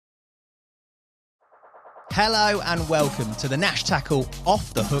Hello and welcome to the Nash Tackle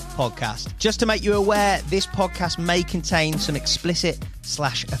Off the Hook podcast. Just to make you aware, this podcast may contain some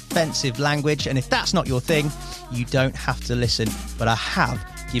explicit/offensive language, and if that's not your thing, you don't have to listen, but I have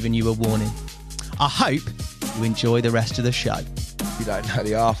given you a warning. I hope you enjoy the rest of the show. You don't know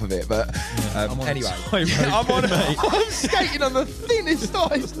the half of it, but anyway. I'm skating on the thinnest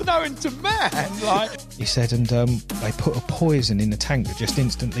ice known to man. He said, and they put a poison in the tank that just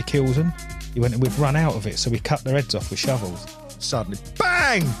instantly kills them. He went and we'd run out of it, so we cut their heads off with shovels. Suddenly,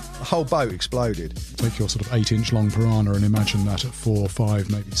 bang! The whole boat exploded. Take your sort of 8-inch long piranha and imagine that at 4,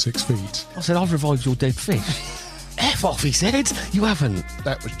 5, maybe 6 feet. I said, I've revived your dead fish. F off, he said. You haven't.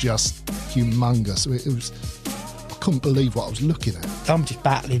 That was just humongous. It was... I couldn't believe what I was looking at. I'm just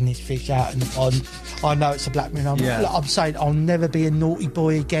battling this fish out in the pond. I know it's a black man. I'm saying I'll never be a naughty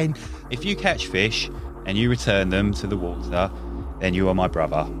boy again. If you catch fish and you return them to the water, then you are my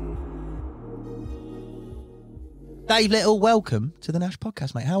brother. Dave Little, welcome to the Nash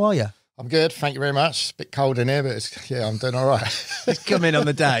podcast, mate. How are you? I'm good, thank you very much. It's a bit cold in here, but I'm doing all right. It's come in on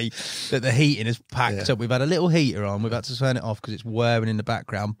the day that the heating is packed up. We've had a little heater on. We've had to turn it off because it's whirring in the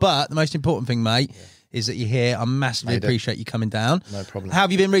background. But the most important thing, mate, is that you're here. I massively appreciate you coming down. No problem. How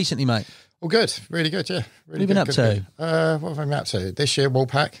have you been recently, mate? All good, really good, yeah. What Really have you been up to? What have I been up to? This year,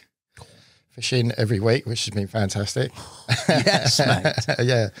 Woolpack. Fishing every week, which has been fantastic. Yes, mate.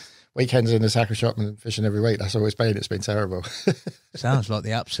 Yeah. Weekends in the tackle shop and fishing every week. That's all it's been. It's been terrible. Sounds like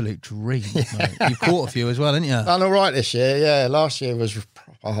the absolute dream, mate. You've caught a few as well, haven't you? Done all right this year, yeah. Last year was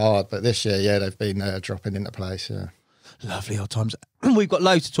proper hard, but this year, yeah, they've been dropping into place, yeah. Lovely old times. We've got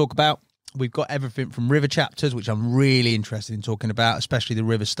loads to talk about. We've got everything from river chapters, which I'm really interested in talking about, especially the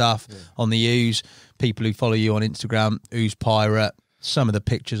river stuff on the Ooze. People who follow you on Instagram, Ooze Pirate. Some of the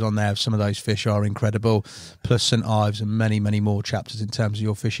pictures on there of some of those fish are incredible, plus St Ives and many, many more chapters in terms of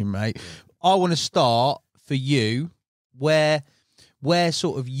your fishing, mate. I want to start for you where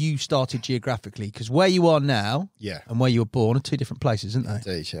sort of you started geographically, because where you are now and where you were born are two different places, aren't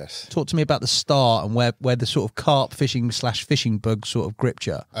they? Indeed, yes. Talk to me about the start and where the sort of carp fishing/fishing bug sort of gripped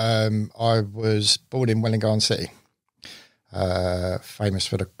you. I was born in Wollongong City, famous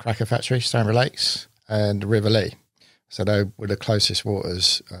for the cracker factory, Stanbury Lakes, and the River Lee. So they were the closest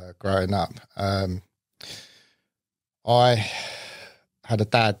waters growing up. I had a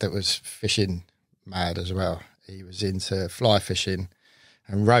dad that was fishing mad as well. He was into fly fishing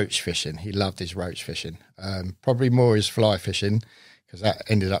and roach fishing. He loved his roach fishing. Probably more his fly fishing, because that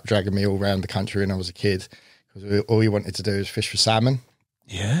ended up dragging me all around the country when I was a kid, because all he wanted to do was fish for salmon.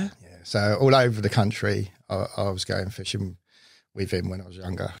 Yeah? So all over the country, I was going fishing with him when I was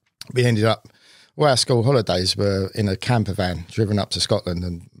younger. We ended up... Well, our school holidays were in a camper van driven up to Scotland,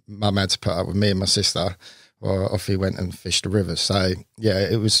 and Mum had to put up with me and my sister while off he went and fished the rivers. So, yeah,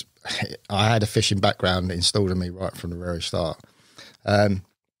 it was... I had a fishing background installed in me right from the very start.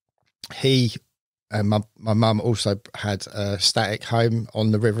 He and my mum also had a static home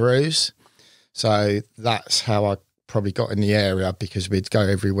on the River Ouse. So that's how I probably got in the area, because we'd go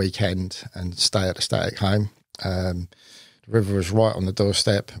every weekend and stay at the static home. The river was right on the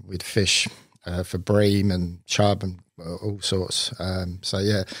doorstep. We'd fish... for bream and chub and all sorts. So,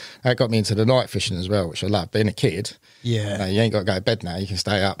 yeah, that got me into the night fishing as well, which I love. Being a kid, you ain't got to go to bed now. You can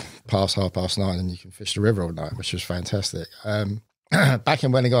stay up past 9:30 and you can fish the river all night, which was fantastic. Back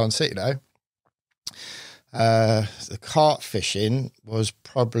in Wollongong City, though, the carp fishing was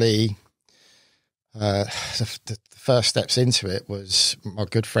probably... the first steps into it was my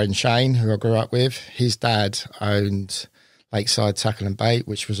good friend Shane, who I grew up with. His dad owned... Lakeside Tackle and Bait,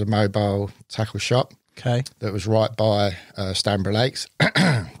 which was a mobile tackle shop. Okay. That was right by Stanbury Lakes.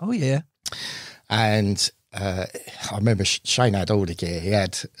 Oh, yeah. And I remember Shane had all the gear. He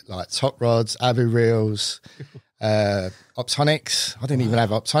had like top rods, Abu reels, optonics. I didn't even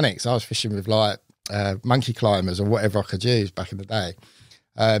have optonics. I was fishing with like monkey climbers or whatever I could use back in the day.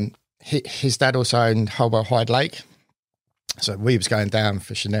 His dad also owned Holwell Hyde Lake. So we was going down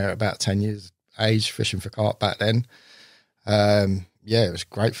fishing there at about 10 years age, fishing for carp back then. It was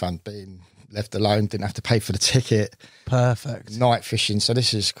great fun being left alone, didn't have to pay for the ticket. Perfect. Night fishing, so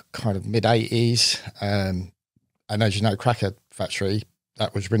this is kind of mid-80s. And as you know, Cracker Factory,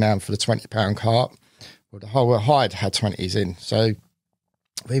 that was renowned for the £20 carp. Well, the whole Hyde had 20s in, so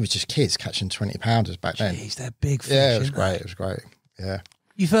we were just kids catching 20-pounders back then. Jeez, they're big fish. Yeah, it was great, it was great, yeah.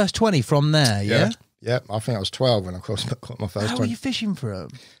 You first 20 from there, yeah? Yeah, I think I was 12 when I caught my first 20. How were you fishing for them?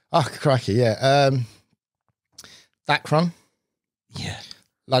 Oh, cracky, yeah. Dacron. Yeah.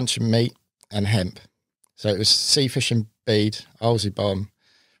 Luncheon meat and hemp. So it was sea fishing bead, Olsey bomb,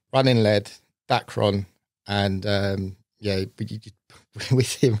 running lead, Dacron, and we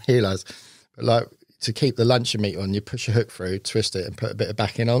didn't realise, but like to keep the luncheon meat on, you push a hook through, twist it, and put a bit of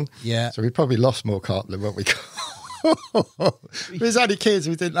backing on. Yeah. So we probably lost more carp than what we got. We was only kids,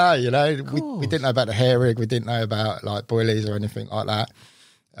 we didn't know, you know. We didn't know about the hair rig, we didn't know about like boilies or anything like that.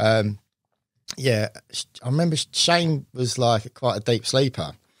 Yeah, I remember Shane was like quite a deep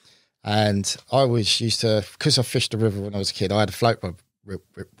sleeper, and I always used to, because I fished the river when I was a kid, I had a float rod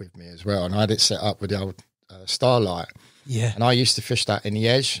with me as well, and I had it set up with the old Starlight. Yeah, and I used to fish that in the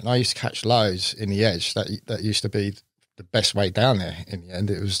edge, and I used to catch loads in the edge. That used to be the best way down there. In the end,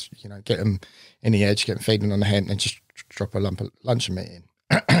 it was, you know, get them in the edge, get them feeding on the head, and just drop a lump of luncheon meat in.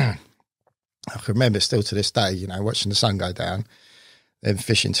 I can remember still to this day, you know, watching the sun go down, then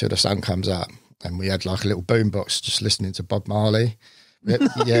fishing till the sun comes up, and we had like a little boombox just listening to Bob Marley. We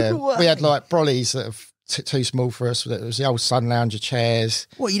had like brollies that are too small for us. It was the old sun lounger chairs.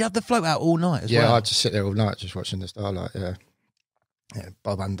 What, you'd have the float out all night as well? Yeah, I'd just sit there all night just watching the starlight. Yeah,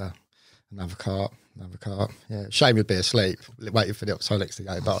 Bob under, another carp. Yeah, Shane would be asleep, waiting for the oxalics to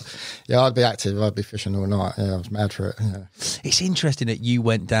go. But yeah, I'd be active. I'd be fishing all night. Yeah, I was mad for it. Yeah. It's interesting that you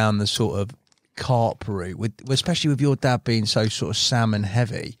went down the sort of carp route, especially with your dad being so sort of salmon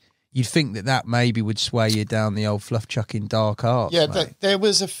heavy. You'd think that maybe would sway you down the old fluff chucking dark arts. Yeah, there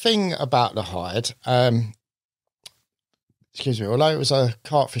was a thing about the hide. Excuse me. Although it was a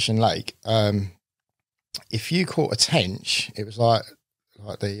carp fishing lake, if you caught a tench, it was like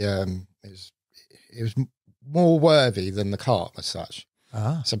the it was more worthy than the carp as such.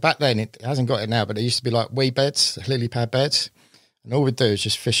 So back then, it hasn't got it now, but it used to be like wee beds, lily pad beds. And all we'd do is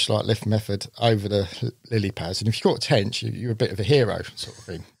just fish like lift method over the lily pads. And if you caught a tench, you were a bit of a hero sort of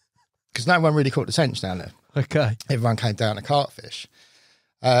thing. Because no one really caught the tench down there. Okay. Everyone came down to carp fish.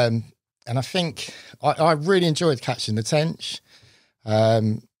 And I think I really enjoyed catching the tench.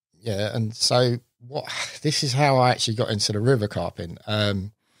 And so this is how I actually got into the river carping.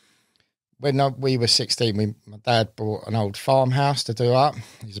 When we were 16, my dad bought an old farmhouse to do up.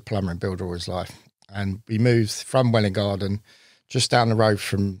 He's a plumber and builder all his life. And we moved from Welling Garden, just down the road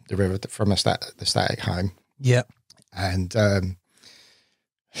from the river, from the static home. Yeah. And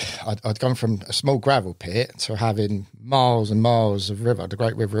I'd gone from a small gravel pit to having miles and miles of river. The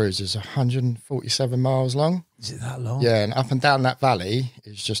Great River Ouse is 147 miles long. Is it that long? Yeah, and up and down that valley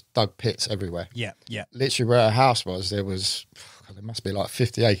is just dug pits everywhere. Yeah, yeah. Literally where our house was, there must be like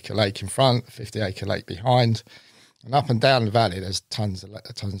 50-acre lake in front, 50-acre lake behind. And up and down the valley, there's tons of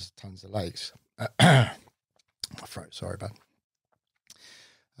lakes. My throat, sorry, bud.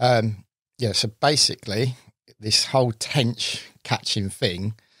 So basically, this whole tench catching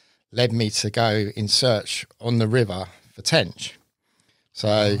thing led me to go in search on the river for tench.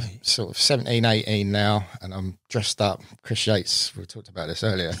 So sort of 17, 18 now, and I'm dressed up. Chris Yates, we talked about this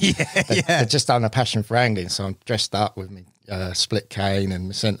earlier. They've just done a passion for angling, so I'm dressed up with me split cane and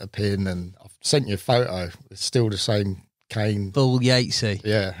my centre pin, and I've sent you a photo. It's still the same cane. Full Yatesy.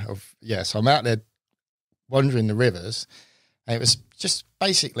 Yeah. So I'm out there wandering the rivers, and it was just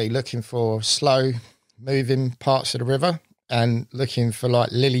basically looking for slow moving parts of the river and looking for like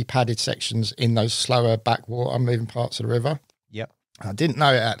lily padded sections in those slower backwater moving parts of the river. Yep. I didn't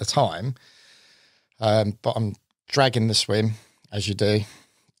know it at the time, but I'm dragging the swim as you do.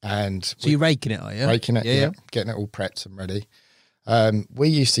 And so you're raking it, are you? Raking it, yeah. Getting it all prepped and ready. We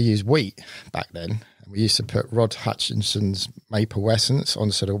used to use wheat back then. And we used to put Rod Hutchinson's maple essence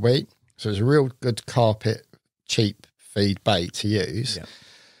onto the wheat. So it was a real good carpet, cheap feed bait to use. Yeah.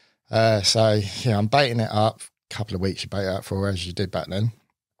 I'm baiting it up. A couple of weeks you bait it up for, as you did back then,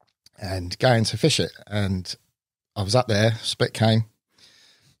 and going to fish it. And I was up there, split cane,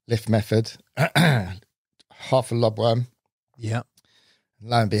 lift method, half a lobworm. Yeah. And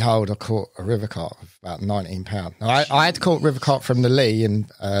lo and behold, I caught a river carp of about 19 pounds. Now, I had caught river carp from the Lee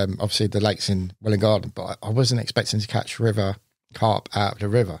and obviously the lakes in Welling Garden, but I wasn't expecting to catch river carp out of the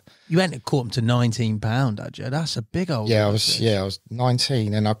river. You hadn't caught them to 19 pound, had you? That's a big old. Yeah, I was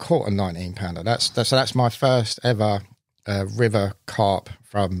 19 and I caught a 19 pounder. That's my first ever river carp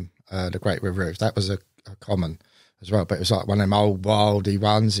from the Great River Ouse. That was a common as well, but it was like one of them old wildy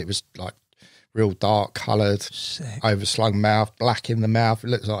ones. It was like real dark coloured, overslung mouth, black in the mouth. It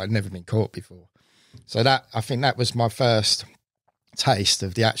looks like I'd never been caught before. So I think that was my first taste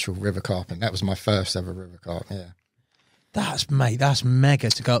of the actual river carp, and that was my first ever river carp. Yeah. That's mega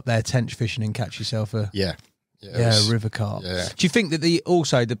to go up there tench fishing and catch yourself a river carp. Yeah. Do you think that the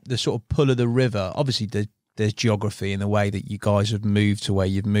sort of pull of the river, obviously there's geography in the way that you guys have moved to where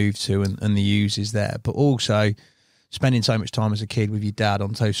you've moved to and the Ouse is there, but also spending so much time as a kid with your dad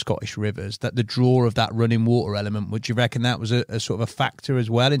on those Scottish rivers, that the draw of that running water element, would you reckon that was a sort of a factor as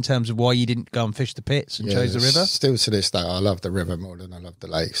well in terms of why you didn't go and fish the pits and chose the river? Still to this day, I love the river more than I love the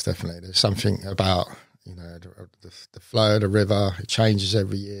lakes, definitely. There's something about, the flow of the river. It changes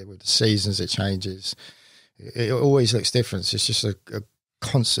every year with the seasons. It changes. It always looks different. It's just a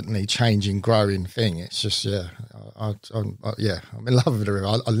constantly changing, growing thing. It's just, I'm in love with the river.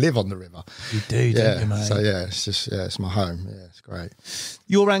 I live on the river. You do, don't you, mate? So it's just, it's my home. Yeah, it's great.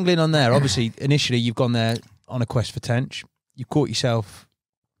 You're angling on there. Obviously, initially you've gone there on a quest for tench. You caught yourself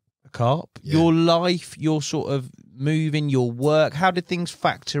a carp. Yeah. Your life, your sort of moving, your work, how did things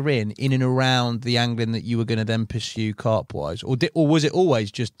factor in and around the angling that you were going to then pursue carp wise, or was it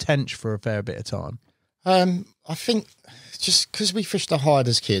always just tench for a fair bit of time? I think just because we fished the hide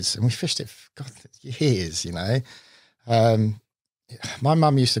as kids, and we fished it for years, my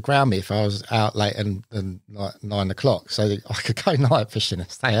mum used to ground me if I was out late and like 9 o'clock, so I could go night fishing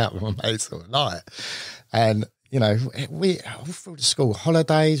and stay out with my mates all night. And we all through the school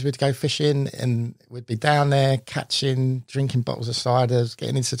holidays, we'd go fishing and we'd be down there catching, drinking bottles of ciders,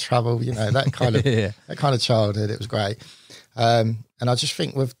 getting into trouble, that kind of that kind of childhood. It was great. And I just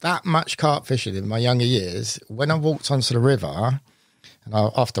think with that much carp fishing in my younger years, when I walked onto the river, and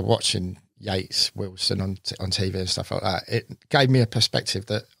after watching Yates, Wilson on TV and stuff like that, it gave me a perspective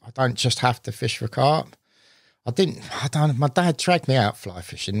that I don't just have to fish for carp. My dad dragged me out fly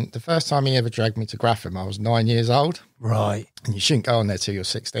fishing. The first time he ever dragged me to Grafham, I was 9 years old. Right. And you shouldn't go on there till you're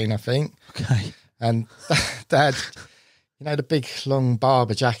 16, I think. Okay. And Dad, the big long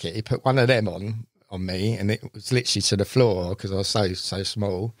barber jacket, he put one of them on me, and it was literally to the floor because I was so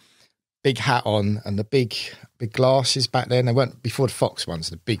small. Big hat on and the big glasses back then. They weren't before the Fox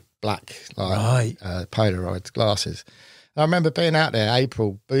ones, the big black Polaroid glasses. I remember being out there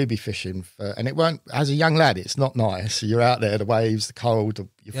April booby fishing and it weren't, as a young lad, it's not nice. You're out there, the waves, the cold,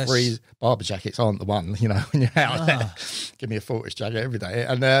 you freeze. Barber jackets aren't the one, when you're out there. Give me a fortress jacket every day.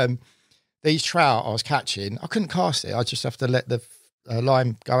 And these trout I was catching, I couldn't cast it. I just have to let the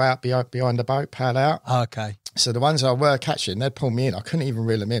line go out behind the boat, paddle out. Okay. So the ones I were catching, they'd pull me in. I couldn't even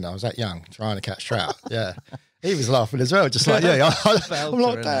reel them in. I was that young, trying to catch trout. Yeah. He was laughing as well, just like, I'm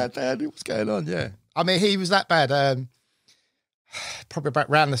like, Dad, what's going on? Yeah. I mean, he was that bad. Probably about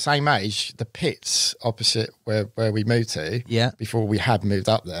around the same age, the pits opposite where we moved to, before we had moved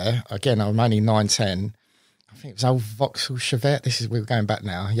up there. Again, I'm only 9, 10. I think it was old Vauxhall Chevette. We were going back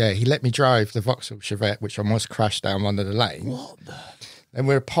now. Yeah, he let me drive the Vauxhall Chevette, which almost crashed down one of the lanes. What the? Then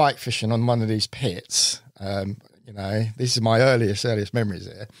we were pike fishing on one of these pits. This is my earliest memories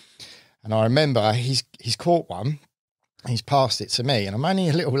here. And I remember he's caught one. He's passed it to me, and I'm only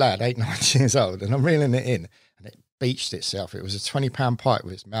a little lad, 8, 9 years old, and I'm reeling it in. Beached itself. It was a 20-pound pike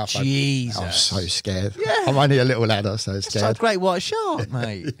with its mouth Jesus. open. I was so scared. Yeah. I'm only a little lad. I was so scared. It's a great white shark,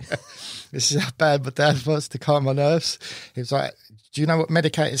 mate. This is how bad my dad was to calm my nerves. He was like, do you know what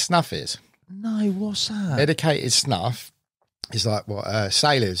medicated snuff is? No, what's that? Medicated snuff is like what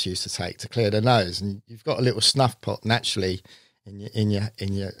sailors used to take to clear their nose. And you've got a little snuff pot naturally in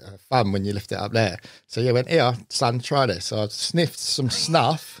your thumb when you lift it up there. So you went, here, son, try this. So I sniffed some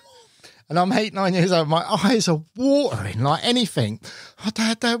snuff. And I'm 8, 9 years old. My eyes are watering like anything. Oh,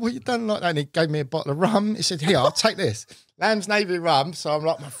 Dad, what you done like that? And he gave me a bottle of rum. He said, here, I'll take this. Lamb's Navy rum. So I'm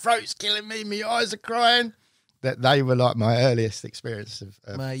like, my throat's killing me. My eyes are crying. That they were like my earliest experience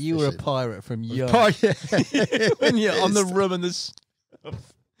of mate, you fishing. were a pirate from young. Yeah. When you're on the rum and the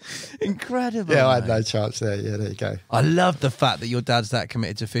stuff. Incredible. Yeah, I mate. had no chance there. Yeah, there you go. I love the fact that your dad's that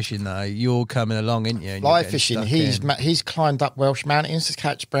committed to fishing, though. You're coming along, ain't you? Fly fishing, he's climbed up Welsh mountains to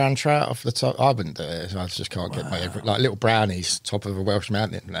catch brown trout off the top. I wouldn't do it. I just can't get my like little brownies top of a Welsh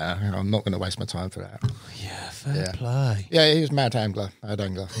mountain now. I'm not going to waste my time for that. Yeah, fair play. Yeah, he was mad angler. Yeah.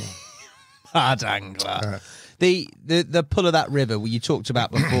 Mad angler. The pull of that river, you talked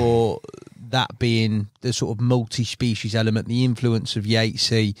about before, that being the sort of multi-species element, the influence of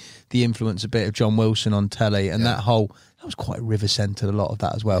Yatesy, the influence a bit of John Wilson on telly, and that was quite river-centred, a lot of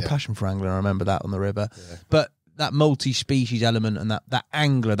that as well. Passion for angling, I remember that on the river. Yeah. But that multi-species element and that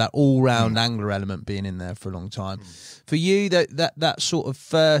angler, that all-round angler element being in there for a long time. For you, that sort of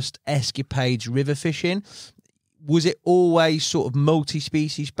first escapades river fishing, was it always sort of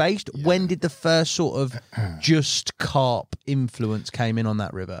multi-species based? Yeah. When did the first sort of just carp influence came in on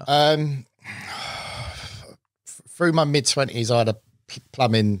that river? Through my mid-20s, I had a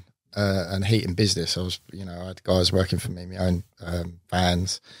plumbing and heating business. I had guys working for me, my own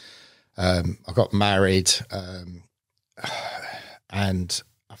vans. I got married, and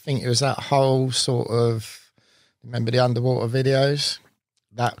I think it was that whole sort of, remember the underwater videos?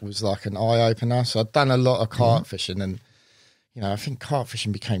 that was like an eye opener. So I'd done a lot of carp fishing, and I think carp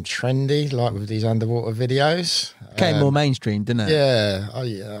fishing became trendy, like with these underwater videos. Became more mainstream, didn't it?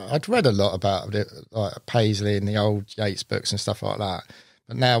 Yeah, I'd read a lot about it, like Paisley and the old Yates books and stuff like that.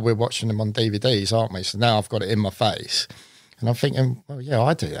 But now we're watching them on DVDs, aren't we? So now I've got it in my face. And I'm thinking, well, yeah,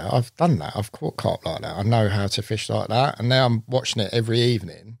 I do that. I've done that. I've caught carp like that. I know how to fish like that. And now I'm watching it every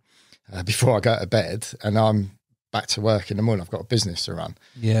evening before I go to bed, and I'm back to work in the morning. I've got a business to run.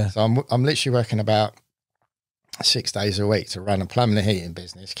 Yeah. So I'm literally working about 6 days a week to run a plumbing and heating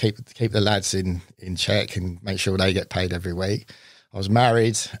business, keep the lads in check and make sure they get paid every week. I was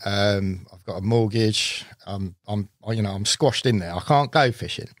married. I've got a mortgage. I'm squashed in there. I can't go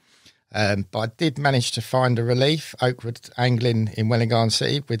fishing. But I did manage to find a relief, Oakwood Angling in Wellingarn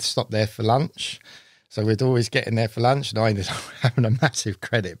City. We'd stop there for lunch. So we'd always get in there for lunch, and I ended up having a massive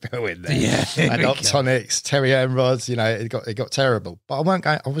credit bill in there. Yeah. And optonics, Terrier rods, it got terrible. But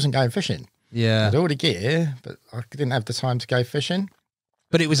I wasn't going fishing. Yeah. I had all the gear, but I didn't have the time to go fishing.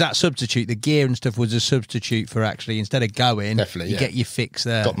 But it was that substitute. The gear and stuff was a substitute for actually, instead of going, definitely, you get your fix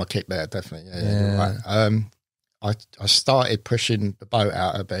there. Got my kick there, definitely. Yeah. Right. I started pushing the boat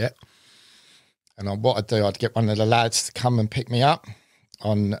out a bit. And what I'd do, I'd get one of the lads to come and pick me up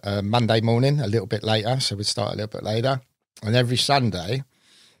on Monday morning, a little bit later. So we'd start a little bit later. And every Sunday,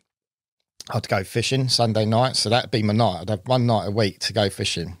 I'd go fishing, Sunday night. So that'd be my night. I'd have one night a week to go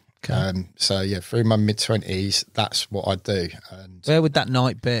fishing. Okay. So, yeah, through my mid-20s, that's what I'd do. And where would that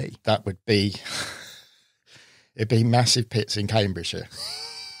night be? That would be, it'd be massive pits in Cambridgeshire.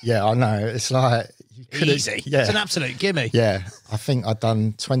 Yeah, I know. It's like... Easy. Yeah. It's an absolute gimme. Yeah. I think I'd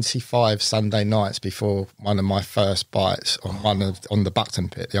done 25 Sunday nights before one of my first bites on the Buckton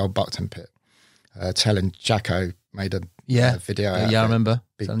pit, the old Buckton pit. Telling Jacko made a video out of it. I remember.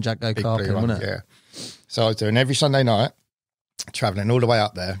 Telling Jacko carping, wasn't it? Yeah. So I was doing every Sunday night, travelling all the way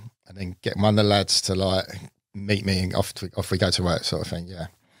up there, and then getting one of the lads to like meet me and off we go to work, sort of thing. Yeah.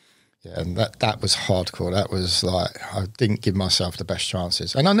 Yeah, and that was hardcore. That was like, I didn't give myself the best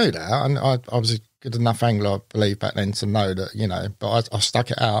chances. And I knew that. And I was a good enough angler, I believe, back then to know that, but I stuck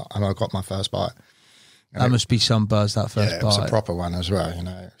it out and I got my first bite. And that must be some buzz, that first bite. It was a proper one as well,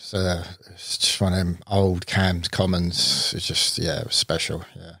 It's just one of them old cams, commons. It's just, it was special,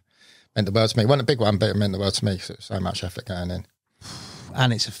 yeah. Meant the world to me. It wasn't a big one, but it meant the world to me because it was so much effort going in.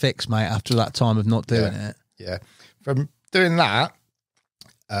 And it's a fix, mate, after that time of not doing it. Yeah. From doing that,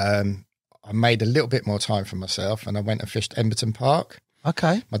 I made a little bit more time for myself and I went and fished Emberton Park.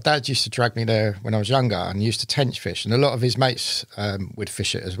 Okay. My dad used to drag me there when I was younger and used to tench fish, and a lot of his mates would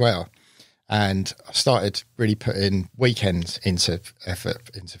fish it as well. And I started really putting weekends into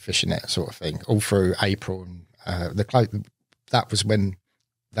fishing it, sort of thing, all through April. And that was when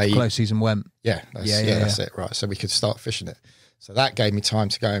close season went. Yeah, that's it, right. So we could start fishing it. So that gave me time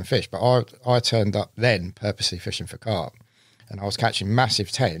to go and fish. But I turned up then purposely fishing for carp. And I was catching massive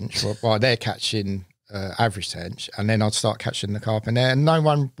tench while they're catching average tench. And then I'd start catching the carp in there. And no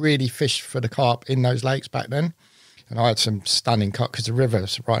one really fished for the carp in those lakes back then. And I had some stunning carp because the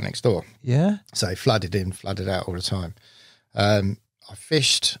river's right next door. Yeah. So it flooded in, flooded out all the time. I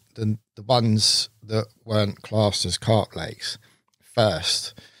fished the ones that weren't classed as carp lakes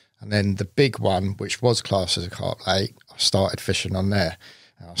first. And then the big one, which was classed as a carp lake, I started fishing on there.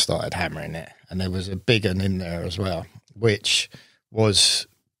 And I started hammering it. And there was a big one in there as well, which was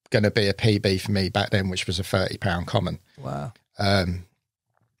going to be a PB for me back then, which was a 30-pound common. Wow.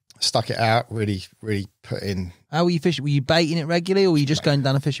 Stuck it out, really, really put in. How were you fishing? Were you baiting it regularly or were you just going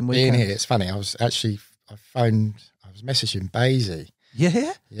down a fishing weekend? Being here, it's funny. I was messaging Basie.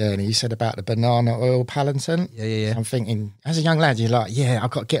 Yeah? Yeah, and he said about the banana oil palantin. Yeah. So I'm thinking, as a young lad, you're like, I've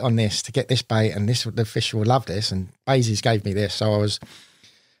got to get on this to get this bait, and the fish will love this. And Basie's gave me this, so I was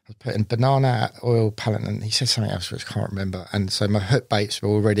putting banana oil palantin. He said something else which I can't remember. And so my hook baits were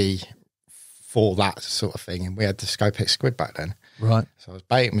already for that sort of thing. And we had the Scopex squid back then. Right. So I was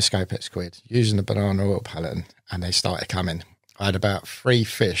baiting with Scopex squid, using the banana oil palantin, and they started coming. I had about 3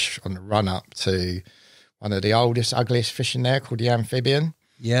 fish on the run up to one of the oldest, ugliest fish in there called the amphibian.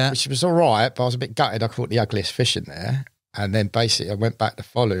 Yeah. Which was all right, but I was a bit gutted. I caught the ugliest fish in there. And then basically I went back the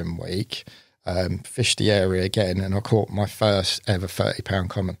following week, fished the area again, and I caught my first ever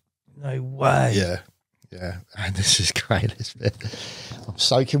 30-pound common. No way. Yeah. And this is great. I'm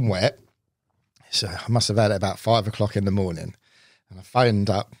soaking wet. So I must have had it about 5 o'clock in the morning. And I phoned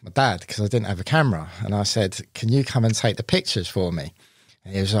up my dad because I didn't have a camera. And I said, can you come and take the pictures for me?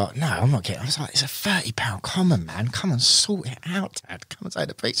 And he was like, no, I'm not getting. I was like, it's a 30-pound common, man. Come and sort it out, Dad. Come and take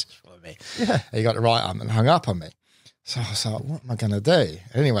the pictures for me. Yeah. And he got the right arm and hung up on me. So I was like, what am I going to do?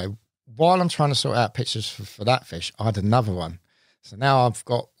 Anyway, while I'm trying to sort out pictures for that fish, I had another one So now I've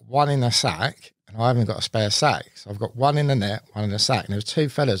got one in a sack, and I haven't got a spare sack. So I've got one in the net, one in a sack. And there was two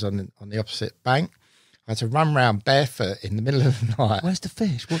fellas on the opposite bank. I had to run round barefoot in the middle of the night. Where's the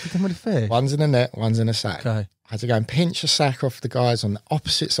fish? What have you done with the fish? One's in the net, one's in a sack. Okay. I had to go and pinch a sack off the guys on the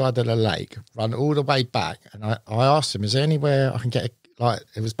opposite side of the lake, run all the way back. And I asked them, is there anywhere I can get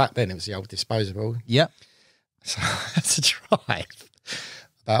it was back then, it was the old disposable. Yep. So I had to drive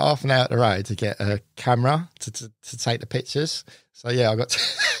about half an hour up the road to get a camera to take the pictures. So, yeah, I got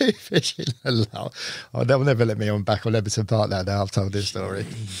two fish in the lot. Oh, they'll never let me on back on Leamington Park now I've told this story.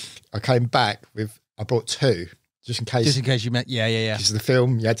 I came back I brought two, just in case. Just in case you met, yeah. Because of the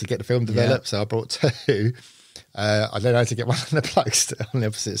film, you had to get the film developed, so I brought two. I then had to get one of the blokes on the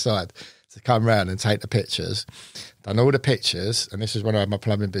opposite side to come round and take the pictures. Done all the pictures, and this is when I had my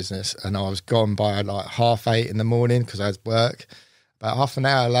plumbing business, and I was gone by like 8:30 in the morning because I had work. About half an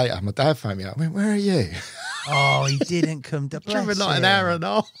hour later, my dad phoned me up. I went, where are you? Oh, he didn't come to bless Driven like an hour and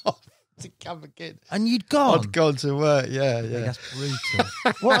a half to come again. And you'd gone? I'd gone to work, yeah. That's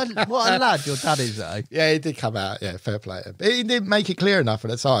brutal. what a lad your dad is, though. Yeah, he did come out, yeah, fair play. But he didn't make it clear enough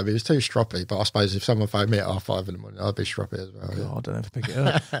at the time. He was too stroppy, but I suppose if someone phoned me at 5:30 in the morning, I'd be stroppy as well. Yeah. God, I don't know if I pick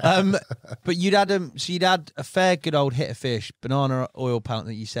it up. But you'd had a fair good old hit of fish, banana oil pound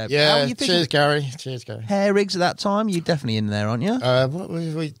that you said. Yeah, cheers, Gary. Hair rigs at that time? You're definitely in there, aren't you? What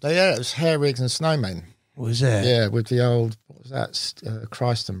was we? Yeah, it was hair rigs and snowmen. Was it? Yeah, with the old, what was that?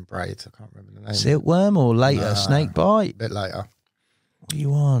 Christen braid. I can't remember the name. Silkworm or later? Snake bite? A bit later. What are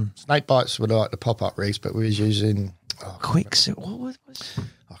you on? Snake bites were like the pop-up rigs, but we was using... Quicksilver. What was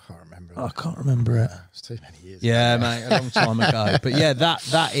I can't remember. I can't remember it. It's too many years ago. mate, a long time ago. But yeah,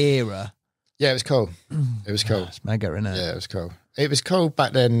 that era. Yeah, it was cool. It was cool. It's mega, isn't it? Yeah, it was cool. It was cool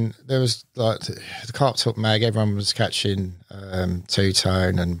back then. There was like the carp talk mag. Everyone was catching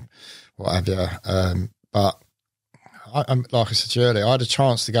two-tone and what have you. But I'm like I said to you earlier, I had a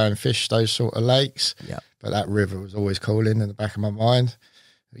chance to go and fish those sort of lakes. Yeah. But that river was always calling in the back of my mind.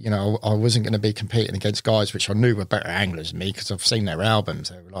 You know, I wasn't going to be competing against guys which I knew were better anglers than me because I've seen their albums.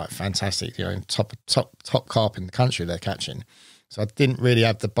 They were like fantastic, you know, top carp in the country they're catching. So I didn't really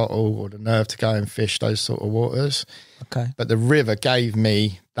have the bottle or the nerve to go and fish those sort of waters. Okay. But the river gave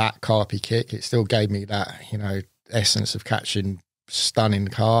me that carpy kick. It still gave me that, you know, essence of catching stunning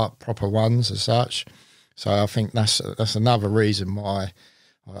carp, proper ones as such. So I think that's another reason why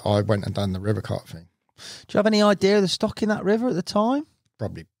I went and done the river carp thing. Do you have any idea of the stock in that river at the time?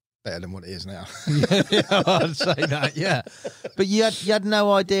 Probably better than what it is now. yeah, I'd say that, yeah. But you had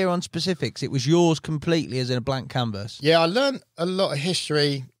no idea on specifics. It was yours completely as in a blank canvas. Yeah, I learned a lot of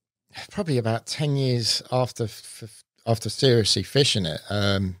history probably about 10 years after seriously fishing it.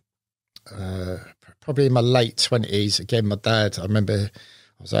 Probably in my late 20s. Again, my dad, I remember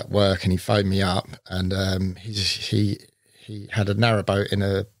I was at work and he phoned me up and he had a narrowboat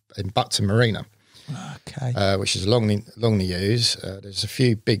in Buckton Marina. Okay. Which is along the Ouse. There's a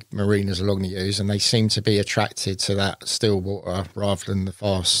few big marinas along the Ouse, and they seem to be attracted to that still water rather than the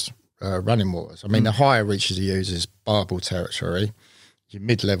fast running waters. I mean, the higher reaches of the Ouse is barbel territory. Your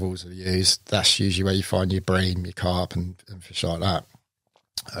mid-levels of the Ouse, that's usually where you find your bream, your carp, and fish like that.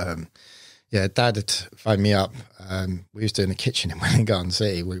 Yeah, Dad had phoned me up. We was doing the kitchen in Welling Garden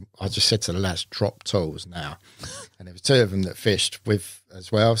City. I just said to the lads, drop tools now. And there was two of them that fished with as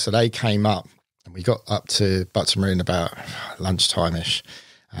well. So they came up. And we got up to Buckton Marina about lunchtime-ish.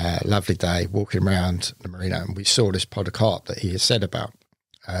 Lovely day, walking around the marina, and we saw this pod of carp that he had said about.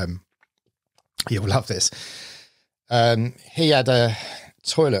 You'll love this. He had a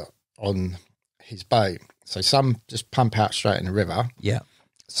toilet on his boat. So some just pump out straight in the river. Yeah.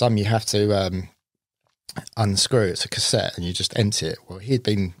 Some you have to unscrew. It's a cassette, and you just empty it. Well, he'd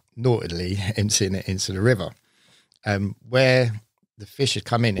been naughtily emptying it into the river. Where the fish had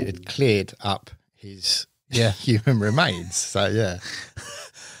come in, it had cleared up his human remains. So, yeah.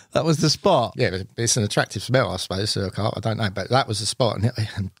 That was the spot? Yeah, it's an attractive smell, I suppose, to a carp. I don't know, but that was the spot.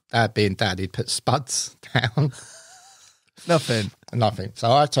 And Dad being Dad, he'd put spuds down. Nothing.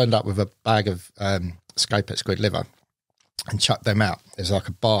 So I turned up with a bag of scope at squid liver and chucked them out. There's like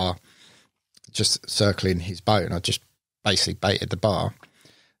a bar just circling his boat, and I just basically baited the bar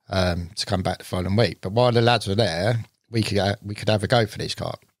to come back the following week. But while the lads were there, we could have a go for these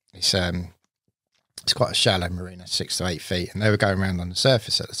carp. It's quite a shallow marina, 6 to 8 feet, and they were going around on the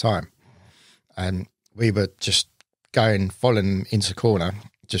surface at the time. And we were just following them into the corner,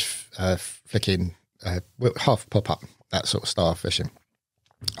 just flicking half pop-up, that sort of style fishing.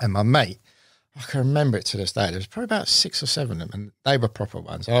 And my mate, I can remember it to this day, there was probably about 6 or 7 of them, and they were proper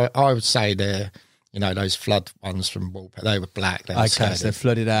ones. I would say they're, you know, those flood ones from Woolpack, they were black. They were so they're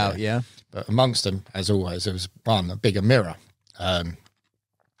flooded out, yeah. But amongst them, as always, there was one, a bigger mirror.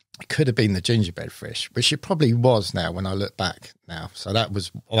 It could have been the gingerbread fish, which it probably was now when I look back now. So that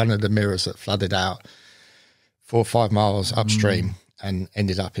was one of the mirrors that flooded out 4 or 5 miles upstream and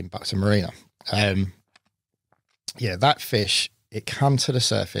ended up in Buxton Marina. Yeah, that fish, it come to the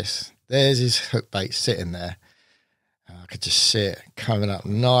surface. There's his hook bait sitting there. And I could just see it coming up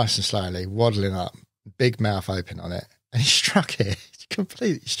nice and slowly, waddling up, big mouth open on it. And he struck it. He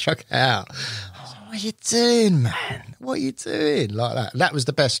completely struck it out. I was like, what are you doing, man? What are you doing? Like that. That was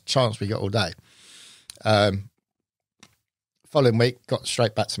the best chance we got all day. Following week, got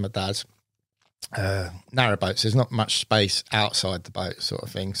straight back to my dad's. Narrow boats, there's not much space outside the boat sort of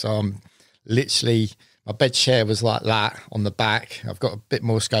thing. So I'm literally, my bed chair was like that on the back. I've got a bit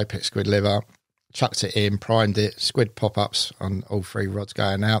more scopic squid liver, chucked it in, primed it, squid pop-ups on all 3 rods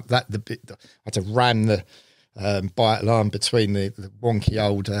going out. I had to ram the bite line between the wonky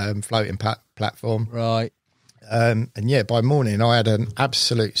old floating platform. Right. And yeah, by morning I had an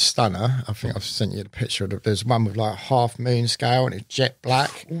absolute stunner. I think I've sent you the picture of it. There's one with like a half moon scale and it's jet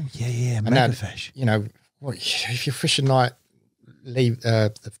black. Oh, yeah, mega fish. You know, if you're fishing like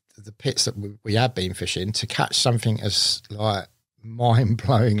the pits that we have been fishing, to catch something as like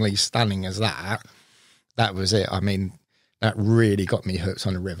mind-blowingly stunning as that was it. I mean, that really got me hooked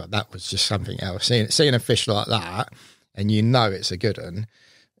on the river. That was just something else. Seeing a fish like that, and you know it's a good one.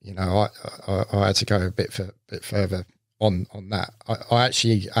 You know, I had to go a bit further on that. I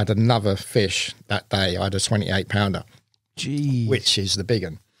actually had another fish that day. I had a 28 pounder, which is the big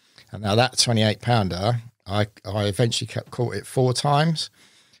one. And now that 28 pounder, I eventually caught it 4 times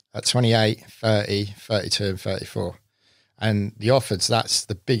at 28, 30, 32, and 34. And the Offords, that's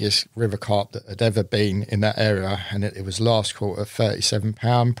the biggest river carp that had ever been in that area. And it was last caught at 37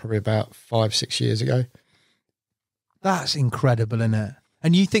 pound, probably about 5-6 years ago. That's incredible, isn't it?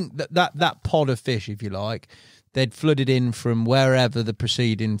 And you think that pod of fish, if you like, they'd flooded in from wherever the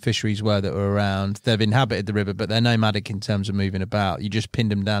preceding fisheries were that were around. They've inhabited the river, but they're nomadic in terms of moving about. You just pinned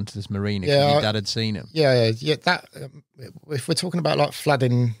them down to this marina because your dad had seen them. Yeah. That if we're talking about like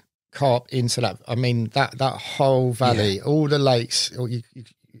flooding carp into that, I mean that whole valley, all the lakes.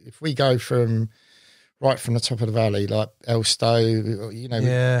 If we go right from the top of the valley, like Elstow, you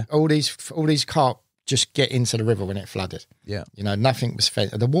know, all these carp just get into the river when it flooded. Yeah. You know, nothing was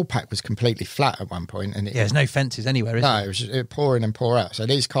fenced. The Woolpack was completely flat at one point. And there's no fences anywhere, is there? No, it was just pour in and pour out. So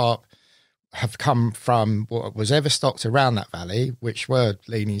these carp have come from what was ever stocked around that valley, which were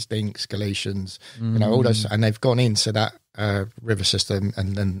Leanies, Dinks, Galicians, you know, all those, and they've gone into that river system,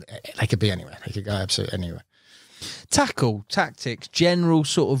 and then they could be anywhere. They could go absolutely anywhere. Tackle, tactics, general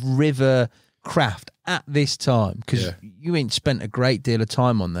sort of river craft at this time, because you ain't spent a great deal of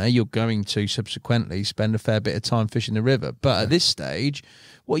time on there. You're going to subsequently spend a fair bit of time fishing the river, but at this stage,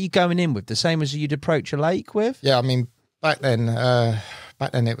 what are you going in with? The same as you'd approach a lake with? Yeah, I mean, back then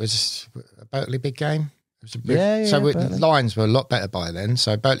it was a Boatley big game. It was so lines were a lot better by then.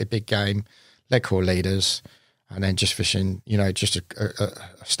 So Boatley big game, leg core leaders, and then just fishing, you know, just a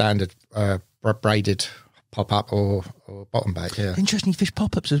standard braided pop-up or bottom bait, Interesting, you fish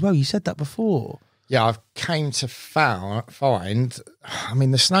pop-ups as well. You said that before. Yeah, I've came to find, I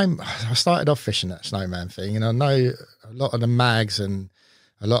mean, I started off fishing that snowman thing, and I know a lot of the mags and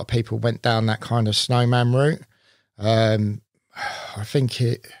a lot of people went down that kind of snowman route. I think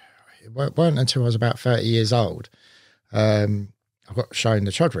it weren't until I was about 30 years old, I got shown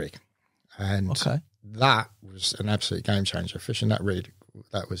the chod rig, and that was an absolute game changer. Fishing that rig,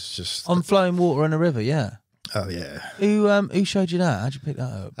 that was just on flowing water in a river. Oh yeah. Who showed you that? How'd you pick that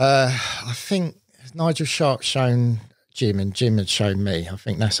up? I think Nigel Sharp shown Jim, and Jim had shown me. I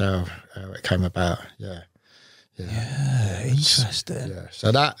think that's how it came about. Yeah, interesting. Yeah,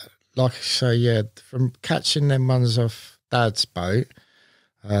 so that, like I say, from catching them ones off Dad's boat,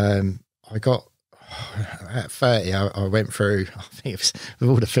 I got at 30. I went through. I think it was with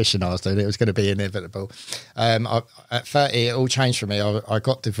all the fishing I was doing, it was going to be inevitable. At 30, it all changed for me. I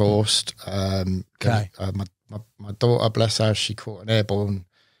got divorced. My daughter, bless her, she caught an airborne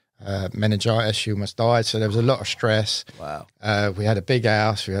meningitis. She almost died. So there was a lot of stress. Wow. We had a big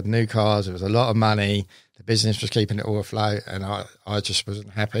house. We had new cars. There was a lot of money. The business was keeping it all afloat, and I just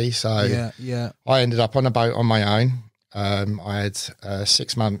wasn't happy. So I ended up on a boat on my own. I had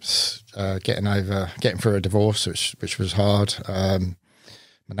 6 months getting through a divorce, which was hard.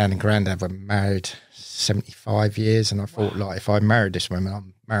 My nan and granddad were married 75 years, and I thought, like, if I married this woman,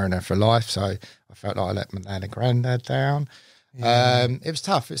 I'm marrying her for life. So I felt like I let my nan and granddad down. It was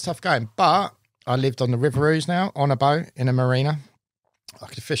tough. It was tough going, but I lived on the River Ouse now, on a boat in a marina. I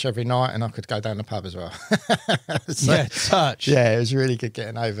could fish every night, and I could go down the pub as well. So, touch. Yeah, it was really good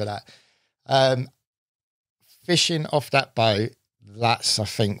getting over that. fishing off that boat, that's, I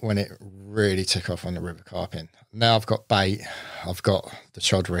think, when it really took off on the river carping. Now I've got bait, I've got the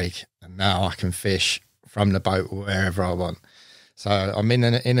chod rig, and now I can fish from the boat wherever I want. So I'm in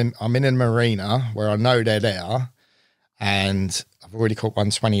a marina where I know they're there, and I've already caught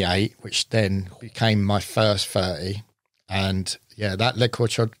 128, which then became my first 30. And yeah, that lead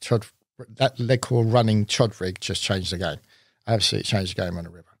core running chod rig just changed the game. Absolutely changed the game on the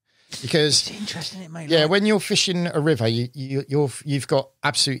river. Because it's interesting, it mate. Yeah, when you're fishing a river, you've got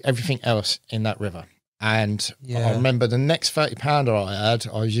absolutely everything else in that river. And I remember the next 30 pounder I had,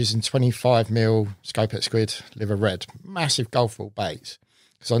 I was using 25mm scopex squid, liver red, massive golf ball baits.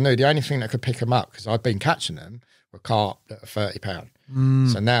 Because I knew the only thing that could pick them up, because I'd been catching them, were carp that are 30 pound.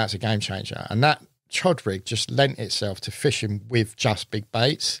 So now it's a game changer. And that chod rig just lent itself to fishing with just big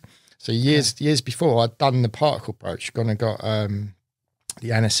baits. So years before, I'd done the particle approach, gone and got the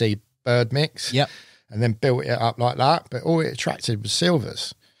aniseed bird mix, and then built it up like that. But all it attracted was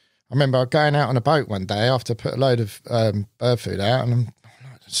silvers. I remember going out on a boat one day after I put a load of bird food out, and I'm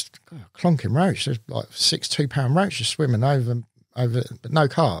like, just got a clonking roach. There's like 6 2-pound roach just swimming over, but no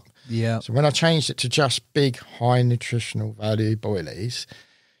carp. Yeah. So when I changed it to just big, high nutritional value boilies,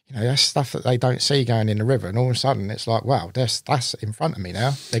 you know, that's stuff that they don't see going in the river, and all of a sudden it's like, wow, that's in front of me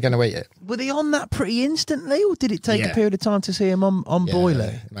now. They're going to eat it. Were they on that pretty instantly, or did it take a period of time to see them on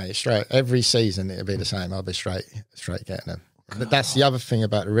boilie? Mate, straight every season it'll be the same. I'll be straight getting them. But that's the other thing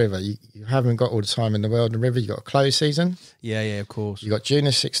about the river. You haven't got all the time in the world in the river. You've got a closed season. Yeah, of course. You've got June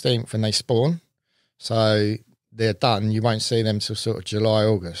the 16th when they spawn. So they're done. You won't see them till sort of July,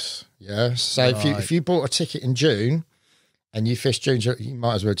 August. Yeah. So if you bought a ticket in June and you fished June, you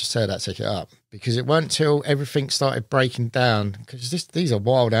might as well just tear that ticket up, because it weren't till everything started breaking down, because these are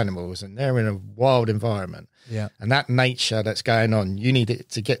wild animals and they're in a wild environment. Yeah. And that nature that's going on, you need it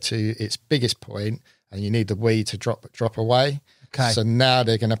to get to its biggest point, and you need the weed to drop away. Okay. So now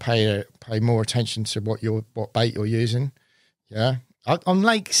they're going to pay more attention to what bait you're using. Yeah. On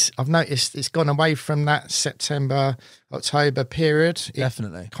lakes, I've noticed it's gone away from that September, October period.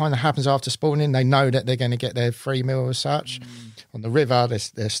 Definitely. It kind of happens after spawning. They know that they're going to get their free meal as such. On the river,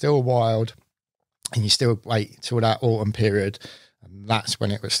 they're still wild, and you still wait till that autumn period, and that's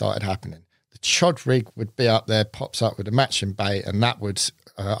when it started happening. The chod rig would be up there, pops up with a matching bait, and that would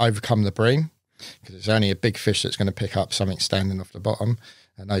overcome the bream, because it's only a big fish that's going to pick up something standing off the bottom.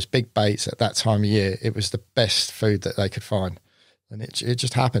 And those big baits at that time of year, it was the best food that they could find. And it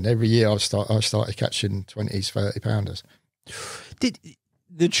just happened. Every year I started catching 20s, 30 pounders. Did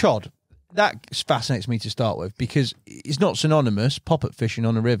the chod, that fascinates me to start with, because it's not synonymous, poppet fishing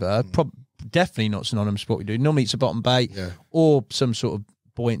on a river, definitely not synonymous with what we do. Normally it's a bottom bait or some sort of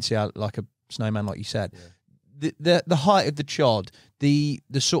buoyancy out like a snowman, like you said. The height of the chod, the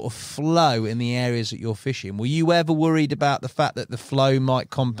sort of flow in the areas that you're fishing, were you ever worried about the fact that the flow might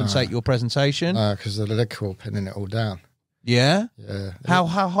compensate your presentation? No, because the lead core pinning it all down. Yeah? Yeah. How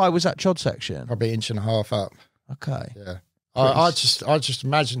high was that chod section? Probably 1.5 inches up. Okay. Yeah. I just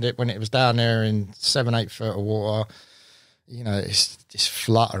imagined it when it was down there in 7-8 foot of water. You know, it's just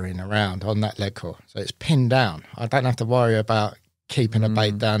fluttering around on that lead core. So it's pinned down. I don't have to worry about keeping a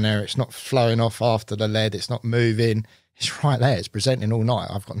bait down there. It's not flowing off after the lead. It's not moving. It's right there. It's presenting all night.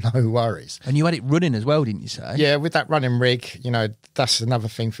 I've got no worries. And you had it running as well, didn't you say? Yeah, with that running rig, you know, that's another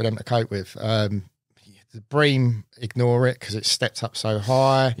thing for them to cope with. The bream, ignore it because it's stepped up so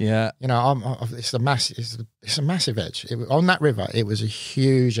high. Yeah, you know, it's a massive edge. On that river, it was a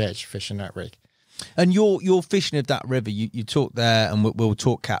huge edge fishing that rig. And your fishing of that river, you talk there, and we'll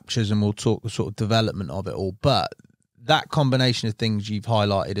talk captures and we'll talk the sort of development of it all. But that combination of things you've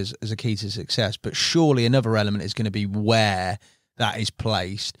highlighted as a key to success. But surely another element is going to be where that is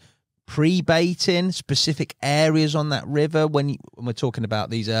placed. Pre-baiting specific areas on that river when we're talking about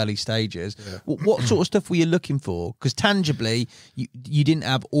these early stages. Yeah. What sort of stuff were you looking for? Because tangibly, you didn't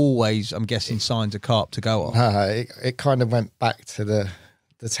have always, I'm guessing, signs of carp to go on. No, it kind of went back to the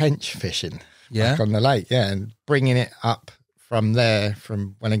tench fishing back on the lake, and bringing it up from there,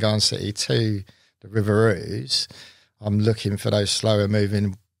 from Winnegan City to the River Ouse. I'm looking for those slower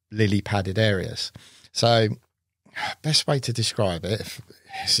moving lily padded areas. So best way to describe it,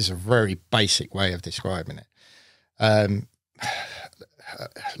 this is a very basic way of describing it.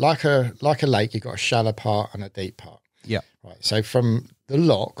 Like a lake, you've got a shallow part and a deep part. Yeah. Right. So from the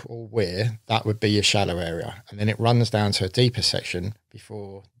lock or weir, that would be your shallow area, and then it runs down to a deeper section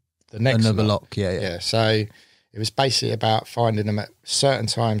before the next another lock. Yeah. So it was basically about finding them at certain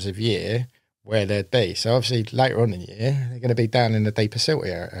times of year where they'd be. So obviously later on in the year, they're going to be down in the deeper silty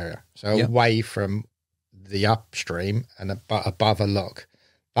area. So away from the upstream and above a lock,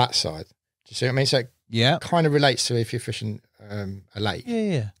 that side. Do you see what I mean? So Yeah. Kind of relates to if you're fishing a lake.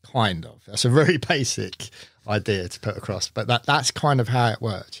 Yeah. Kind of. That's a very basic idea to put across, but that's kind of how it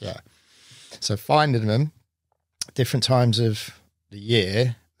works. Yeah. So finding them different times of the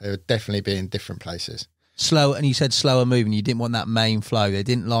year, they would definitely be in different places. Slow, and you said slower moving. You didn't want that main flow. They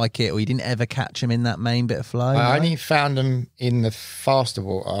didn't like it, or you didn't ever catch them in that main bit of flow. I only found them in the faster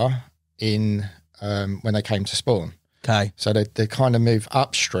water when they came to spawn. Okay. So they kind of move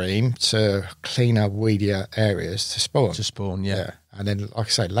upstream to cleaner, weedier areas to spawn. To spawn, yeah. And then, like I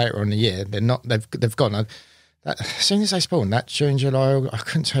say, later on in the year, they're not. They've gone. As soon as they spawn, that June, July, I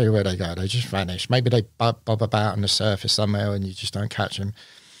couldn't tell you where they go. They just vanish. Maybe they bob about on the surface somewhere, and you just don't catch them.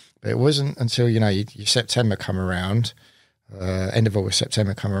 But it wasn't until your September come around, end of August,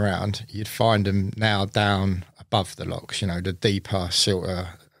 September come around, you'd find them now down above the locks. The deeper, silter,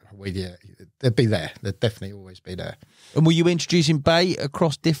 weedier. They'd be there. They'd definitely always be there. And were you introducing bait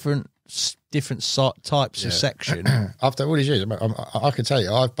across different types of section? After all these years, I can tell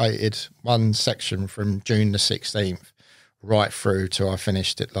you, I've baited one section from June the 16th right through till I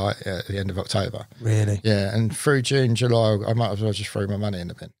finished it at the end of October. Really? Yeah, and through June, July, I might as well just throw my money in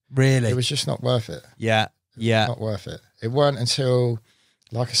the bin. Really? It was just not worth it. Yeah. Not worth it. It weren't until,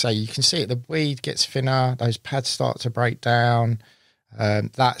 like I say, you can see it, the weed gets thinner, those pads start to break down.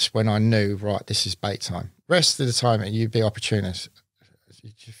 That's when I knew, right, this is bait time. Rest of the time, you'd be opportunist.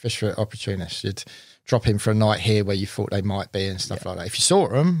 You'd fish for opportunists. You'd drop in for a night here where you thought they might be and stuff like that. If you saw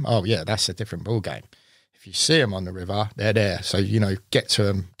them, oh yeah, that's a different ball game. If you see them on the river, they're there. So, get to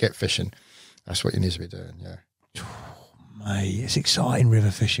them, get fishing. That's what you need to be doing, yeah. Oh, mate, it's exciting river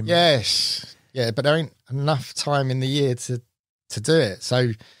fishing. Mate. Yes. Yeah, but there ain't enough time in the year to do it.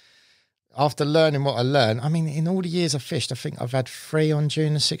 So after learning what I learned, I mean, in all the years I've fished, I think I've had 3 on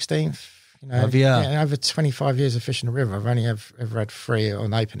June the 16th. Have you? Yeah, over 25 years of fishing the river, I've only ever had 3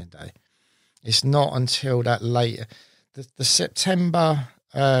 on opening day. It's not until that later, the September,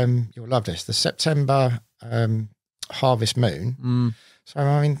 you'll love this, the September harvest moon. Mm. So,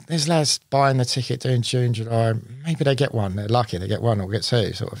 I mean, there's lads buying the ticket doing June, July. Maybe they get one. They're lucky. They get 1 or get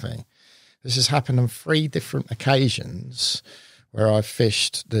 2 sort of thing. This has happened on 3 different occasions where I've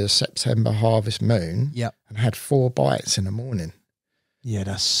fished the September harvest moon and had 4 bites in the morning. Yeah,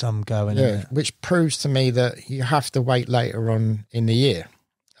 that's some going, yeah, isn't it? which proves to me that you have to wait later on in the year.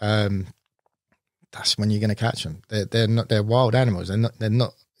 That's when you're going to catch them. They're wild animals. They're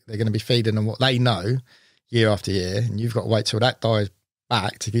going to be feeding on what they know year after year, and you've got to wait till that dies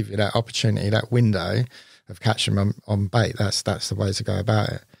back to give you that opportunity, that window of catching them on bait. That's the way to go about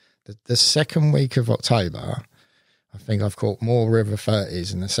it. The second week of October, I think I've caught more river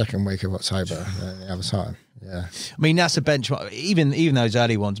 30s in the second week of October than the other time. Yeah. I mean, that's a benchmark. Even those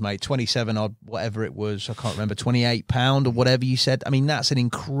early ones, mate, 27 odd, whatever it was, I can't remember, 28 pound or whatever you said. I mean, that's an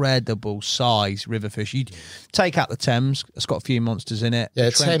incredible size river fish. You take out the Thames, it's got a few monsters in it. Yeah,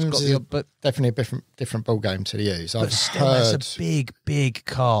 Trent's Thames is definitely a different ball game to the Ouse. But still, that's a big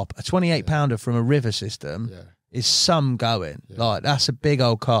carp. A 28 pounder from a river system is some going. Yeah. Like, that's a big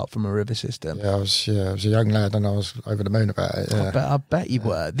old carp from a river system. Yeah, I was a young lad and I was over the moon about it. Yeah. I bet you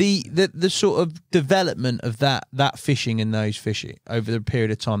were. The sort of development of that fishing and those fishing over the period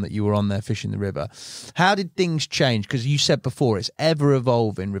of time that you were on there fishing the river, how did things change? Because you said before, it's ever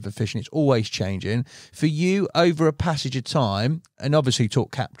evolving, river fishing. It's always changing. For you, over a passage of time, and obviously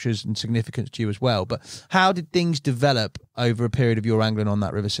talk captures and significance to you as well, but how did things develop over a period of your angling on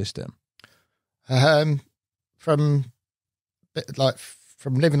that river system? From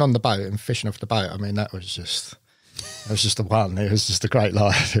living on the boat and fishing off the boat, I mean, that was just the one. It was just a great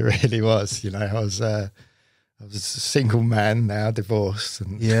life. It really was. I was a single man now, divorced,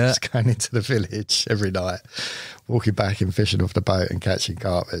 and just going into the village every night, walking back and fishing off the boat and catching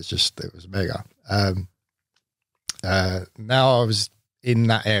carp. It was mega. Now I was in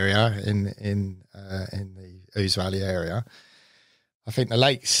that area in the Ouse Valley area. I think the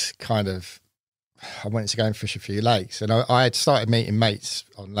lakes I wanted to go and fish a few lakes, and I had started meeting mates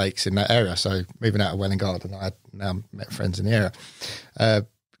on lakes in that area. So moving out of Welling Garden, I had now met friends in the area. A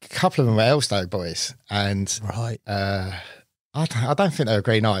couple of them were Elstow boys, and right. I don't think they were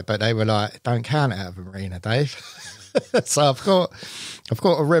green eyed, but they were like, "Don't count it out of a marina, Dave." So I've got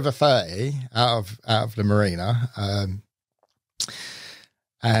a river 30 out of the marina,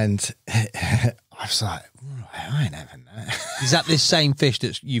 and I was like, I ain't having that. Is that this same fish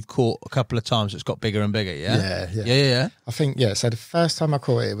that you've caught a couple of times that's got bigger and bigger, yeah? Yeah. I think, so the first time I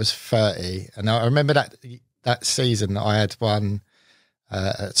caught it was 30. And I remember that season I had one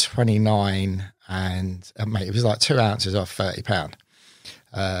at 29 and, mate, it was like 2 ounces off £30.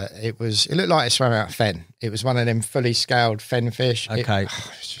 It looked like it swam out fen. It was one of them fully scaled fen fish. Okay. It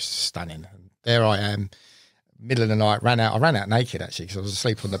was just stunning. there I am, middle of the night, I ran out naked actually because I was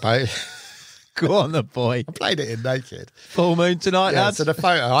asleep on the boat. Go on, the boy. I played it in naked. Full moon tonight, lads. So the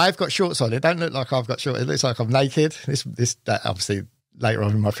photo, I've got shorts on. It don't look like I've got shorts. It looks like I'm naked. That obviously later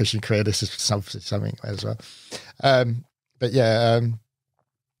on in my fishing career, this is something as well. But yeah,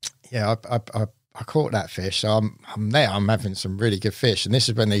 I caught that fish. So I'm there. I'm having some really good fish, and this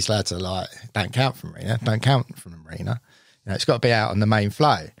is when these lads are like, "Don't count from marina. Don't count from the marina. It's got to be out on the main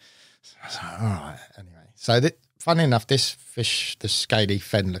flow." So I was like, "All right." Anyway, so funny enough, this fish, the scaly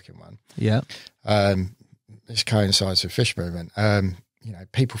fen-looking one, this coincides with fish movement.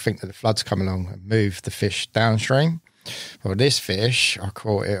 People think that the floods come along and move the fish downstream. Well, this fish, I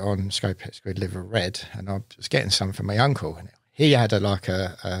caught it on Scope Squid Liver Red, and I was getting some from my uncle. And he had a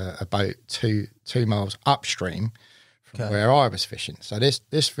boat 2 miles upstream from where I was fishing. So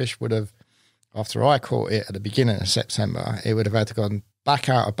this fish would have, after I caught it at the beginning of September, it would have had to gone back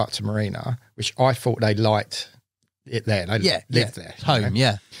out of Buckton Marina, which I thought they liked it there. They lived there. Home,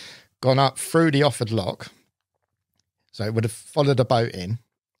 Gone up through the offered lock. So it would have followed a boat in,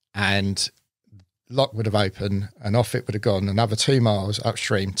 and lock would have opened, and off it would have gone another 2 miles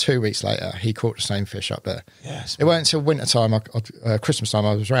upstream. 2 weeks later, he caught the same fish up there. Yes. It weren't until winter time, Christmas time,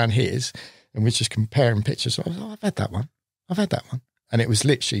 I was around his, and we was just comparing pictures. So I was like, I've had that one. And it was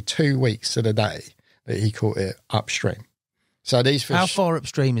literally 2 weeks to the day that he caught it upstream. So these fish. How far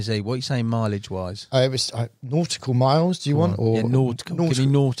upstream is he? What are you saying mileage wise? It was nautical miles. Do you want? Or nautical. Give me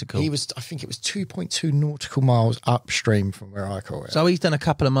nautical. I think it was 2.2 nautical miles upstream from where I caught it. So he's done a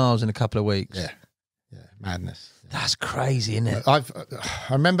couple of miles in a couple of weeks. Yeah, madness. That's crazy, isn't it? I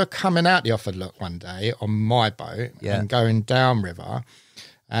remember coming out the offered look one day on my boat and going down river,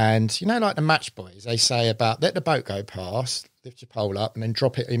 and like the match boys, they say about let the boat go past, lift your pole up, and then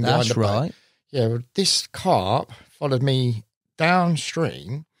drop it in behind the boat. That's right. Yeah, well, this carp followed me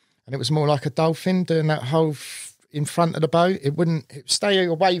downstream, and it was more like a dolphin doing that whole in front of the boat. It wouldn't stay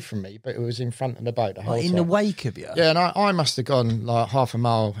away from me, but it was in front of the boat the whole time. In the wake of you? Yeah, and I must have gone like half a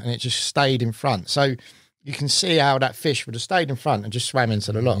mile, and it just stayed in front. So you can see how that fish would have stayed in front and just swam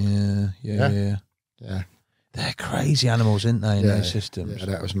into the lock. Yeah. They're crazy animals, aren't they, in those systems? Yeah,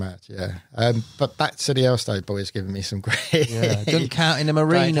 that was mad, yeah. But back to the Elstow boys giving me some great... Don't count in the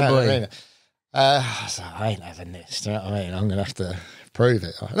marina, boy. So I ain't having this, do you know what I mean? I'm going to have to prove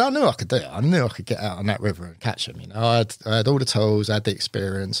it. And I knew I could do it. I knew I could get out on that river and catch them, I had all the tools, I had the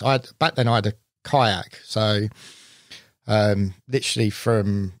experience. Back then I had a kayak, so literally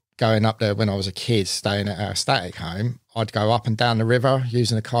from going up there when I was a kid, staying at our static home, I'd go up and down the river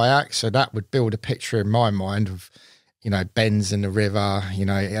using a kayak, so that would build a picture in my mind of, bends in the river,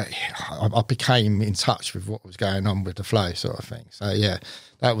 I became in touch with what was going on with the flow sort of thing. So, yeah,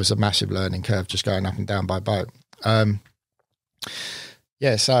 that was a massive learning curve just going up and down by boat.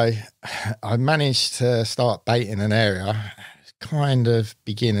 So I managed to start baiting an area kind of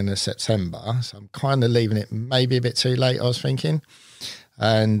beginning of September. So I'm kind of leaving it maybe a bit too late, I was thinking.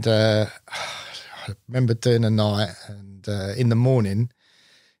 And I remember doing a night, and in the morning,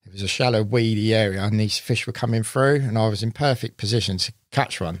 it was a shallow, weedy area, and these fish were coming through, and I was in perfect position to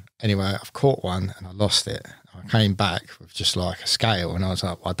catch one. Anyway, I've caught one, and I lost it. I came back with just like a scale, and I was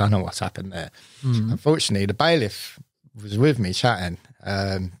like, I don't know what's happened there. Unfortunately, the bailiff was with me chatting,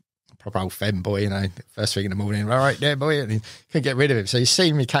 proper old fen boy, first thing in the morning, all right there, boy, and he couldn't get rid of him. So he's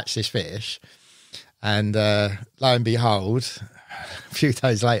seen me catch this fish, and lo and behold, a few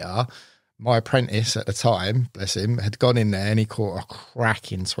days later, my apprentice at the time, bless him, had gone in there and he caught a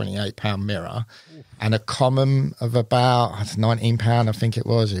cracking 28-pound mirror and a common of about 19-pound, I think it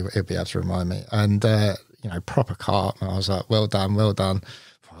was. He'll be able to remind me. And, proper carp. And I was like, well done.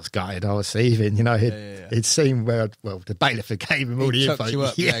 I was gutted. I was seething, He'd seen the bailiff had gave him all the info. You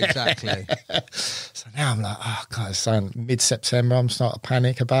up. Yeah, exactly. So now I'm like, oh, God, so mid-September, I'm starting to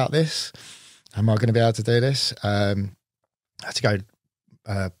panic about this. Am I going to be able to do this? I had to go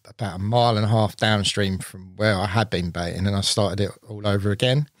about 1.5 miles downstream from where I had been baiting, and I started it all over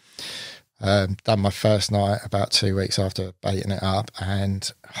again. Done my first night about 2 weeks after baiting it up,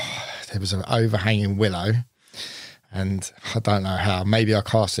 and there was an overhanging willow, and I don't know how. Maybe I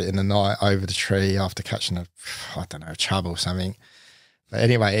cast it in the night over the tree after catching a chub or something. But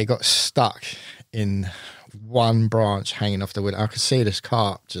anyway, it got stuck in one branch hanging off the willow. I could see this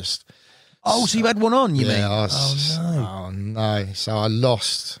carp just... Oh, so you had one on, you mean? Oh, no. So I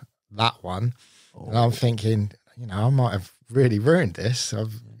lost that one. Oh. And I'm thinking, I might have really ruined this.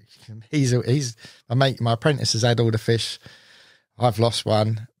 My apprentice has had all the fish. I've lost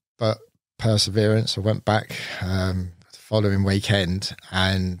one, but perseverance. I went back the following weekend,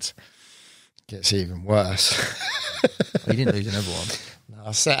 and it gets even worse. You didn't lose another one.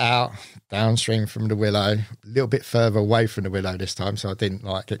 I set out downstream from the willow, a little bit further away from the willow this time, so I didn't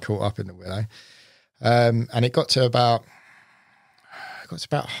like get caught up in the willow. And it got to about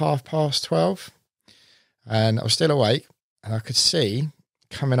 12:30, and I was still awake, and I could see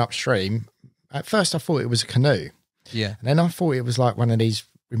coming upstream. At first, I thought it was a canoe. Yeah. And then I thought it was like one of these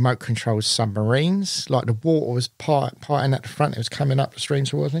remote controlled submarines. Like the water was parting at the front. It was coming up the stream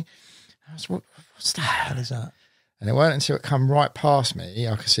towards me. I was, what's that? What is that? And it weren't until it come right past me,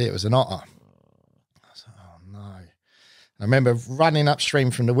 I could see it was an otter. I was like, oh no. And I remember running upstream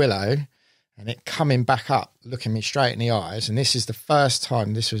from the willow and it coming back up, looking me straight in the eyes. And this is the first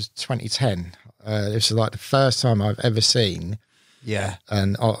time, this was 2010. This was like the first time I've ever seen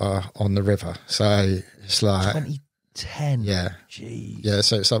an otter on the river. So it's like 2010. Yeah. Jeez. Yeah.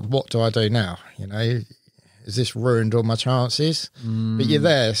 So it's like, what do I do now? You know, has this ruined all my chances? But you're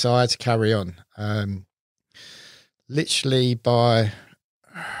there, so I had to carry on. Literally by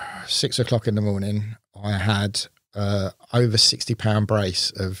 6 o'clock in the morning, I had over £60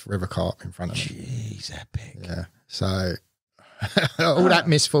 brace of river carp in front of me. Jeez, epic. Yeah. So all that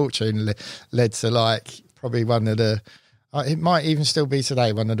misfortune led to like probably one of the, it might even still be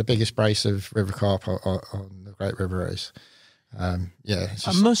today, one of the biggest brace of river carp on the Great River Ouse. It's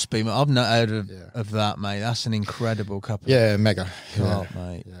just, it must be. I've not heard of that, mate. That's an incredible couple. Yeah, mega. Carp,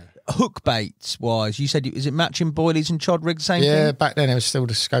 mate. Yeah. Hook baits wise, you said, is it matching boilies and chod rig, same thing? Yeah, back then it was still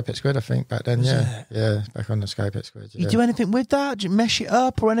the scopex squid, I think, back then. Yeah, back on the scopex squid. Yeah. You do anything with that? Do you mesh it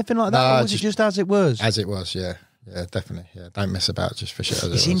up or anything like that? Or was it just as it was? As it was, yeah. Yeah, definitely. Yeah, don't mess about, just fish it as it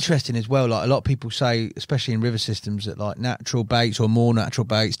was. It's interesting as well. Like a lot of people say, especially in river systems, that like natural baits or more natural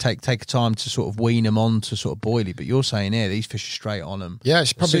baits take a time to sort of wean them on to sort of boilie. But you're saying here, these fish are straight on them. Yeah,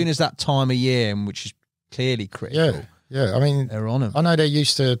 it's probably as soon as that time of year, which is clearly critical. Yeah. I mean, they're on them. I know they're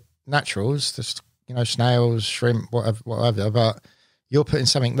used to naturals, just snails, shrimp, whatever. But you're putting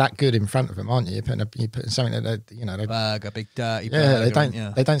something that good in front of them, aren't you? You're putting something that they burger, big dirty. Yeah,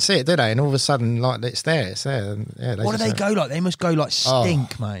 burger, they don't see it, do they? And all of a sudden, like it's there. And, what do they go like? They must go like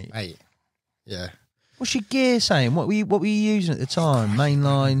stink, mate. Yeah. What's your gear saying? What were you using at the time?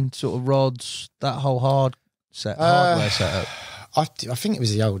 Mainline sort of rods, that whole hardware setup. I think it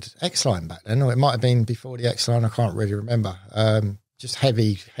was the old X-Line back then, or it might have been before the X-Line. I can't really remember. Just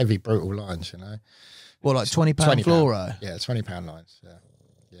heavy, brutal lines, Well, like £20 fluoro? Yeah, £20 lines.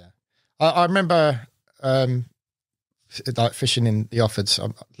 Yeah. I remember like fishing in the Offords,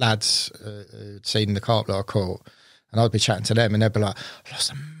 lads who'd seen the carp that I caught, and I'd be chatting to them, and they'd be like, "I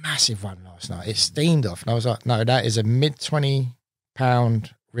lost a massive one last night. It steamed off," and I was like, "No, that is a mid £20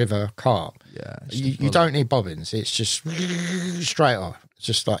 river carp. Yeah, you don't need bobbins. It's just straight off. It's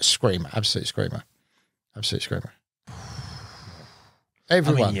just like screamer, absolute screamer."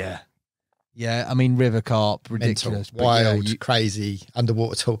 Everyone. Yeah, I mean, river carp, ridiculous. Mental, wild, crazy,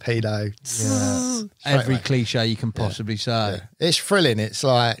 underwater torpedo. Yeah. Every cliche you can possibly say. Yeah. It's thrilling. It's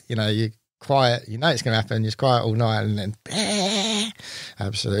like, you're quiet, it's going to happen, you're quiet all night, and then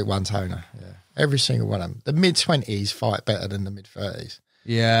absolute one-toner. Yeah. Every single one of them. The mid-20s fight better than the mid-30s.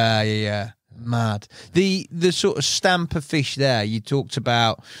 Yeah. Mad. The sort of stamp of fish there, you talked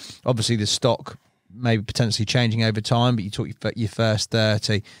about, obviously the stock maybe potentially changing over time, but you talk your first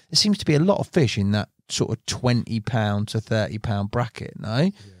 30. There seems to be a lot of fish in that sort of £20 to £30 bracket, no?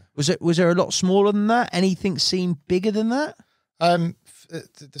 Yeah. Was there a lot smaller than that? Anything seem bigger than that?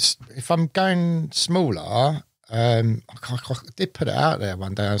 If I'm going smaller, I did put it out there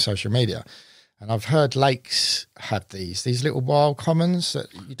one day on social media, and I've heard lakes have these little wild commons that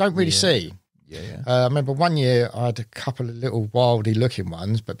you don't really see. Yeah. I remember one year I had a couple of little wildy looking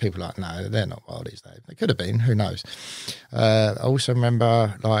ones, but people were like, no, they're not wildies. They could have been, who knows. I also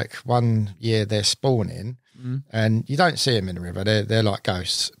remember like one year they're spawning and you don't see them in the river. They're like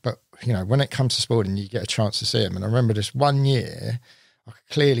ghosts. But, when it comes to spawning, you get a chance to see them. And I remember this one year, I could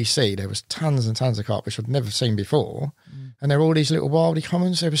clearly see there was tons and tons of carp, which I'd never seen before. And there were all these little wildy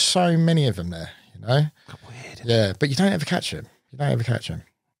commons. There were so many of them there, Weird. Yeah, but you don't ever catch them.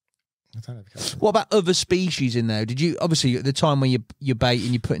 What about other species in there? Did you, obviously at the time when you're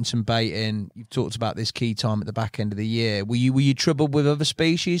baiting, you're putting some bait in, you've talked about this key time at the back end of the year. Were you troubled with other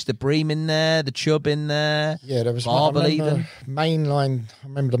species? The bream in there, the chub in there? Yeah, there was barbel even? Mainline. I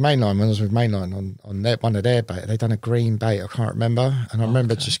remember the mainline when I was with mainline on one of their bait. They'd done a green bait, I can't remember. And I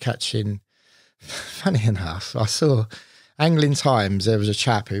remember just catching, funny enough, I saw Angling Times, there was a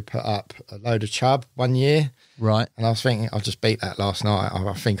chap who put up a load of chub one year. Right. And I was thinking, I just beat that last night.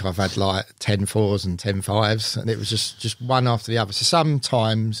 I think I've had like 10 4s and 10 5s, and it was just one after the other. So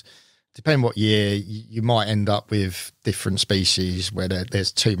sometimes, depending what year, you might end up with different species where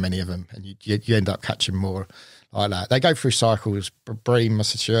there's too many of them, and you end up catching more like that. They go through cycles. Bream, I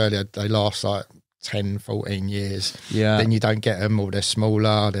said to you earlier, they last like 10, 14 years. Yeah. Then you don't get them, or they're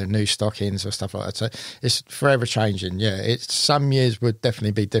smaller, they're new stockings or stuff like that. So it's forever changing. Yeah, it's some years would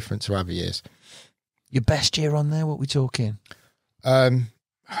definitely be different to other years. Your best year on there? What we talking?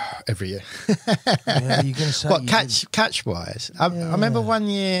 Every year. Yeah, you're gonna say what catch wise? I remember one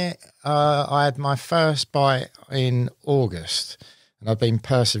year I had my first bite in August, and I've been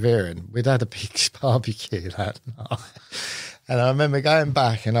persevering. We'd had a big barbecue that night, and I remember going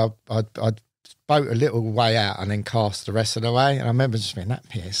back and I'd boat a little way out and then cast the rest of the way. And I remember just being that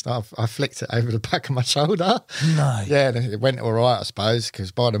pissed. I flicked it over the back of my shoulder. No. Yeah, and it went all right, I suppose,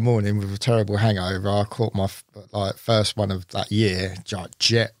 because by the morning with a terrible hangover, I caught my first one of that year,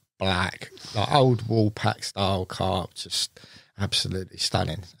 jet black, like old Woolpack style carp, just absolutely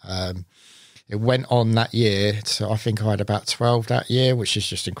stunning. It went on that year, so I think I had about 12 that year, which is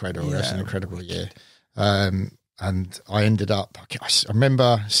just incredible. Yeah, that's an incredible year. And I ended up, I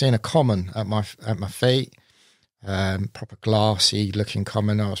remember seeing a common at my feet, proper glassy looking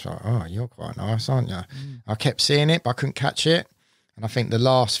common. I was like, oh, you're quite nice, aren't you? I kept seeing it, but I couldn't catch it. And I think the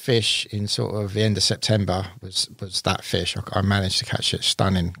last fish in sort of the end of September was that fish. I managed to catch it.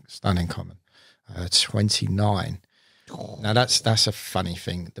 Stunning common, 29. Now that's a funny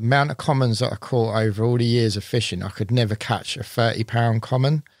thing. The amount of commons that I caught over all the years of fishing, I could never catch a 30-pound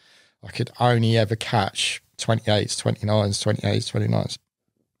common. I could only ever catch 28s, 29s, 28s, 29s.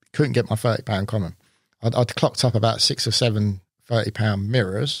 Couldn't get my 30-pound common. I'd clocked up about 6 or 7 30-pound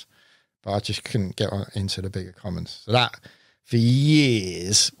mirrors, but I just couldn't get into the bigger commons. So that, for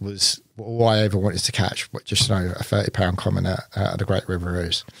years, was all I ever wanted to catch, just a 30-pound common out of the Great River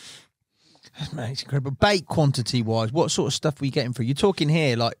Ouse. Mate, it's incredible. Bait quantity-wise, what sort of stuff were you getting for? You're talking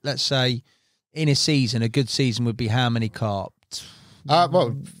here, like, let's say, in a season, a good season would be how many carp?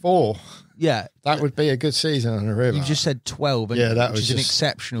 Well, 4. Yeah. That would be a good season on the river. You just said 12, yeah, that which was is an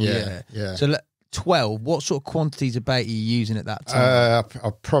exceptional year. Yeah. So 12, what sort of quantities of bait are you using at that time? I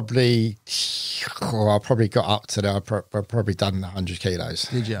probably got up to there. I've probably done 100 kilos.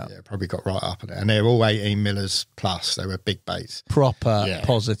 Did you? Yeah, probably got right up there. And they're all 18 millers plus. They were big baits. Proper,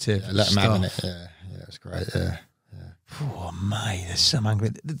 positive let them stuff. have it. Yeah, it's great, yeah. Oh, mate, there's some angry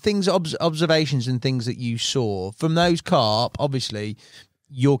things, observations and things that you saw from those carp. Obviously,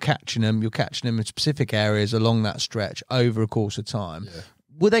 you're catching them in specific areas along that stretch over a course of time. Yeah.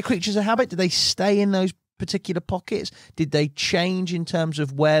 Were they creatures of habit? Did they stay in those particular pockets? Did they change in terms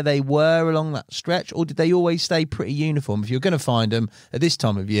of where they were along that stretch, or did they always stay pretty uniform? If you're going to find them at this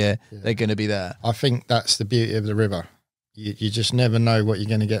time of year, they're going to be there. I think that's the beauty of the river. You just never know what you're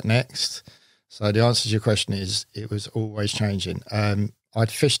going to get next. So the answer to your question is it was always changing.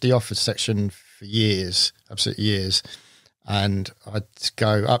 I'd fished the offers section for years, absolutely years, and I'd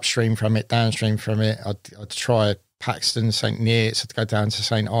go upstream from it, downstream from it. I'd try Paxton, St Ives, I'd go down to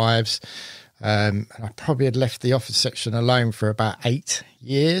St Ives. And I probably had left the offers section alone for about 8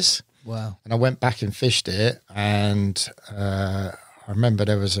 years. Wow. And I went back and fished it, and I remember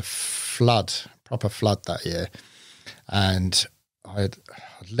there was a flood, proper flood that year, and I'd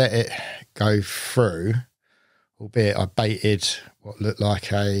let it go through, albeit I baited what looked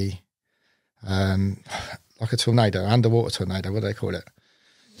like a tornado, underwater tornado. What do they call it?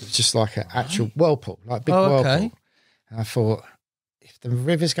 It was just like an actual whirlpool, like a big whirlpool. Okay. And I thought, if the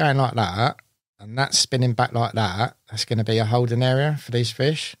river's going like that and that's spinning back like that, that's going to be a holding area for these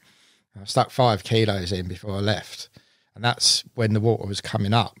fish. I stuck 5 kilos in before I left, and that's when the water was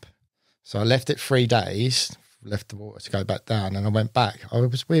coming up. So I left it 3 days. Left the water to go back down, and I went back. I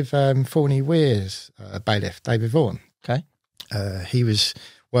was with Thorny Weir's bailiff, David Vaughan. Okay. He was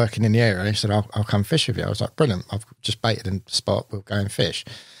working in the area. He said, I'll come fish with you. I was like, brilliant. I've just baited in the spot. We'll go and fish.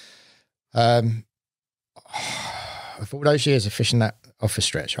 Of all those years of fishing that offer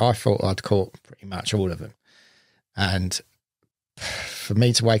stretch, I thought I'd caught pretty much all of them. And for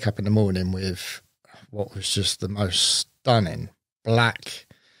me to wake up in the morning with what was just the most stunning black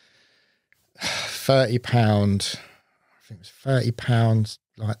 30-pound, I think it was 30 pounds,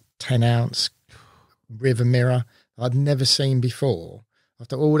 like 10 ounce river mirror I'd never seen before.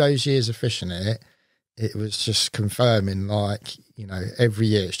 After all those years of fishing it, it was just confirming, like, you know, every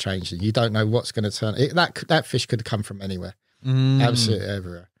year it's changing. You don't know what's going to turn. That fish could have come from anywhere, absolutely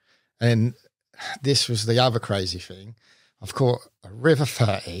everywhere. And this was the other crazy thing. I've caught a river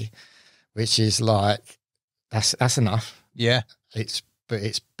 30, which is like, that's enough. Yeah. But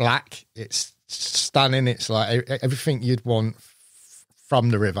it's black, it's stunning, it's like everything you'd want from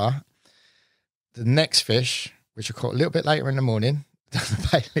the river. The next fish, which I caught a little bit later in the morning, the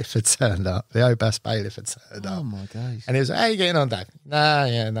bailiff had turned up. The OBAS bailiff had turned up. Oh my days! And he was like, "How you getting on, Dave?"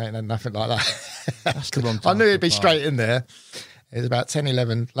 No, nothing like that. That's the wrong I time knew for he'd be a bite. straight in there. It was about 10,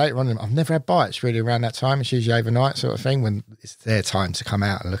 11 later on. I've never had bites really around that time. It's usually overnight sort of thing when it's their time to come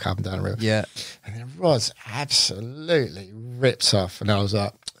out and look up and down the river. Yeah. And the rod's absolutely ripped off. And I was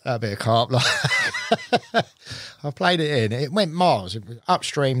like, that'll be a carp. Like, I played it in. It went miles. It was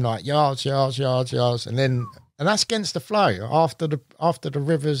upstream, like yards. And that's against the flow. After the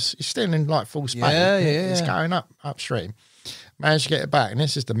river's, it's still in like full space. Yeah. It's going upstream. Managed to get it back. And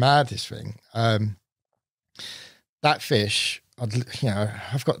this is the maddest thing. That fish,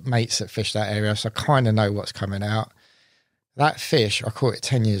 I've got mates that fish that area, so I kind of know what's coming out. That fish, I caught it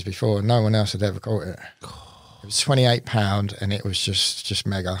 10 years before, and no one else had ever caught it. It was 28 pound, and it was just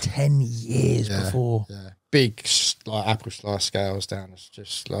mega. 10 years before. Yeah, big like apple slice scales down. It's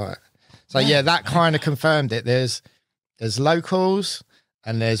just like so. Yeah, that kind of confirmed it. There's locals,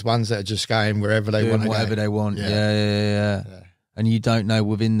 and there's ones that are just going wherever they Doing want to whatever go. they want. Yeah. And you don't know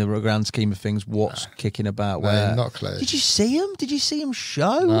within the grand scheme of things what's kicking about where. No, not a clue. Did you see him? Did you see him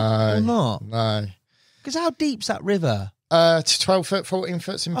show No, or not? No. Because how deep's that river? To 12 foot, 14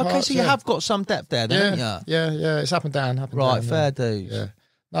 foot in parts. Okay, so you have got some depth there, then, haven't you? Yeah. It's up and down. Right, fair dues. Yeah.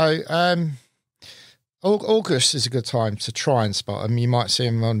 No, August is a good time to try and spot them. You might see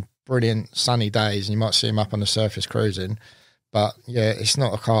them on brilliant sunny days, and you might see them up on the surface cruising. But yeah, it's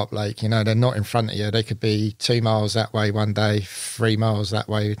not a carp lake. They're not in front of you. They could be 2 miles that way one day, 3 miles that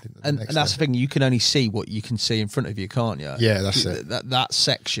way. And that's the thing. You can only see what you can see in front of you, can't you? Yeah, that's it. That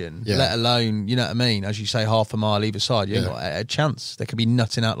section, let alone, you know what I mean? As you say, half a mile either side, you ain't got a chance. They could be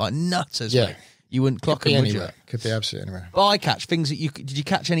nutting out like nutters. Yeah. Mate. You wouldn't clock them, would you? Could be absolutely anywhere. Bycatch, things that did you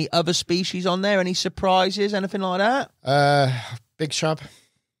catch any other species on there? Any surprises, anything like that? Big shub.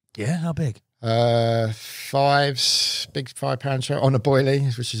 Yeah, how big? Fives, big 5 pound shub on a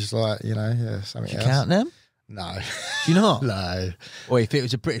boilie, which is like, something Did you else. count them? No. Do you not? No. Or if it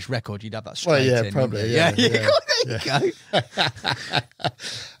was a British record, you'd have that straight in. Well, yeah, probably. Yeah. There you go.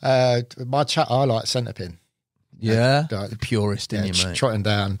 I like centerpin. Yeah, Like, the purist in you, mate. Trotting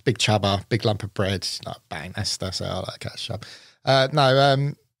down, big chubber, big lump of bread, like bang. That's how I like to catch shub.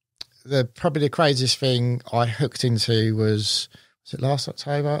 Probably the craziest thing I hooked into was it last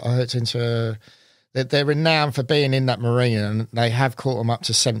October? I hooked into. They're renowned for being in that marina, and they have caught them up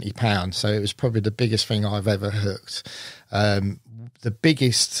to 70 pounds. So it was probably the biggest thing I've ever hooked. The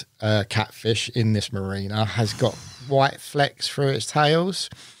biggest catfish in this marina has got white flecks through its tails.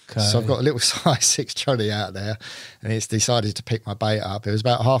 Okay. So I've got a little size 6 trolley out there, and it's decided to pick my bait up. It was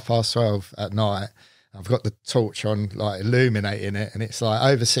about 12:30 at night. I've got the torch on, like illuminating it, and it's like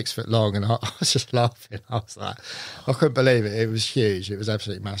over 6 foot long. And I was just laughing. I was like, I couldn't believe it. It was huge. It was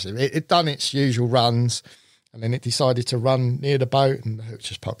absolutely massive. It done its usual runs, and then it decided to run near the boat, and the hook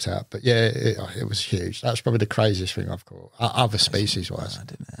just popped out. But yeah, it was huge. That's probably the craziest thing I've caught, other species wise.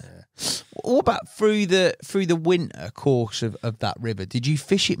 What about through the winter course of that river? Did you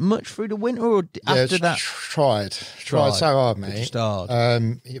fish it much through the winter, or after that? Tried so hard, mate. Just hard.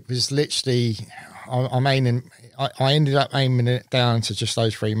 It was literally. I ended up aiming it down to just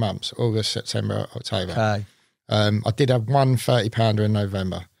those 3 months: August, September, October. Okay. I did have one 30-pounder in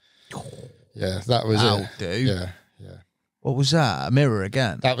November. Yeah, that was That'll it. do. Yeah. What was that? A mirror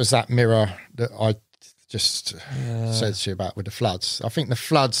again? That was that mirror that I just said to you about with the floods. I think the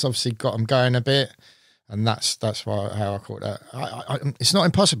floods obviously got them going a bit, and that's how I caught that. It's not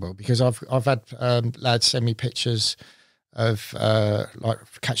impossible because I've had lads send me pictures of like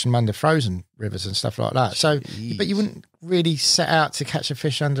catching them under frozen rivers and stuff like that. So, but you wouldn't really set out to catch a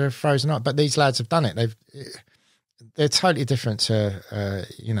fish under a frozen night. But these lads have done it. They're totally different to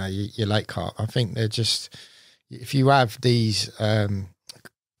your lake carp. I think they're just, if you have these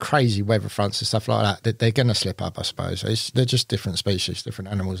crazy weather fronts and stuff like that, they're going to slip up, I suppose. They're just different species,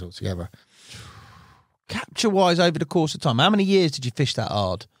 different animals altogether. Capture wise, over the course of time, how many years did you fish that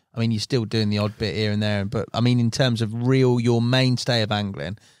hard? I mean, you're still doing the odd bit here and there, but I mean, in terms of your mainstay of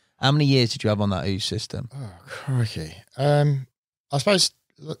angling, how many years did you have on that ooze system? Oh, crikey. I suppose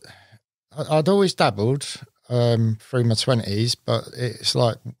I'd always dabbled through my 20s, but it's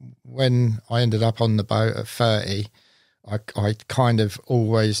like when I ended up on the boat at 30, I kind of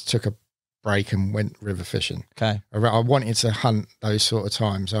always took a break and went river fishing. Okay. I wanted to hunt those sort of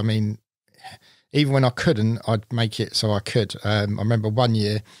times. I mean, even when I couldn't, I'd make it so I could. I remember one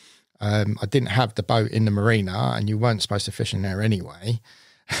year I didn't have the boat in the marina, and you weren't supposed to fish in there anyway.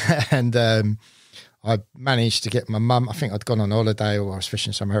 And I managed to get my mum, I think I'd gone on holiday or I was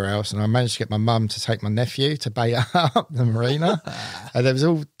fishing somewhere else, and I managed to get my mum to take my nephew to bait up the marina. And there was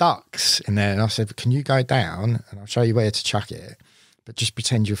all ducks in there, and I said, can you go down and I'll show you where to chuck it? but just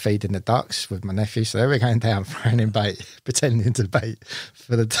pretend you're feeding the ducks with my nephew. So they were going down, throwing in bait, pretending to bait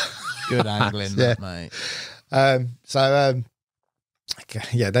for the ducks. Good angling, Yeah. mate.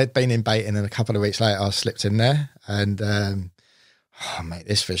 They'd been in baiting, and a couple of weeks later, I slipped in there, and mate,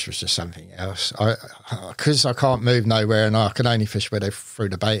 this fish was just something else. Because I can't move nowhere, and I can only fish where they threw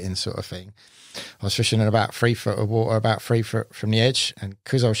the bait in, sort of thing. I was fishing in about 3 foot of water, about 3 foot from the edge, and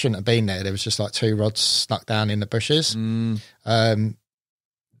because I shouldn't have been there was just like 2 rods stuck down in the bushes. The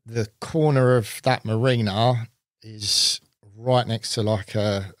corner of that marina is right next to like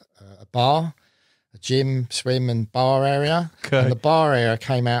a bar, a gym, swim and bar area. Okay. And the bar area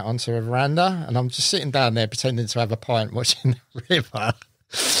came out onto a veranda, and I'm just sitting down there pretending to have a pint watching the river.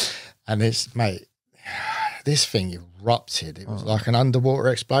 And this thing erupted. It was like an underwater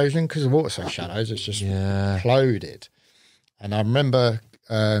explosion because the water's so shallow. It's just exploded. And I remember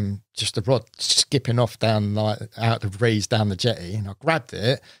just the rod skipping off down, like out the breeze down the jetty, and I grabbed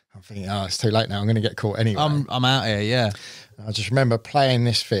it. I'm thinking, it's too late now. I'm going to get caught anyway. I'm out here, yeah. And I just remember playing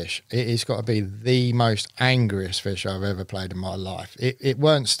this fish. It has got to be the most angriest fish I've ever played in my life. It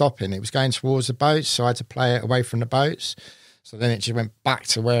weren't stopping. It was going towards the boats, so I had to play it away from the boats. So then it just went back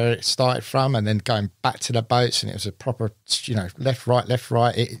to where it started from, and then going back to the boats, and it was a proper, left, right.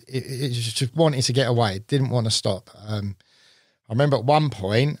 It just wanted to get away. It didn't want to stop. I remember at one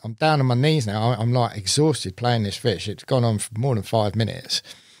point, I'm down on my knees now. I'm like exhausted playing this fish. It's gone on for more than 5 minutes.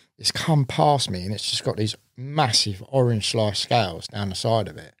 It's come past me, and it's just got these massive orange sliced scales down the side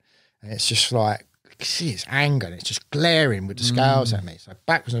of it. And it's just like, see, it's anger, and it's just glaring with the scales at me. So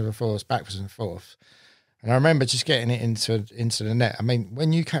backwards and forth. And I remember just getting it into the net. I mean,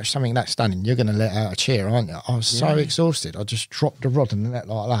 when you catch something that stunning, you're going to let out a cheer, aren't you? I was so exhausted. I just dropped the rod in the net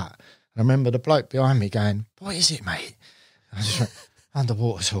like that. And I remember the bloke behind me going, "What is it, mate?" And I just went,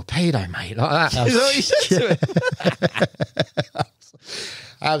 "Underwater torpedo, mate," like that. Is that what you said to it?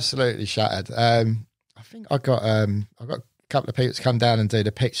 Absolutely shattered. I think I got a couple of people to come down and do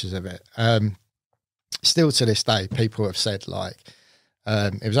the pictures of it. Still to this day, people have said like,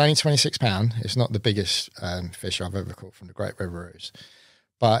 it was only £26. It's not the biggest fish I've ever caught from the Great River Ouse,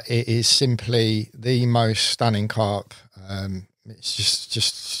 but it is simply the most stunning carp. It's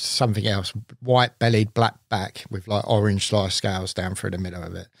just something else. White bellied, black back with like orange sliced scales down through the middle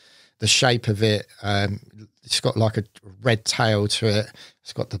of it. The shape of it, it's got like a red tail to it.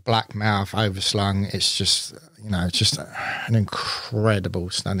 It's got the black mouth overslung. It's just, just an incredible,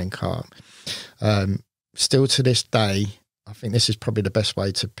 stunning carp. Still to this day, I think this is probably the best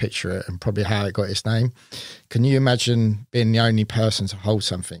way to picture it and probably how it got its name. Can you imagine being the only person to hold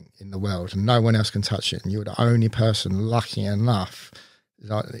something in the world and no one else can touch it, and you're the only person lucky enough,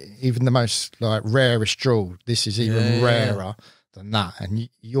 like even the most like rarest jewel, this is even rarer than that, and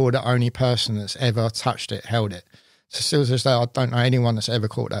you're the only person that's ever touched it, held it. So still to this day, I don't know anyone that's ever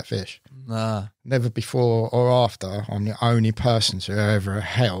caught that fish. Nah. Never before or after. I'm the only person to ever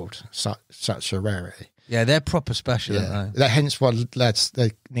held such a rarity. Yeah, they're proper special, aren't they? Hence why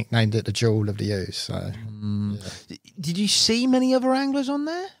they nicknamed it the Jewel of the Ouse. So, Did you see many other anglers on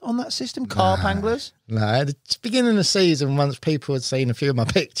there, on that system? Carp anglers? No, at the beginning of the season, once people had seen a few of my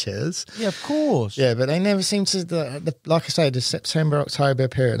pictures. Yeah, of course. Yeah, but they never seemed to, like I say, the September, October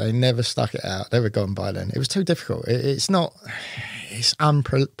period, they never stuck it out. They were gone by then. It was too difficult. It's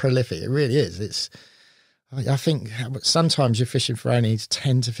unprolific. It really is. I think sometimes you're fishing for only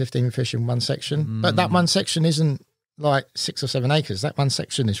 10 to 15 fish in one section, but that one section isn't like 6 or 7 acres. That one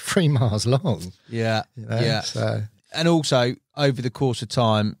section is 3 miles long. Yeah, So. And also, over the course of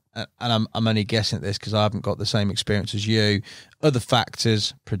time, and I'm only guessing at this because I haven't got the same experience as you, other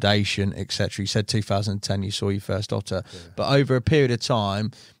factors, predation, etc. You said 2010 you saw your first otter, but over a period of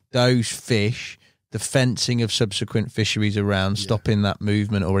time, those fish, the fencing of subsequent fisheries around, stopping that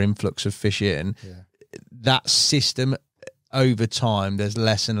movement or influx of fish in, that system over time, there's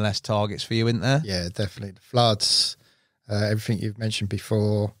less and less targets for you, isn't there? Yeah, definitely. The floods, everything you've mentioned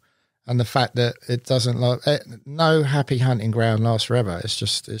before, and the fact that it doesn't no happy hunting ground lasts forever. That's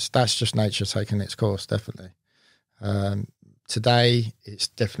just nature taking its course, definitely. Today, it's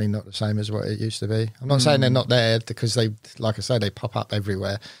definitely not the same as what it used to be. I'm not saying they're not there because they, like I say, they pop up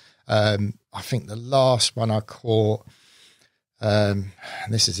everywhere. I think the last one I caught, and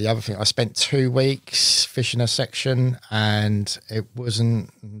this is the other thing, I spent 2 weeks fishing a section, and it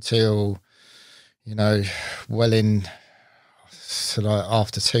wasn't until,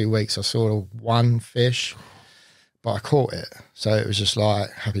 after 2 weeks I saw one fish, but I caught it. So it was just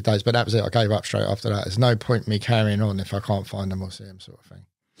like happy days. But that was it. I gave up straight after that. There's no point in me carrying on if I can't find them or see them, sort of thing.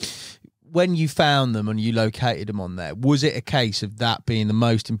 when you found them and you located them on there, was it a case of that being the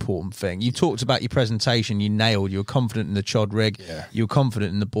most important thing? You talked about your presentation, you nailed, you were confident in the chod rig, you were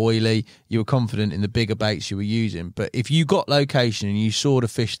confident in the boilie, you were confident in the bigger baits you were using. But if you got location and you saw the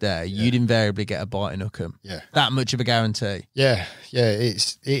fish there, you'd invariably get a bite and hook them. Yeah. That much of a guarantee. Yeah,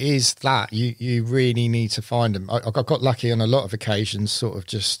 it is that. You really need to find them. I got lucky on a lot of occasions, sort of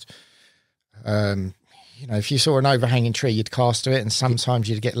just... if you saw an overhanging tree, you'd cast to it, and sometimes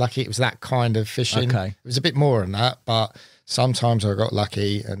you'd get lucky. It was that kind of fishing. Okay. It was a bit more than that, but sometimes I got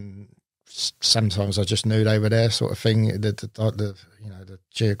lucky, and sometimes I just knew they were there, sort of thing. The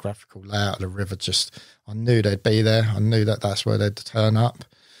geographical layout of the river, I knew they'd be there. I knew that's where they'd turn up.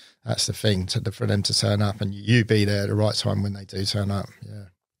 That's the thing, for them to turn up, and you be there at the right time when they do turn up. Yeah.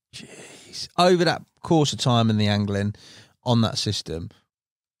 Jeez. Over that course of time in the angling on that system,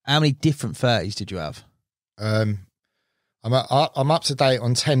 how many different 30s did you have? I'm up to date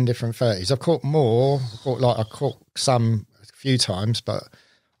on 10 different 30s. I've caught more. I caught some a few times, but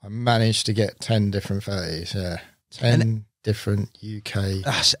I managed to get 10 different 30s. Yeah, 10 different UK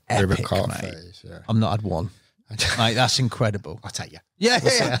that's river epic, carp mate. 30s. Yeah, I've not had one. Mate, that's incredible. I'll take you. Yeah.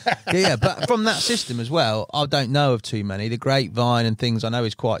 But from that system as well, I don't know of too many. The grapevine and things I know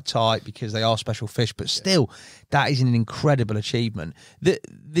is quite tight because they are special fish, but still, that is an incredible achievement.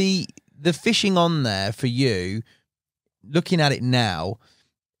 The fishing on there for you, looking at it now,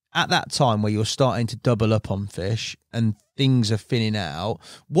 at that time where you're starting to double up on fish and things are thinning out,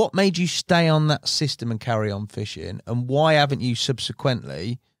 what made you stay on that system and carry on fishing? And why haven't you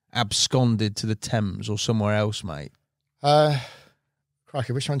subsequently absconded to the Thames or somewhere else, mate?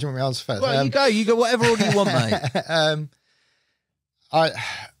 Crikey, which one do you want me to answer first? Well, you go whatever order you want, mate.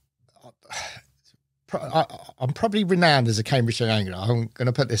 I'm probably renowned as a Cambridgeshire angler. I'm going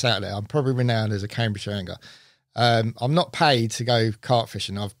to put this out there. I'm probably renowned as a Cambridgeshire angler. I'm not paid to go carp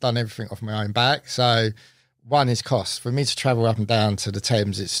fishing. I've done everything off my own back. So one is cost. For me to travel up and down to the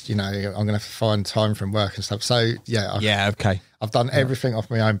Thames, it's, I'm going to have to find time from work and stuff. So okay. I've done everything off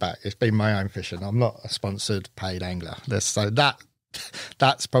my own back. It's been my own fishing. I'm not a sponsored paid angler. So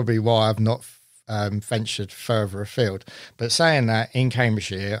that's probably why I've not ventured further afield. But saying that, in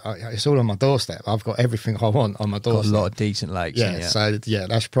Cambridgeshire, it's all on my doorstep. I've got everything I want on my doorstep. Got a lot of decent lakes. So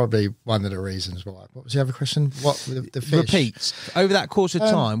that's probably one of the reasons why. What was the other question? What the fish? Repeats over that course of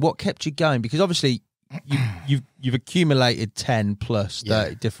time. What kept you going? Because obviously you've accumulated 10 plus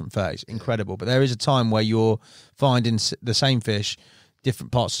 30 different 30s. Incredible. But there is a time where you're finding the same fish,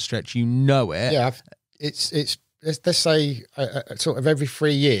 different parts of the stretch. You know it. Yeah, it's. Let's say sort of every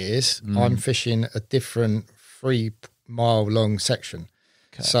 3 years, I'm fishing a different 3 mile long section.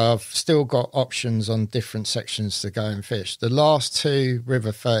 Okay. So I've still got options on different sections to go and fish. The last 2 river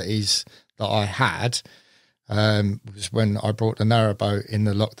 30s that I had was when I brought the narrowboat in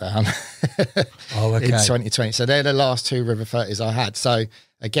the lockdown in 2020. So they're the last 2 river 30s I had. So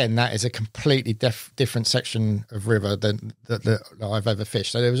again, that is a completely different section of river than that I've ever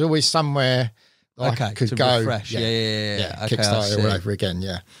fished. So there was always somewhere I could go refresh. Yeah. Okay, kickstart it all over again.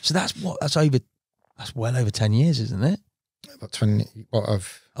 Yeah. So that's well over 10 years, isn't it? About 20.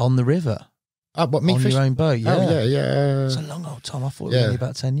 On the river? What, me on fish? Your own boat? Yeah. Oh, yeah. It's a long old time. I thought it was only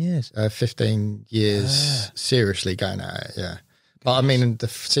about 10 years. 15 years seriously going at it. Yeah. But I mean,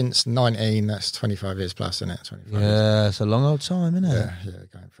 since 19, that's 25 years plus, isn't it? 25 years. It's a long old time, isn't it? Yeah,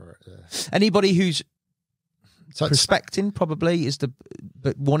 going for it. Yeah. Anybody who's prospecting probably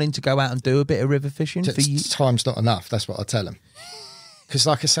but wanting to go out and do a bit of river fishing for you? Time's not enough. That's what I tell them. Because,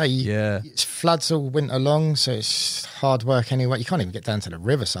 like I say, it's floods all winter long, so it's hard work anyway. You can't even get down to the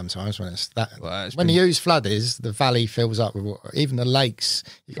river sometimes when it's that. Well, when the Ouse flood is, the valley fills up with water. Even the lakes,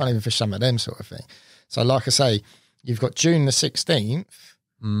 you can't even fish some of them sort of thing. So, like I say, you've got June the 16th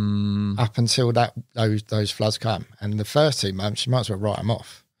up until those floods come, and the first 2 months you might as well write them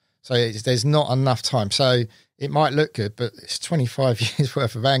off. So there's not enough time. So it might look good, but it's 25 years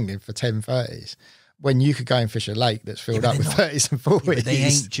worth of angling for 10 30s. When you could go and fish a lake that's filled up with 30s and 40s. But they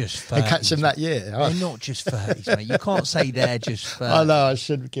ain't just 30s. And catch them that year. They're not just 30s, mate. You can't say they're just 30s. I know, I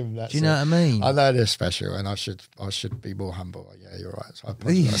shouldn't give them that. Do you know what I mean? I know they're special, and I should be more humble. Yeah, you're right. So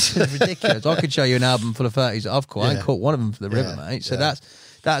it's ridiculous. I could show you an album full of 30s that I've caught. I ain't caught one of them for the river, mate. So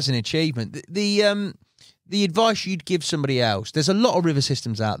that's an achievement. The advice you'd give somebody else, there's a lot of river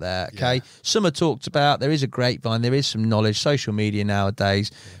systems out there, okay? Yeah. Some are talked about. There is a grapevine. There is some knowledge. Social media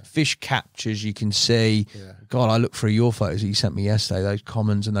nowadays. Yeah. Fish captures you can see. Yeah. God, I looked through your photos that you sent me yesterday, those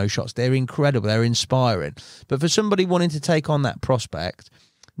commons and those shots. They're incredible. They're inspiring. But for somebody wanting to take on that prospect,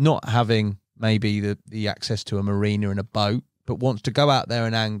 not having maybe the access to a marina and a boat but wants to go out there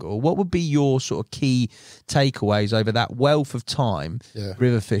and angle, what would be your sort of key takeaways over that wealth of time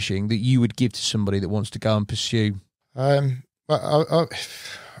river fishing that you would give to somebody that wants to go and pursue? Well,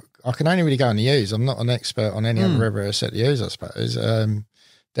 I can only really go on the Ouse. I'm not an expert on any other river except the Ouse, I suppose.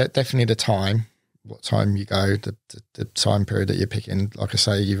 Definitely the time, what time you go, the time period that you're picking. Like I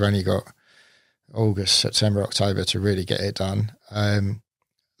say, you've only got August, September, October to really get it done.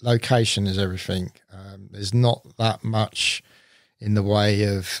 Location is everything. There's not that much in the way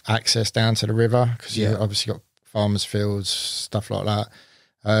of access down to the river because you've obviously got farmers' fields, stuff like that.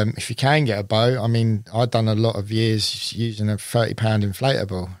 If you can get a boat, I mean, I've done a lot of years using a 30-pound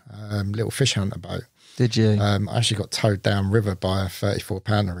inflatable little fish hunter boat. Did you? I actually got towed down river by a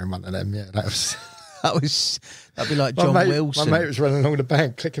 34-pounder in one of them. Yeah, that was... That'd be like John Wilson. My mate was running along the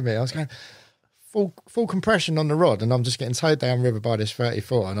bank, clicking me. I was going full compression on the rod, and I'm just getting towed down river by this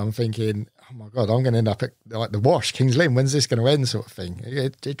 34, and I'm thinking, oh my God, I'm going to end up at like the Wash, Kings Lynn. When's this going to end, sort of thing?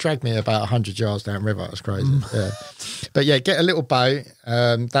 It dragged me about 100 yards down river. It was crazy. Yeah, but yeah, get a little boat.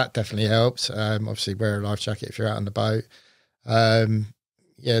 That definitely helps. Obviously, wear a life jacket if you're out on the boat.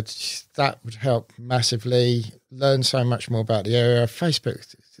 Yeah, that would help massively. Learn so much more about the area.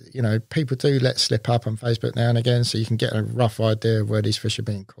 Facebook, you know, people do let slip up on Facebook now and again, so you can get a rough idea of where these fish are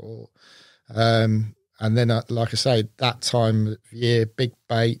being caught. And then, like I say, that time of year, big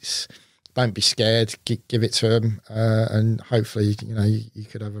baits, don't be scared, give it to them, and hopefully, you know, you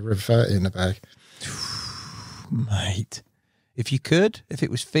could have a River 30 in the bag. Mate, if you could, if it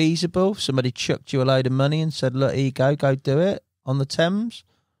was feasible, somebody chucked you a load of money and said, look, here you go do it on the Thames,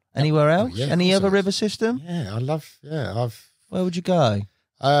 anywhere else, any other river system? Yeah, Where would you go?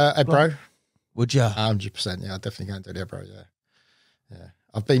 Ebro. Would you? 100%, yeah, I'd definitely go and do the Ebro, yeah.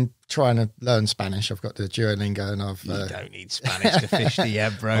 I've been trying to learn Spanish. I've got the Duolingo, and You don't need Spanish to fish the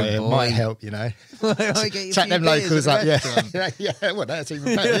Ebro, boy. It might help, you know. Chat them locals up, yeah. Well, that's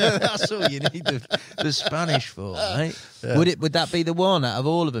even better. Yeah, that's all you need the Spanish for, mate. Yeah. Would that be the one out of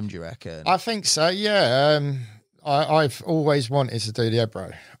all of them, do you reckon? I think so, yeah. I've always wanted to do the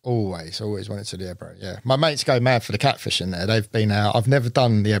Ebro. Always wanted to do the Ebro, yeah. My mates go mad for the catfish in there. They've been out. I've never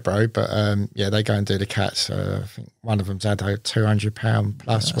done the Ebro, but yeah, they go and do the cats. I think one of them's had a £200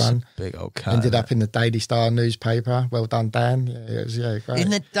 plus one. Big old cat. Ended up in the Daily Star newspaper. Well done, Dan. Yeah, it was, great.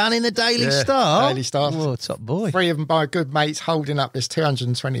 In the Daily Star? Daily Star. Oh, top boy. 3 of them by good mates holding up this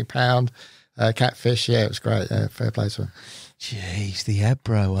 £220 catfish. Yeah, it was great. Yeah, fair play to them. Jeez, the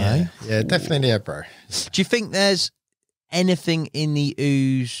Ebro, eh? Yeah, definitely the Ebro. Do you think there's anything in the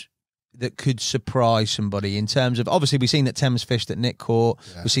Ouse that could surprise somebody in terms of, obviously we've seen that Thames fish that Nick caught,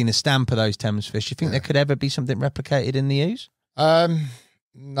 we've seen the stamp of those Thames fish. Do you think there could ever be something replicated in the Ouse?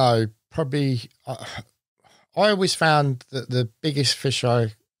 No, probably. I always found that the biggest fish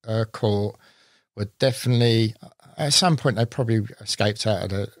I caught were definitely, at some point they probably escaped out of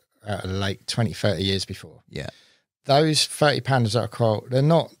the lake 20, 30 years before. Yeah. Those 30-pounders that I caught, they're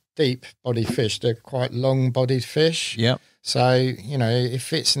not deep-bodied fish. They're quite long-bodied fish. Yeah. So, you know,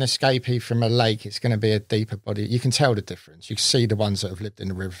 if it's an escapee from a lake, it's going to be a deeper body. You can tell the difference. You can see the ones that have lived in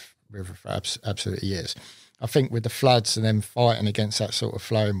the river for absolutely years. I think with the floods and them fighting against that sort of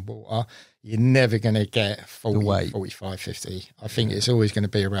flowing water, you're never going to get 40, 45, 50. I think it's always going to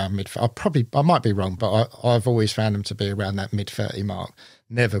be around mid. I might be wrong, but I've always found them to be around that mid-30 mark.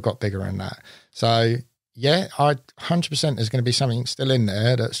 Never got bigger than that. So, yeah, 100% there's going to be something still in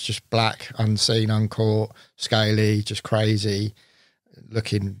there that's just black, unseen, uncaught, scaly, just crazy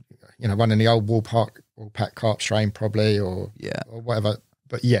looking, you know, one in the old Woolpack carp strain probably or whatever.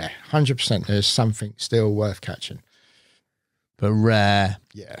 But yeah, 100% there's something still worth catching. But rare.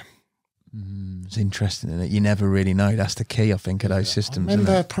 Yeah. It's interesting, isn't it? You never really know. That's the key, I think, of those systems. I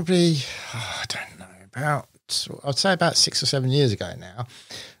remember probably, I don't know, I'd say about 6 or 7 years ago now.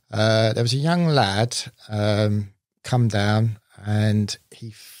 There was a young lad come down and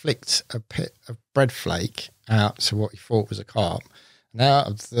he flicked a bit of bread flake out to what he thought was a carp. And out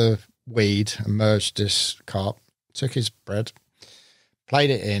of the weed emerged this carp, took his bread, played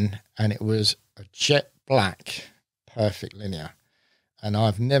it in, and it was a jet black, perfect linear. And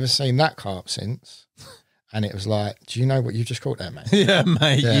I've never seen that carp since. And it was like, do you know what you just caught there, mate? Yeah,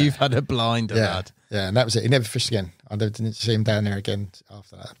 mate, you've had a blinder, lad. Yeah, and that was it. He never fished again. I didn't see him down there again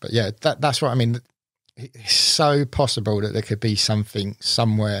after that. But yeah, that's what I mean. It's so possible that there could be something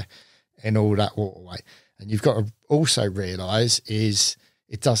somewhere in all that waterway. And you've got to also realise is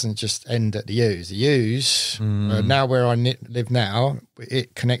it doesn't just end at the Ouse. The Ouse, now where I live now,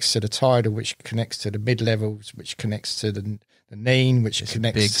 it connects to the tidal, which connects to the mid-levels, which connects to the Neen, which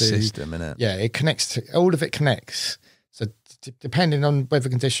connects to... It's a big system, isn't it? Yeah, it connects to... All of it connects. So depending on weather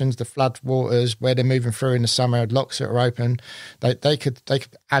conditions, the flood waters, where they're moving through in the summer, locks that are open, they could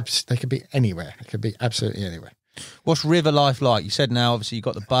be anywhere. It could be absolutely anywhere. What's river life like? You said now, obviously, you've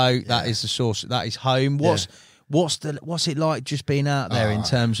got the boat. That is the source. That is home. What's it like just being out there in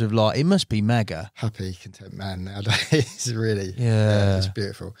terms of like? It must be mega. Happy, content man nowadays. Really, yeah, it's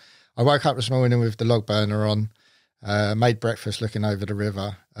beautiful. I woke up this morning with the log burner on, made breakfast looking over the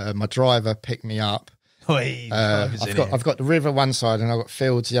river. My driver picked me up. I've got the river one side and I've got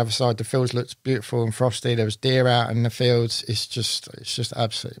fields the other side. The fields looks beautiful and frosty. There was deer out in the fields. It's just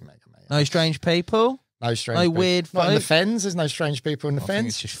absolutely mega. No strange people. No strange people. Weird folk. Not in the fens. There's no strange people in the fens.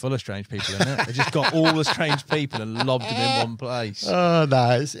 It's just full of strange people, isn't it? They just got all the strange people and lobbed them in one place. Oh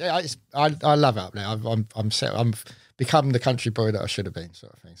no, I love it up there. I'm become the country boy that I should have been,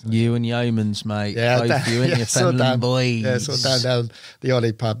 sort of thing. So. You and Yeomans, mate. Yeah, both you and your Fenland boys. Yeah, sort of down the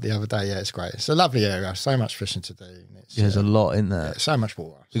Ollie pub the other day. Yeah, it's great. It's a lovely area. So much fishing to do. There's a lot in there. Yeah, so much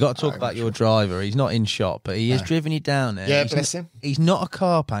water. We've got to talk about your driver. He's not in shot, but he has driven you down there. Yeah, bless him. He's not a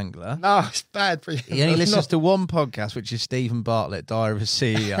carp angler. No, it's bad for you. He only listens to one podcast, which is Stephen Bartlett, Diary of a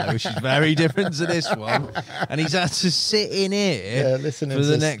CEO, which is very different to this one. And he's had to sit in here for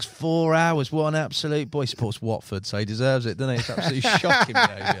the next 4 hours. What an absolute boy. He supports Watford, so he deserves it, doesn't he? It's absolutely shocking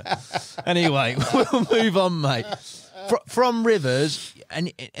behaviour. Anyway, we'll move on, mate. From rivers,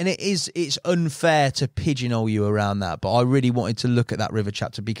 and it's unfair to pigeonhole you around that, but I really wanted to look at that river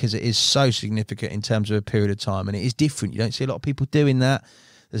chapter because it is so significant in terms of a period of time, and it is different. You don't see a lot of people doing that.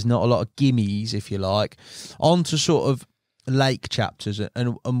 There's not a lot of gimmies, if you like. On to sort of lake chapters,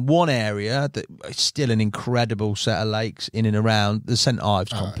 and one area that is still an incredible set of lakes in and around the St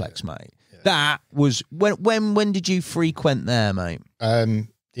Ives complex, mate. Yeah. That was when did you frequent there, mate? The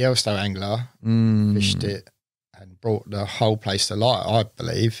Elstow angler fished it and brought the whole place to light, I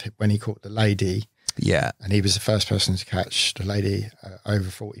believe, when he caught the lady. Yeah. And he was the first person to catch the lady over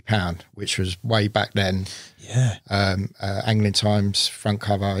 £40, which was way back then. Yeah. Angling Times front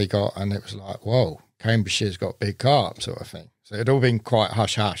cover he got, and it was like, whoa, Cambridgeshire's got big carp, sort of thing. So it'd all been quite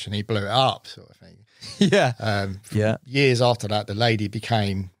hush-hush, and he blew it up, sort of thing. Yeah. Years after that, the lady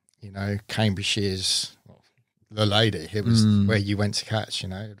became, Cambridgeshire's, the lady. It was where you went to catch,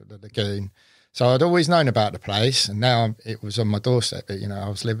 the lagoon. So I'd always known about the place, and now it was on my doorstep. I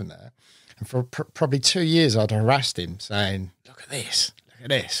was living there. And for probably 2 years, I'd harassed him saying, look at this.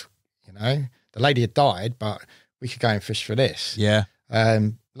 The lady had died, but we could go and fish for this. Yeah.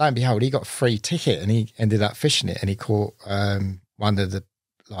 Lo and behold, he got a free ticket and he ended up fishing it, and he caught one of the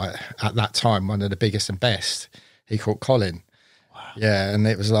biggest and best. He caught Colin. Wow. Yeah, and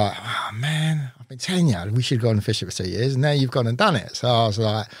it was like, oh, man, I've been telling you, we should have gone and fish it for 2 years, and now you've gone and done it. So I was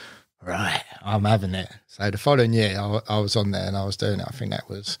like, right, I'm having it. So the following year, I was on there and I was doing it. I think that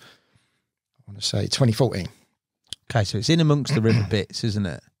was, I want to say, 2014. Okay, so it's in amongst the river bits, isn't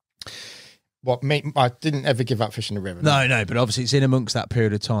it? I didn't ever give up fishing the river. No, but obviously it's in amongst that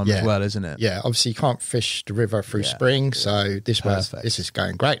period of time as well, isn't it? Yeah, obviously you can't fish the river through spring, so this is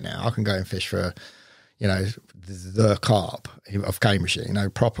going great now. I can go and fish for, the carp of Cambridgeshire,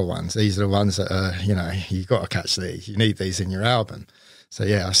 proper ones. These are the ones that are, you've got to catch these. You need these in your album. So,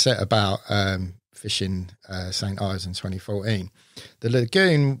 yeah, I set about fishing St Ives in 2014. The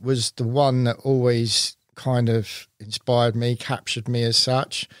lagoon was the one that always kind of inspired me, captured me as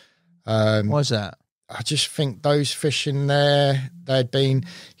such. Why's that? I just think those fish in there, they'd been,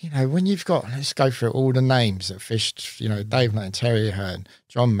 when you've got, let's go through all the names that fished, Dave Knight, Terry Hearn,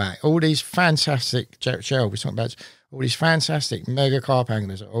 John Mack, all these fantastic, Gerald, we're talking about all these fantastic mega carp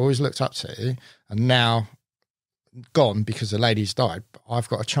anglers I always looked up to, and now gone because the lady's died. But I've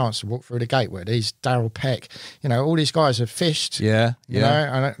got a chance to walk through the gate where these Daryl Peck, all these guys have fished. Yeah.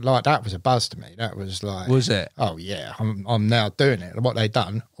 And that was a buzz to me. That was like, was it? Oh yeah, I'm now doing it. And what they'd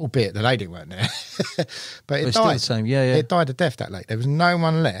done, albeit the lady weren't there, but it died. Still the same. Yeah. It died a death that lake. There was no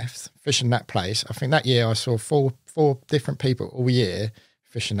one left fishing that place. I think that year I saw four different people all year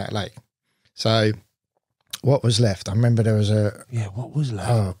fishing that lake. So what was left? I remember there was what was left?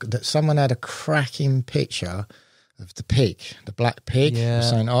 Oh, that someone had a cracking picture of the pig, the black pig of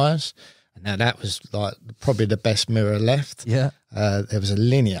St Ives. And now that was like probably the best mirror left. Yeah. There was a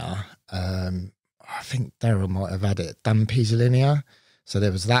linear. I think Daryl might have had it. Dumpy's linear. So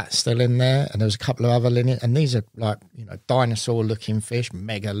there was that still in there. And there was a couple of other linear. And these are like, dinosaur looking fish,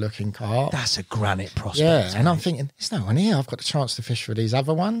 mega looking carp. That's a granite prospect. Yeah. And I'm thinking, there's no one here. I've got a chance to fish for these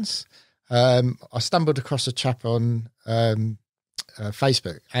other ones. I stumbled across a chap on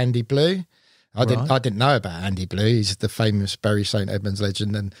Facebook, Andy Blue. I didn't know about Andy Blue. He's the famous Bury St Edmunds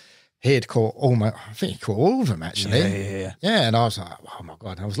legend, and he had caught I think he caught all of them actually. Yeah, and I was like, oh my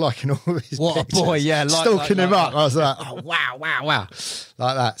God, I was liking all of his What pictures, a boy, yeah. stalking him up. I was like, oh, wow, like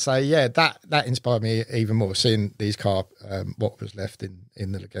that. So yeah, that inspired me even more, seeing these carp, what was left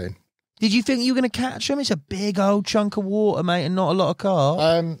in the lagoon. Did you think you were going to catch them? It's a big old chunk of water, mate, and not a lot of carp.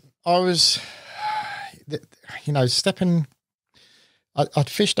 I was, stepping. I'd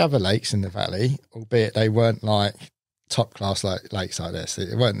fished other lakes in the valley, albeit they weren't like top class like lakes like this.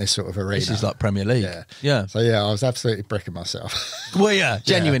 It weren't this sort of arena. This is like Premier League. Yeah. So yeah, I was absolutely bricking myself. Well, yeah,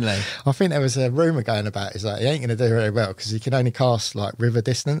 genuinely. Yeah. I think there was a rumour going about is that he ain't going to do very well because he can only cast like river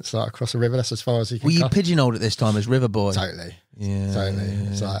distance, like across a river. That's as far as he can. Were you cast. Pigeonholed at this time as River Boy? Totally. Yeah. Totally.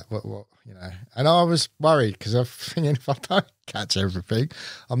 It's like what and I was worried because I'm thinking if I don't catch everything,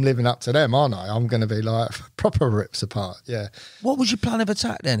 I'm living up to them, aren't I? I'm going to be like proper rips apart. Yeah. What was your plan of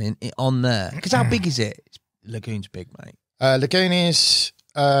attack then on there? Because how big is it? Lagoon's big, mate. Lagoon is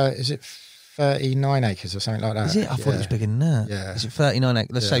it 39 acres or something like that? Is it? I thought it was bigger than that. Yeah. Is it 39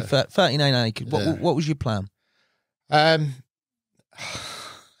 acres? Let's say 39 acres. What was your plan? It's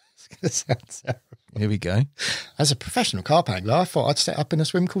going to sound terrible. Here we go. As a professional carp angler, I thought I'd set up in a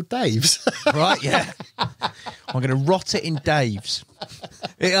swim called Dave's. Right, yeah. I'm going to rot it in Dave's.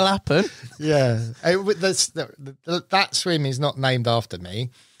 It'll happen. Yeah. That swim is not named after me,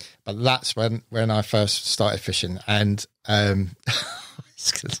 but that's when I first started fishing. And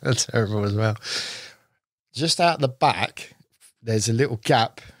it's going to sound terrible as well. Just out the back, there's a little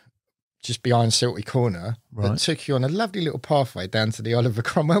gap just behind Silty Corner that took you on a lovely little pathway down to the Oliver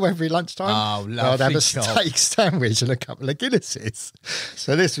Cromwell every lunchtime. Oh, lovely. I'd have a steak sandwich and a couple of Guinnesses.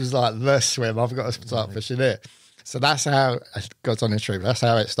 So this was like the swim. I've got to start fishing it. So that's how, God's honest truth, that's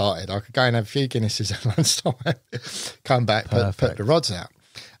how it started. I could go and have a few Guinnesses at lunchtime, come back, put the rods out.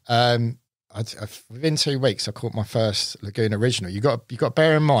 Within 2 weeks, I caught my first Lagoon original. You got to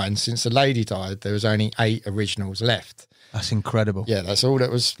bear in mind, since the lady died, there was only 8 originals left. That's incredible. Yeah, that's all that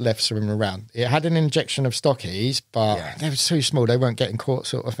was left swimming around. It had an injection of stockies, but they were too small. They weren't getting caught,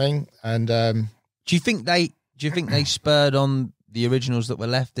 sort of thing. And do you think they spurred on the originals that were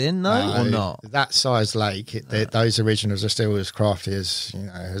left in, though, or not? That size lake, those originals are still as crafty as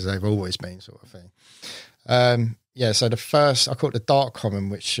they've always been, sort of thing. So the first, I caught the dark common,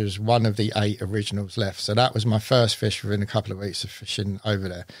 which was one of the 8 originals left. So that was my first fish within a couple of weeks of fishing over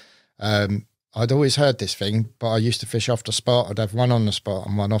there. I'd always heard this thing, but I used to fish off the spot. I'd have one on the spot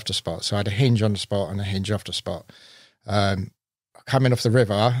and one off the spot. So I had a hinge on the spot and a hinge off the spot. Coming off the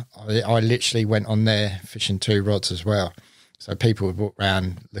river, I literally went on there fishing 2 rods as well. So people would walk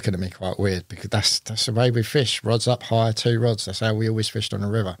around looking at me quite weird because that's the way we fish. Rods up high, 2 rods. That's how we always fished on the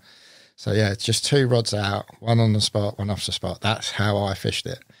river. So yeah, it's just 2 rods out, one on the spot, one off the spot. That's how I fished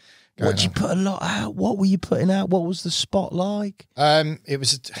it. What did you put a lot out? What were you putting out? What was the spot like?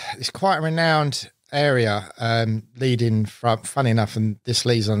 It's quite a renowned area, leading from, funny enough, and this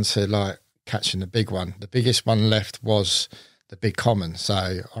leads on to like catching the big one. The biggest one left was the big common.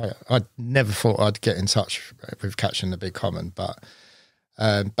 So I never thought I'd get in touch with catching the big common, but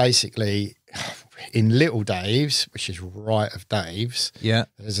basically in Little Dave's, which is right of Dave's,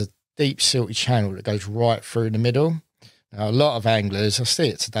 there's a deep silty channel that goes right through the middle. Now, a lot of anglers, I see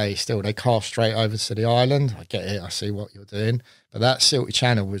it today still, they cast straight over to the island. I get it, I see what you're doing. But that silty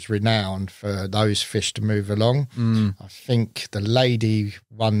channel was renowned for those fish to move along. I think the lady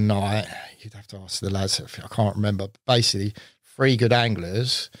one night, you'd have to ask the lads, I can't remember, but basically 3 good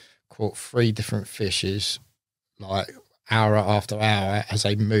anglers caught 3 different fishes, like hour after hour as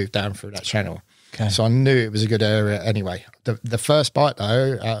they moved down through that channel. Okay. So I knew it was a good area anyway. The first bite,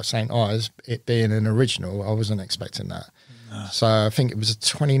 though, out of St Ives, it being an original, I wasn't expecting that. No. So I think it was a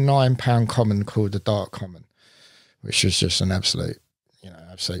 29-pound common called the Dark Common, which was just an absolute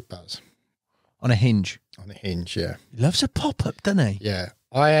buzz. On a hinge? On a hinge, yeah. He loves a pop-up, doesn't he? Yeah.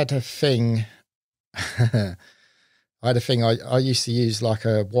 I had a thing... I used to use like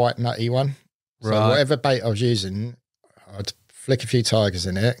a white nutty one. So whatever bait I was using, I'd flick a few tigers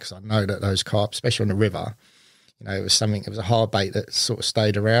in it because I know that those carp, especially on the river, it was a hard bait that sort of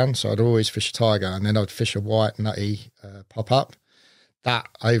stayed around. So I'd always fish a tiger and then I'd fish a white nutty pop-up. That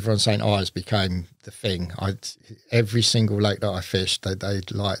over on St Ives became the thing. Every single lake that I fished, they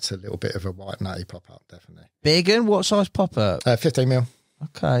liked a little bit of a white nutty pop-up, definitely. Big and what size pop-up? 15 mil.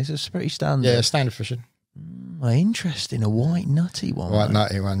 Okay, so it's pretty standard. Yeah, standard fishing. Interesting, a white nutty one. White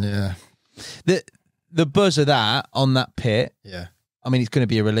nutty one, yeah. The buzz of that on that pit, yeah. I mean, it's going to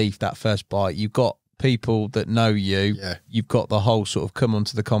be a relief, that first bite. You've got people that know you. Yeah. You've got the whole sort of come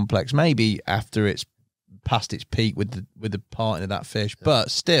onto the complex, maybe after it's past its peak with the parting of that fish, but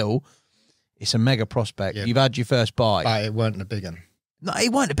still, it's a mega prospect. Yeah. You've had your first bite. But it weren't a big one. No,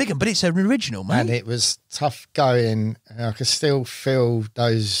 it wasn't a big one, but it's an original, mate. And it was tough going. And I could still feel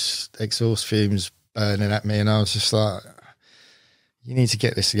those exhaust fumes burning at me. And I was just like, you need to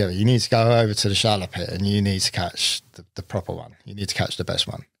get this together. You need to go over to the shallow pit and you need to catch the proper one. You need to catch the best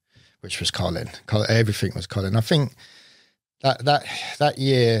one, which was Colin. Everything was Colin. I think that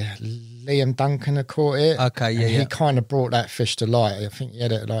year, Liam Duncan had caught it. Okay, yeah, He kind of brought that fish to light. I think he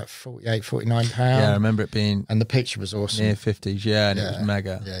had it at like 48, 49 pounds. Yeah, I remember it being... And the picture was awesome. Near 50s, and it was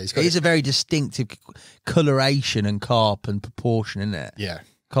mega. Yeah, it's a very distinctive coloration and carp and proportion, isn't it? Yeah.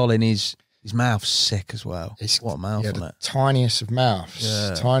 Colin, his mouth's sick as well. What a mouth on it. Tiniest of mouths.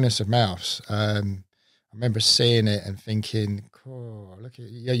 Yeah. Tiniest of mouths. I remember seeing it and thinking, oh, look at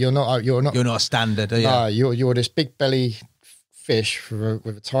you. You're not a standard, are you? No, you're this big belly fish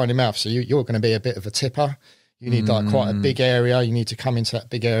with a tiny mouth, so you're going to be a bit of a tipper. You need like quite a big area. You need to come into that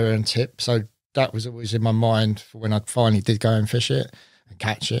big area and tip. So that was always in my mind for when I finally did go and fish it and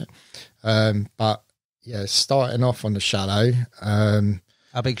catch it. But yeah, starting off on the shallow.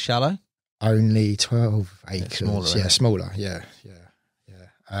 How big shallow? Only 12 acres. Smaller, smaller. Yeah.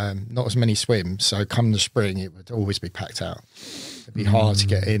 Not as many swims. So come the spring, it would always be packed out. It'd be hard to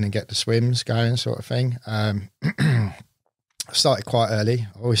get in and get the swims going, sort of thing. I started quite early.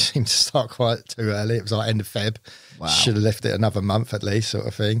 I always seem to start quite too early. It was like end of Feb. Wow. Should have left it another month at least, sort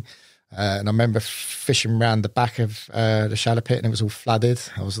of thing. And I remember fishing around the back of the shallow pit and it was all flooded.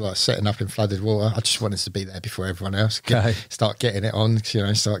 I was like setting up in flooded water. I just wanted to be there before everyone else. Start getting it on,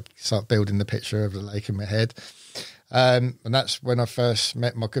 start building the picture of the lake in my head. And that's when I first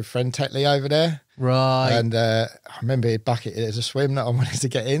met my good friend Tetley over there. Right. And I remember he bucketed it as a swim that I wanted to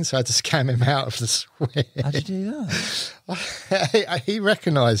get in, so I had to scam him out of the swim. How'd you do that? He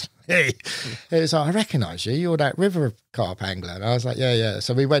recognised me. He was like, I recognise you. You're that river carp angler. And I was like, yeah.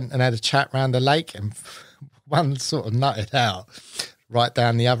 So we went and had a chat around the lake and one sort of nutted out right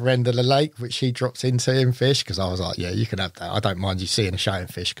down the other end of the lake, which he dropped into and fished, because I was like, yeah, you can have that. I don't mind you seeing a showing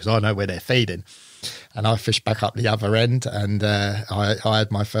fish because I know where they're feeding. And I fished back up the other end, and I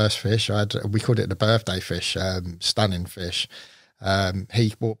had my first fish. We called it the birthday fish, stunning fish.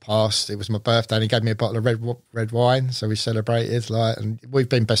 He walked past. It was my birthday, and he gave me a bottle of red wine. So we celebrated, and we've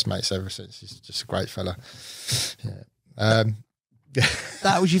been best mates ever since. He's just a great fella. Yeah.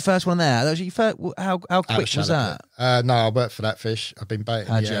 That was your first one there. That was your first. How quick was that? No, I worked for that fish. I've been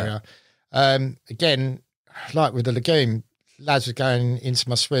baiting in the area. Again, like with the lagoon, lads were going into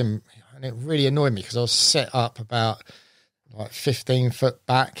my swim. And it really annoyed me because I was set up about 15 foot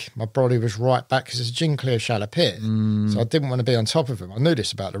back. My body was right back because it's a gin clear shallow pit. So I didn't want to be on top of them. I knew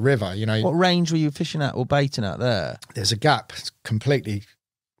this about the river, What range were you fishing at or baiting at there? There's a gap completely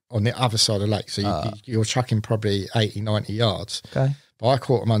on the other side of the lake. So you're chucking probably 80, 90 yards. Okay. But I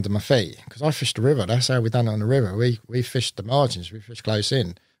caught them under my feet because I fished the river. That's how we done it on the river. We fished the margins. We fished close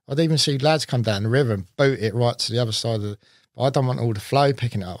in. I'd even see lads come down the river and boot it right to the other side of the... I don't want all the flow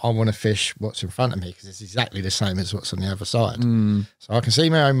picking it up. I want to fish what's in front of me because it's exactly the same as what's on the other side. So I can see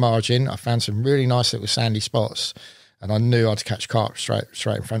my own margin. I found some really nice little sandy spots, and I knew I'd catch carp straight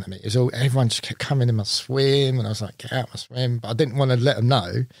in front of me. Everyone just kept coming in my swim, and I was like, get out my swim. But I didn't want to let them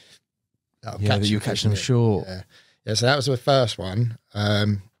know that that you were catching them short. Yeah, so that was the first one.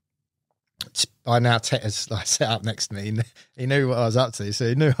 By now, Tet has set up next to me. He knew what I was up to, so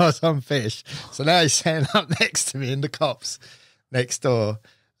he knew I was on fish. So now he's setting up next to me in the copse next door.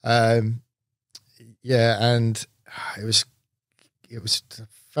 And it was the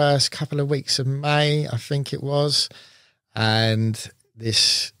first couple of weeks of May, I think it was. And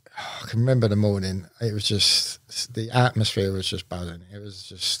I can remember the morning. It was just, the atmosphere was just buzzing. It was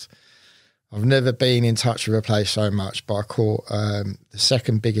just... I've never been in touch with a place so much, but I caught the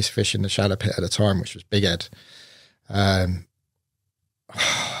second biggest fish in the shallow pit at the time, which was Big Ed.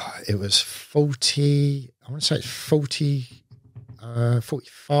 It was 40, I want to say it's 40,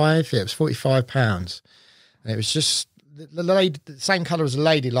 45. Yeah, it was 45 pounds. And it was just the lady, the same colour as a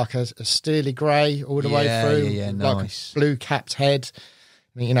lady, like a steely grey all the way through. Yeah, like nice. A blue capped head.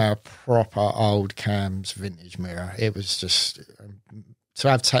 A proper old Cam's vintage mirror. It was just... to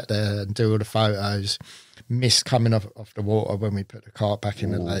have Tet there and do all the photos, mist coming off the water when we put the carp back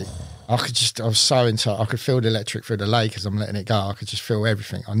in the lake. I was so into it. I could feel the electric through the lake as I'm letting it go. I could just feel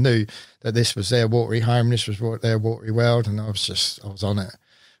everything. I knew that this was their watery home, this was their watery world, and I was on it.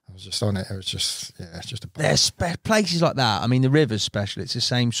 I was just on it. It was just, it's just a... There's places like that. I mean, the river's special. It's the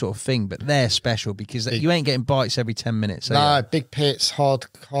same sort of thing, but they're special because you ain't getting bites every 10 minutes. No, big pits,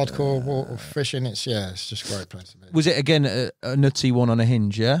 hardcore water fishing. It's just a great place to be. Was it, again, a nutty one on a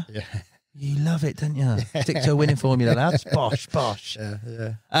hinge, yeah? Yeah. You love it, don't you? Stick to a winning formula, lads. Bosh.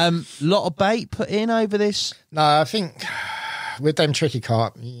 Yeah. Lot of bait put in over this? No, I think with them tricky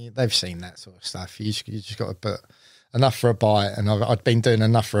carp, they've seen that sort of stuff. You just got to put enough for a bite, and I'd been doing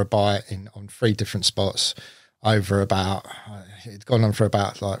enough for a bite on 3 different spots over about, it'd gone on for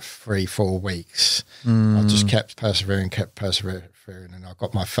about like 3-4 weeks. I just kept persevering, and I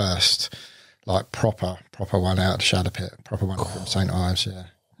got my first like proper one out of the shallow pit, proper one from St Ives. Yeah,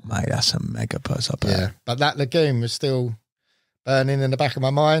 mate, that's a mega buzz up there. Yeah, but that lagoon was still burning in the back of my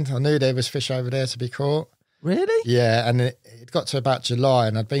mind. I knew there was fish over there to be caught. Really? Yeah, and it got to about July,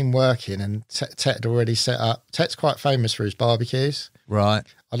 and I'd been working, and Tet had already set up. Tet's quite famous for his barbecues. Right.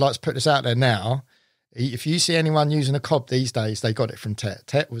 I'd like to put this out there now. If you see anyone using a cob these days, they got it from Tet.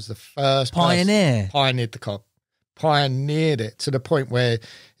 Tet was the first pioneered the cob. Pioneered it to the point where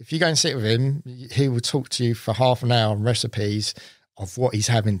if you go and sit with him, he will talk to you for half an hour on recipes of what he's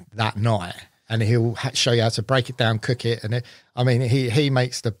having that night. And he'll show you how to break it down, cook it. And he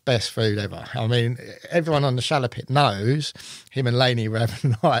makes the best food ever. I mean, everyone on the shallow pit knows him and Laney were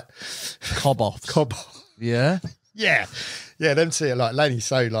having like cob off. Yeah. Yeah. Yeah, them two are like, Laney's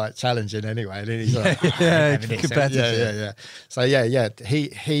so like challenging anyway. And then he's like, competitive. Yeah. So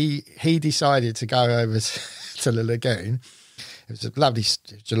he decided to go over to the lagoon. It was a lovely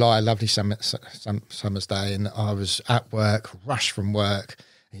July, lovely summer's day, and I was at work, rushed from work.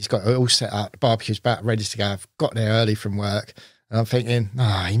 He's got it all set up. The barbecue's about ready to go. I've got there early from work, and I'm thinking,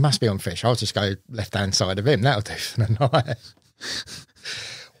 he must be on fish. I'll just go left-hand side of him. That'll do for the night.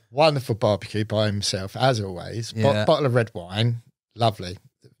 Wonderful barbecue by himself, as always. Yeah. Bottle of red wine, lovely.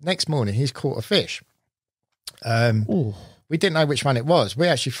 Next morning, he's caught a fish. We didn't know which one it was. We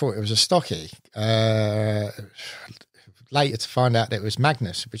actually thought it was a stocky. Later to find out that it was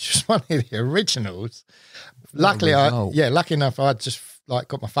Magnus, which was one of the originals. Luckily enough, I just like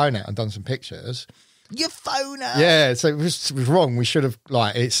got my phone out and done some pictures. Your phone out? Yeah, so it was wrong. We should have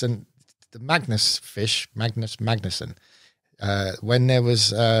the Magnus fish, Magnuson. When there was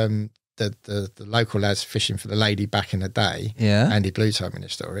the local lads fishing for the lady back in the day, Andy Blue told me the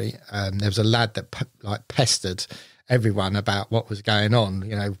story. There was a lad that pestered everyone about what was going on,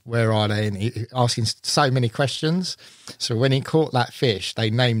 where are they, and he asking so many questions. So when he caught that fish, they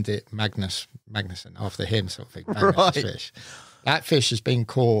named it Magnuson after him, sort of thing. Magnus fish. That fish has been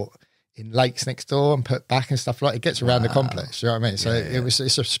caught in lakes next door and put back and stuff like it. Gets around the complex, you know what I mean? So it's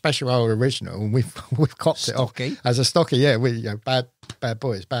a special old original, and we've copped it off as a stocky. Yeah, we bad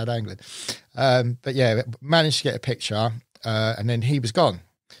boys, bad angling. But yeah, managed to get a picture, and then he was gone.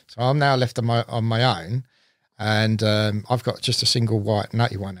 So I'm now left on my own. And I've got just a single white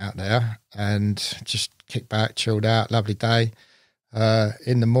nutty one out there, and just kicked back, chilled out, lovely day.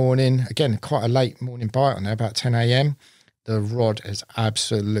 In the morning, again, quite a late morning bite on there, about 10 a.m. The rod has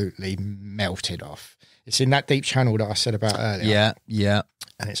absolutely melted off. It's in that deep channel that I said about earlier. Yeah.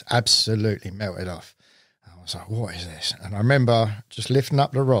 And it's absolutely melted off. I was like, what is this? And I remember just lifting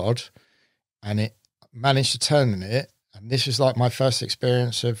up the rod, and it managed to turn it. And this was like my first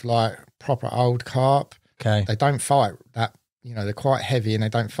experience of like proper old carp. Okay. They don't fight that, they're quite heavy and they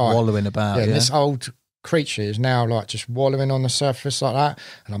don't fight. Wallowing about, yeah. This old creature is now like just wallowing on the surface like that,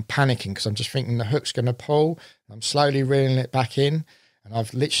 and I'm panicking because I'm just thinking the hook's going to pull. I'm slowly reeling it back in, and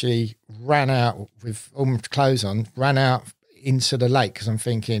I've literally ran out with all my clothes on, ran out into the lake because I'm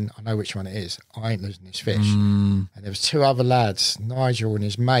thinking, I know which one it is. I ain't losing this fish. And there was 2 other lads, Nigel and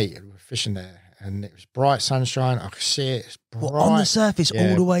his mate, who were fishing there. And it was bright sunshine. I could see it. It's bright. On the surface,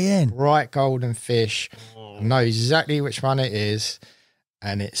 all the way in. Bright golden fish. I know exactly which one it is.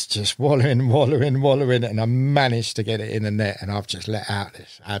 And it's just wallowing. And I managed to get it in the net. And I've just let out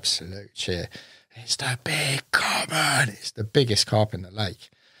this absolute cheer. It's the big common. It's the biggest carp in the lake.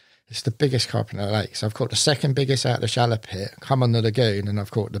 So I've caught the second biggest out of the shallow pit, come on the lagoon, and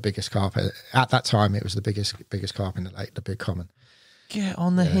I've caught the biggest carp. At that time, it was the biggest carp in the lake, the big common. Get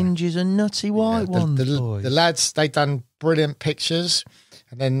on the hinges and nutty white ones, boys. The lads, they done brilliant pictures,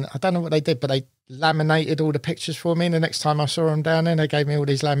 and then I don't know what they did, but they laminated all the pictures for me. And the next time I saw them down there, they gave me all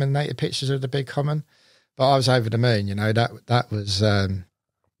these laminated pictures of the big common. But I was over the moon, that was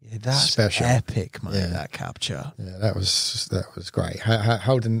that's special. Epic, mate. That capture. Yeah, that was great.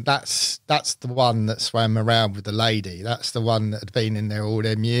 Holding that's the one that swam around with the lady. That's the one that had been in there all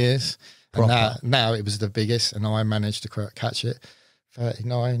them years. And now it was the biggest, and I managed to catch it.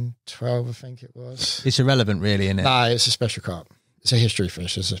 39.12, I think it was. It's irrelevant, really, isn't it? No, it's a special carp. It's a history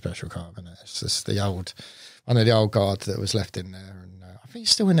fish. It's a special carp, isn't it? It's just one of the old guard that was left in there, and I think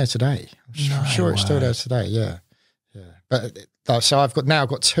it's still in there today. I'm sure it's still there today. Yeah. But so I've now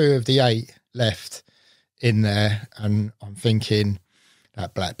got 2 of the 8 left in there, and I'm thinking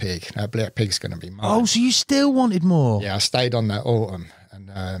that black pig's going to be mine. Oh, so you still wanted more? Yeah, I stayed on that autumn,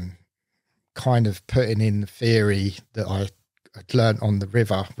 and kind of putting in the theory that I'd learnt on the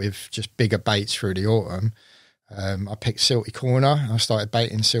river with just bigger baits through the autumn. I picked Silty Corner. I started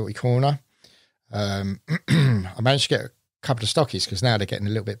baiting Silty Corner. I managed to get a couple of stockies because now they're getting a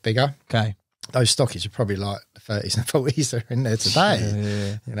little bit bigger. Okay. Those stockies are probably like the 30s and 40s that are in there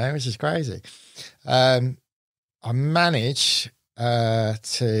today, you know, which is crazy. I managed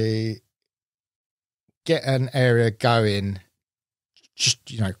to get an area going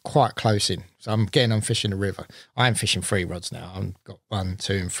just, you know, quite close in. So I'm fishing the river. I am fishing 3 rods now. I've got 1,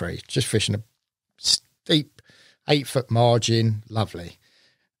 2 and 3. Just fishing a steep 8-foot margin. Lovely.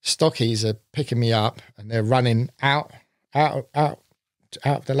 Stockies are picking me up and they're running out of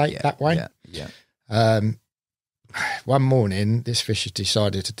the lake that way. Yeah. One morning, this fish has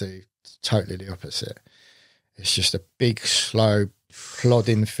decided to do totally the opposite. It's just a big, slow,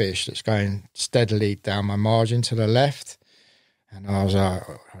 plodding fish that's going steadily down my margin to the left. And I was like,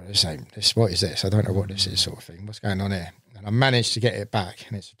 what is this? I don't know what this is, sort of thing. What's going on here? And I managed to get it back.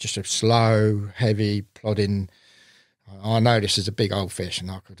 And it's just a slow, heavy, plodding. I know this is a big old fish,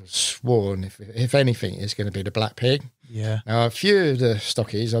 and I could have sworn, if anything, it's going to be the black pig. Yeah. Now, a few of the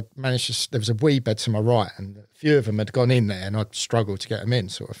stockies, I managed to, there was a wee bed to my right, and a few of them had gone in there, and I'd struggled to get them in,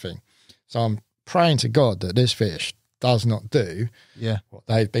 sort of thing. So I'm praying to God that this fish does not do what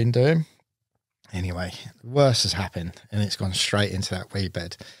they've been doing. Anyway, the worst has happened, and it's gone straight into that wee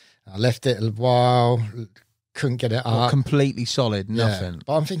bed. I left it a while, couldn't get it up. Completely solid, nothing. Yeah.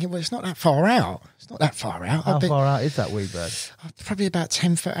 But I'm thinking, well, it's not that far out. It's not that far out. How far out is that wee bird? Probably about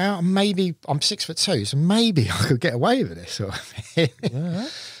 10 foot out. Maybe I'm 6'2", so maybe I could get away with this sort of thing. Yeah.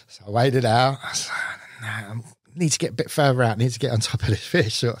 So I weighed it out. I was like, I need to get a bit further out. I need to get on top of this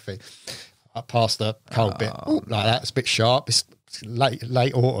fish sort of thing. I passed the cold bit. Ooh, like that. It's a bit sharp. It's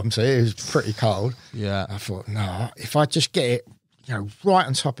late autumn, so it was pretty cold. Yeah. I thought, no, if I just get it, you know, right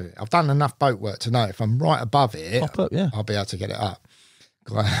on top of it. I've done enough boat work to know if I'm right above it, I'll be able to get it up.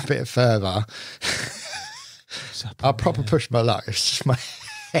 Got a bit further. I'll proper push my luck. It's just my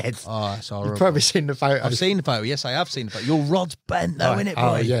head. Oh, it's horrible. You've probably seen the photo. I've seen the photo. Yes, I have seen the photo. Your rod's bent though, isn't it, boy?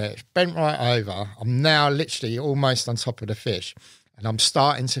 Oh, yeah. It's bent right over. I'm now literally almost on top of the fish, and I'm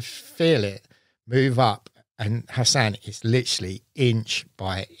starting to feel it move up. And Hassan is literally inch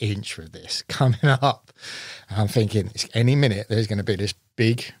by inch with this coming up. And I'm thinking, any minute there's going to be this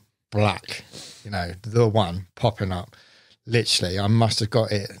big black, you know, the one popping up. Literally, I must have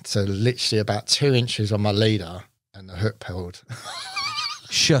got it to literally about 2 inches on my leader, and the hook pulled.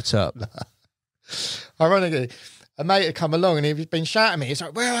 Shut up. Ironically, a mate had come along and he'd been shouting at me. He's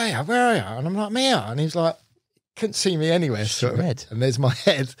like, where are you? Where are you? And I'm like, Mia. And he's like, couldn't see me anywhere. Sort of. And there's my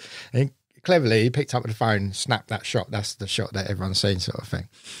head. And cleverly, he picked up the phone, snapped that shot. That's the shot that everyone's seen, sort of thing.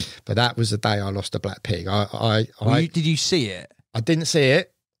 But that was the day I lost a black pig. Did you see it? I didn't see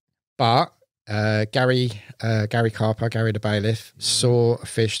it, but Gary Carper, Gary the bailiff, saw a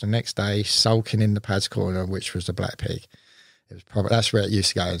fish the next day sulking in the pads corner, which was the black pig. It was probably that's where it used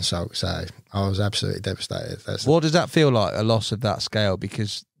to go and sulk. So I was absolutely devastated. What does that feel like? A loss of that scale,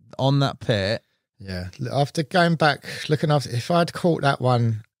 because on that pit, yeah. After going back, looking after, if I'd caught that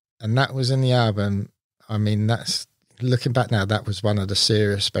one. And that was in the album. I mean, that's looking back now, that was one of the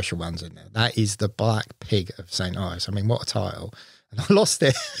serious special ones in there. That is the Black Pig of St Ives. I mean, what a title. And I lost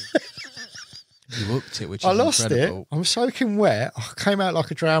it. You hooked it, which is incredible. I lost it. I was soaking wet. I came out like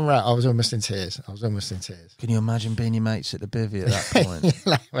a drowned rat. I was almost in tears. Can you imagine being your mates at the bivvy at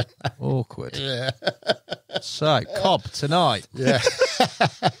that point? Awkward. Yeah. So, Cobb tonight. Yeah.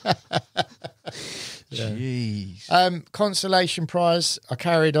 Jeez. Consolation prize. I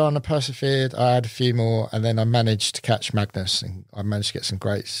carried on. I persevered. I had a few more, and then I managed to catch Magnus, and I managed to get some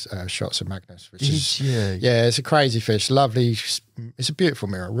great shots of Magnus. Yeah, it's a crazy fish. Lovely. It's a beautiful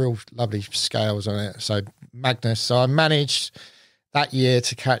mirror. Real lovely scales on it. So Magnus. So I managed that year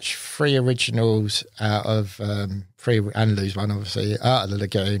to catch 3 originals out of 3 and lose one, obviously, out of the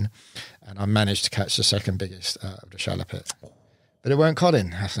lagoon, and I managed to catch the second biggest out of the shallow pit. But it weren't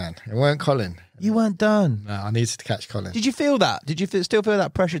Colin, Hassan. It weren't Colin. You weren't done. No, I needed to catch Colin. Did you feel that? Did you still feel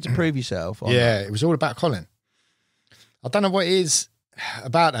that pressure to prove yourself? Yeah, it was all about Colin. I don't know what it is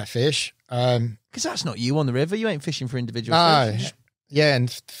about that fish. Because that's not you on the river. You ain't fishing for individual fish. Yeah, and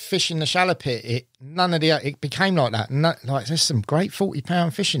fishing the shallow pit, it became like that. Like there's some great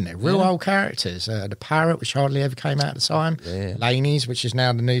 40-pound fish in there. Real old characters. The Parrot, which hardly ever came out at the time. Yeah. Laney's, which is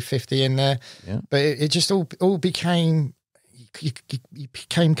now the new 50 in there. Yeah. But it just all became... You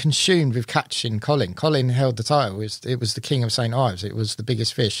became consumed with catching Colin. Colin held the title. It was the king of St Ives. It was the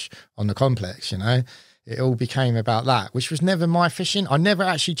biggest fish on the complex, you know. It all became about that, which was never my fishing. I never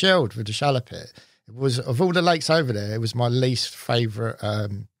actually gelled with the shallow pit. It was, of all the lakes over there, it was my least favourite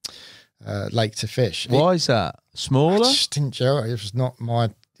lake to fish. Why is that? Smaller? I just didn't gel. It was not my.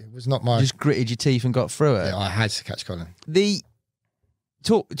 You just gritted your teeth and got through it. Yeah, I had to catch Colin.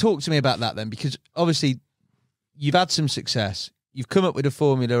 Talk to me about that then, because obviously you've had some success. You've come up with a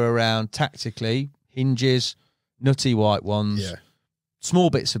formula around tactically hinges, nutty white ones, small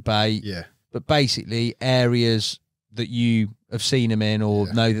bits of bait, but basically areas that you have seen them in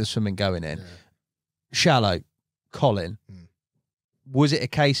or know there's something going in. Shallow, Colin. Was it a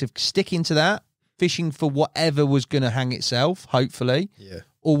case of sticking to that, fishing for whatever was going to hang itself, hopefully?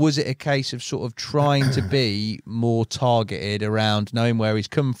 Or was it a case of sort of trying to be more targeted around knowing where he's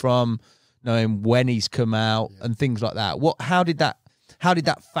come from, knowing when he's come out, and things like that? How did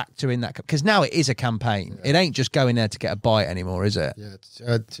that factor in that? Because now it is a campaign. It ain't just going there to get a bite anymore, is it?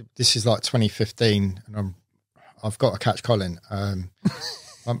 Yeah, this is like 2015, and I've got to catch Colin.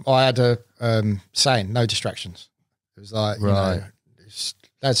 I had a saying, no distractions. It was like, you know,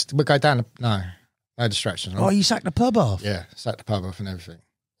 we'll go down. No distractions. Oh, you sacked the pub off? Yeah, sacked the pub off and everything.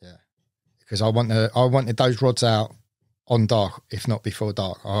 Yeah, because I wanted those rods out on dark, if not before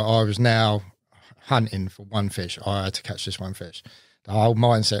dark. I was now hunting for one fish. I had to catch this one fish. The whole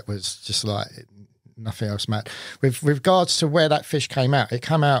mindset was just like nothing else mattered. With regards to where that fish came out, it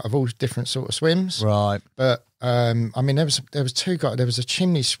came out of all different sort of swims. Right. But I mean, there was two guys. There was a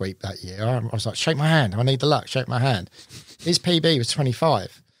chimney sweep that year. I was like, shake my hand. I need the luck. Shake my hand. His PB was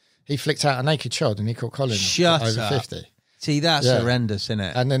 25. He flicked out a naked chod and he caught Colin over 50. See, that's horrendous, isn't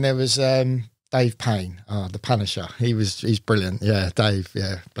it? And then there was Dave Payne, the Punisher. He's brilliant. Yeah, Dave.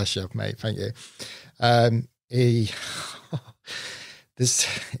 Yeah, bless you, mate. Thank you. He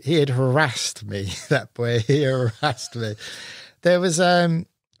had harassed me. That boy, he harassed me. There was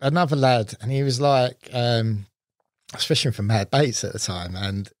another lad, and he was like, I was fishing for Mad Baits at the time,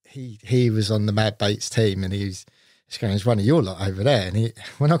 and he was on the Mad Baits team, and he's going, there's one of your lot over there. And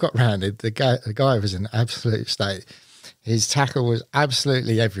when I got round, the guy was in absolute state. His tackle was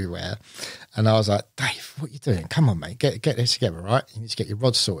absolutely everywhere. And I was like, Dave, what are you doing? Come on, mate, get this together, right? You need to get your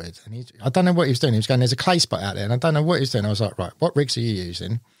rods sorted. And I don't know what he was doing. He was going, there's a clay spot out there, and I don't know what he was doing. I was like, right, what rigs are you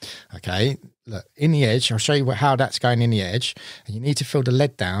using? Okay, look, in the edge, I'll show you how that's going in the edge. And you need to fill the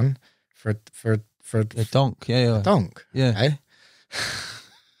lead down for a donk. Yeah. A donk. Yeah. Okay?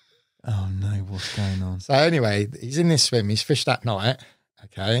 Oh, no, what's going on? So anyway, he's in this swim. He's fished that night,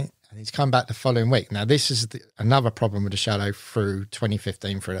 okay? And he's come back the following week. Now, this is another problem with the shallow through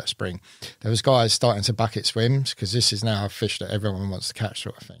 2015, through that spring. There was guys starting to bucket swims, because this is now a fish that everyone wants to catch,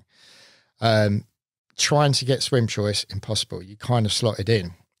 sort of thing. Trying to get swim choice, impossible. You kind of slotted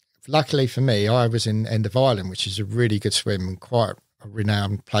in. Luckily for me, I was in End of Island, which is a really good swim and quite a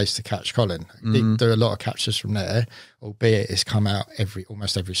renowned place to catch Colin. Didn't do a lot of captures from there, albeit it's come out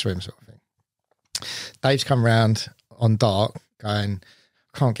almost every swim, sort of thing. Dave's come round on dark going,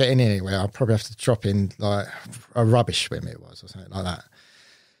 can't get in anywhere. I'll probably have to drop in like a rubbish swim it was, or something like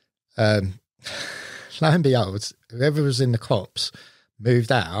that. Lo and behold, whoever was in the copse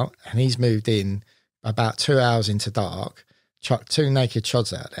moved out, and he's moved in about 2 hours into dark, chucked 2 naked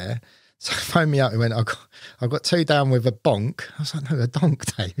chods out there. So he phoned me up and went, I got 2 down with a bonk. I was like, no, a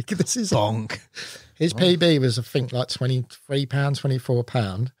donk, Dave. This is bonk. His PB was, I think, like £23,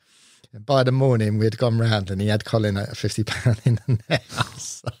 £24. And by the morning, we'd gone round and he had Colin at £50 in the net. I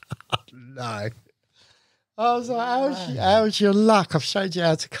was like, no. I was like, how's your luck? I've showed you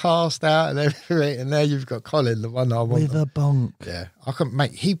how to cast out and everything, and now you've got Colin, the one I want. With a bonk. Yeah. I couldn't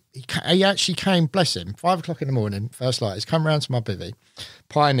make, he actually came, bless him, 5 o'clock in the morning, first light. He's come round to my bivvy,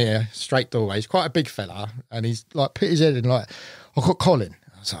 Pioneer, straight doorway. He's quite a big fella, and he's like put his head in like, I've got Colin.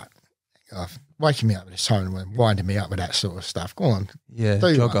 I was like, waking me up with this tone and winding me up with that sort of stuff. Go on. Yeah,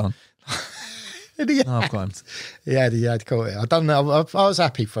 jog on. I've got him. He had caught it. I don't know. I was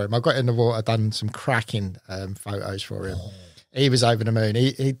happy for him. I got in the water, done some cracking photos for him. He was over the moon.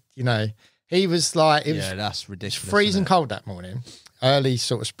 He was like, that's ridiculous. Freezing cold that morning, early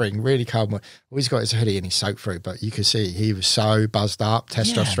sort of spring, really cold morning. All he's got his hoodie and he's soaked through, but you could see he was so buzzed up,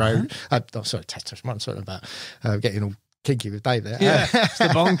 testosterone. Testosterone. I'm talking about getting all kinky with Dave there. Yeah, it's the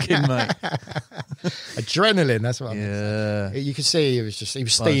bonking, mate. Adrenaline, that's what I mean. You could see he was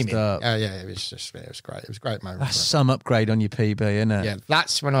steaming. It was great. It was a great moment. That's some upgrade on your PB, isn't it? Yeah,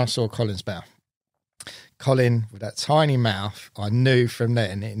 that's when I saw Colin's mouth. Colin, with that tiny mouth, I knew from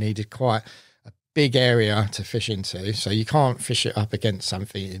then it needed quite a big area to fish into. So you can't fish it up against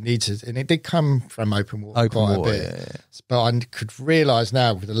something. It needs, and it did come from open water quite a bit. Yeah. But I could realise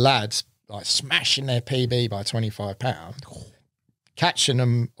now with the lads, like smashing their PB by £25, catching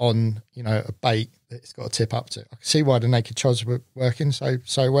them on, a bait that it's got to tip up to. I can see why the naked chods were working so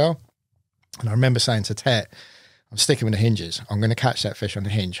well. And I remember saying to Tet, I'm sticking with the hinges. I'm going to catch that fish on the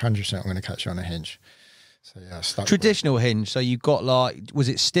hinge. 100% I'm going to catch it on the hinge. So yeah, I stuck Traditional hinge. So you got was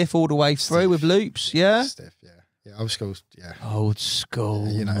it stiff all the way through with loops? Yeah. Stiff, yeah. Yeah, old school, yeah. Old school,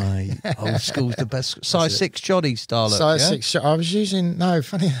 you know. mate. Old school's the best. Size 6 joddy style. Size 6. I was using, no,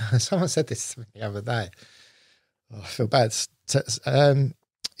 funny, someone said this to me the other day. Oh, I feel bad.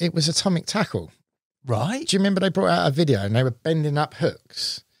 It was Atomic Tackle. Right. Do you remember they brought out a video and they were bending up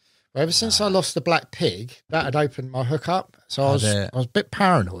hooks? Well, ever since I lost the black pig, that had opened my hook up. So I was a bit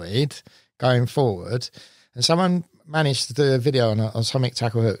paranoid going forward. And someone managed to do a video on Atomic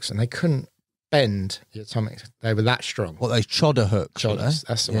Tackle hooks and they couldn't bend the Atomic. They were that strong. What, those chodder hooks? Chodders,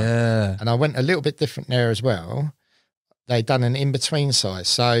 that's the one. Yeah. And I went a little bit different there as well. They'd done an in-between size.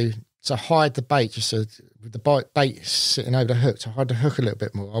 So to hide the bait, with the bait sitting over the hook, to hide the hook a little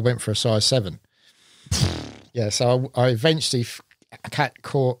bit more, I went for a size 7. Yeah, so I eventually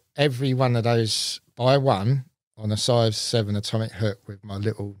caught every one of those by one on a size 7 Atomic hook with my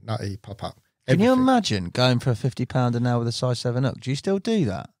little nutty pop-up. Can you imagine going for a £50 an hour with a size 7 hook? Do you still do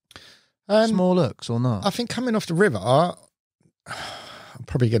that? Small hooks or not? I think coming off the river, I'm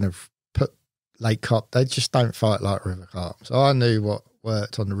probably going to put lake carp. They just don't fight like river carp. So I knew what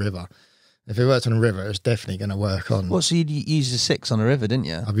worked on the river. If it worked on the river, it was definitely going to work on. What, so you used a 6 on the river, didn't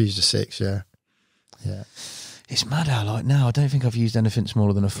you? I've used a 6, yeah. Yeah. It's mad how, now, I don't think I've used anything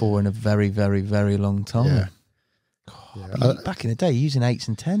smaller than a 4 in a very, very, very long time. Yeah. Back in the day, using 8s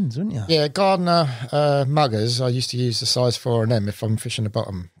and 10s, wouldn't you? Yeah, Gardner muggers, I used to use the size 4 on them if I'm fishing the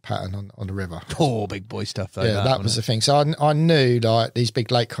bottom pattern on the river. Poor big boy stuff, though. Yeah, that was the thing. So I knew, these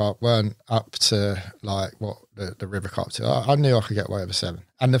big lake carp weren't up to, what the river carp to. I knew I could get away with a 7.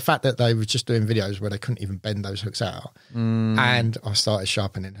 And the fact that they were just doing videos where they couldn't even bend those hooks out. And I started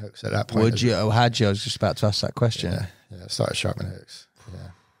sharpening hooks at that point. Would you? Or had you? I was just about to ask that question. Yeah, I started sharpening hooks.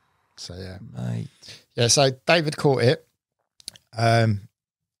 Yeah. So, yeah. Mate. Yeah, so David caught it. I'd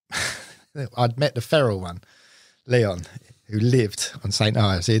met the feral one, Leon, who lived on St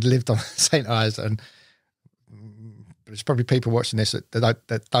Ives. He had lived on St Ives, and there's probably people watching this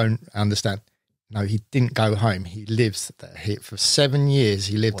that don't understand. No, he didn't go home. He lived there. For 7 years,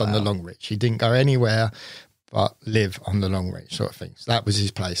 he lived on the Long Reach. He didn't go anywhere but live on the Long Reach, sort of thing. So that was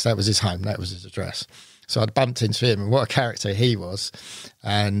his place. That was his home. That was his address. So I'd bumped into him, and what a character he was.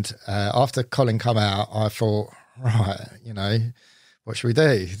 And after Colin come out, I thought, right, what should we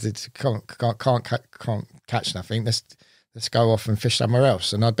do? Can't catch nothing. Let's go off and fish somewhere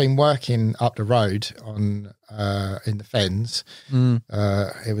else. And I'd been working up the road on in the Fens.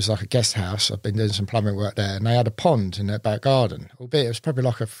 It was like a guest house. I'd been doing some plumbing work there, and they had a pond in their back garden. Albeit it was probably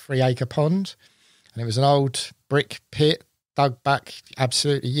like a 3-acre pond, and it was an old brick pit dug back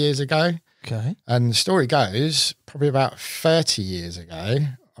absolutely years ago. Okay. And the story goes, probably about 30 years ago,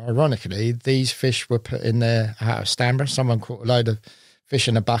 ironically, these fish were put in there out of Stanborough. Someone caught a load of fish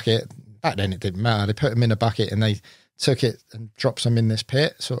in a bucket. Back then it didn't matter. They put them in a bucket and they took it and dropped them in this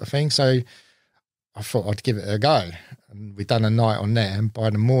pit, sort of thing. So I thought I'd give it a go. And we'd done a night on there, and by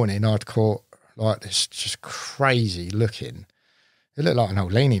the morning I'd caught this just crazy looking. It looked like an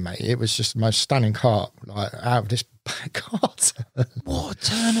old leanie, mate. It was just the most stunning carp, out of this back garden. What a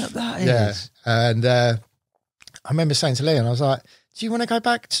turn up that is. Yeah. And I remember saying to Leon, I was like, do you want to go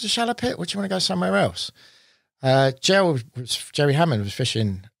back to the shallow pit, or do you want to go somewhere else? Jerry Hammond was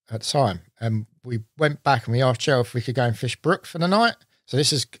fishing at the time, and we went back and we asked Joe if we could go and fish Brook for the night. So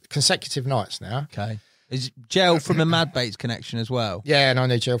this is consecutive nights now. Okay. Is Gel from the Mad Baits connection as well? Yeah, and I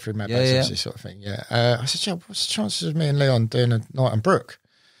know Gel from Mad Baits, this sort of thing. Yeah. I said, Joe, what's the chances of me and Leon doing a night on Brook?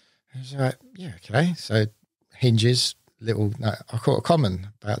 He was like, yeah, okay. So hinges, I caught a common,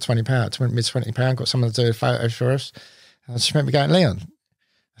 about £20, mid-£20, got someone to do the photos for us. And I just remember going, Leon,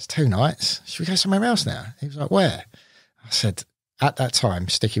 that's 2 nights. Should we go somewhere else now? He was like, where? I said, at that time,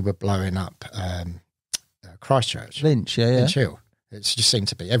 Sticky were blowing up Christchurch. Lynch, yeah. Lynch Hill. It just seemed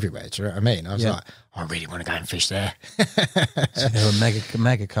to be everywhere, do you know what I mean? I was like, I really want to go and fish there. So they were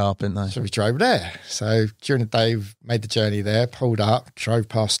mega carp, weren't they? So we drove there. So during the day, we made the journey there, pulled up, drove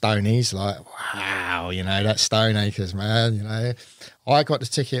past Stoney's, like, wow, that's Stoneacres, man, I got the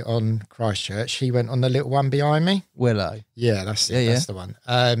ticket on Christchurch. He went on the little one behind me. Willow. Yeah, that's it. That's the one.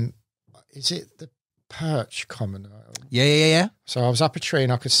 Is it the perch common? Yeah. So I was up a tree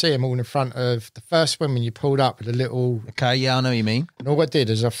and I could see him all in front of the first swim when you pulled up with a little... Okay, yeah, I know what you mean. And all I did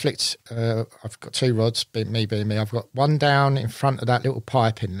is I flicked... I've got 2 rods, me being me. I've got one down in front of that little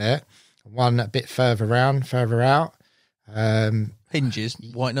pipe in there, one a bit further out. Hinges,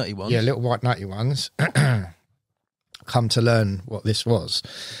 white nutty ones. Yeah, little white nutty ones. Come to learn what this was.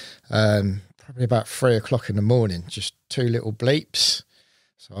 Probably about 3 o'clock in the morning, just 2 little bleeps.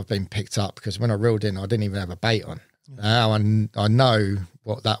 So I've been picked up because when I reeled in, I didn't even have a bait on. Now I know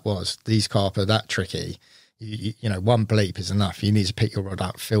what that was. These carp are that tricky. You know, one bleep is enough. You need to pick your rod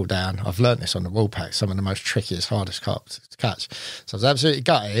up, fill down. I've learnt this on the Woolpack, some of the most trickiest, hardest carp to catch. So I was absolutely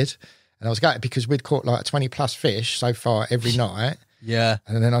gutted. And I was gutted because we'd caught like 20 plus fish so far every night. Yeah.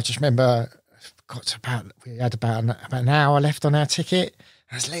 And then I just remember we had about an hour left on our ticket.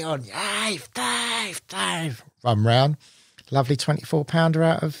 And it's Leon, Dave, run round. Lovely 24-pounder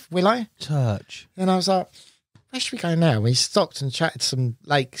out of Willow. Touch. And I was like, where should we go now? We stopped and chatted to some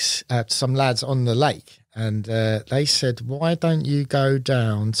some lads on the lake. And they said, why don't you go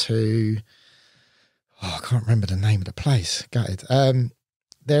down to, I can't remember the name of the place. Gutted.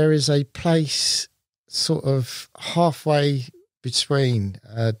 There is a place sort of halfway between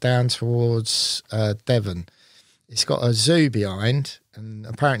down towards Devon. It's got a zoo behind. And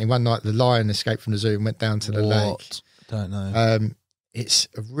apparently one night the lion escaped from the zoo and went down to the lake. Don't know. It's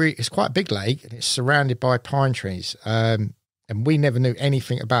quite a big lake and it's surrounded by pine trees. And we never knew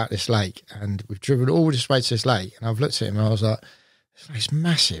anything about this lake. And we've driven all this way to this lake. And I've looked at him and I was like, this lake's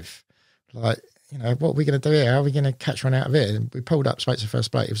massive. Like, you know, what are we going to do here? How are we going to catch one out of it? And we pulled up, spoke to the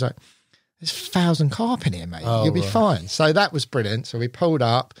first bloke. He was like, there's 1,000 carp in here, mate. You'll be fine. So that was brilliant. So we pulled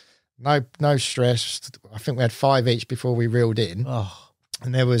up, no stress. I think we had 5 each before we reeled in. Oh.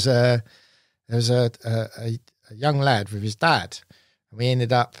 And there was a young lad with his dad. And we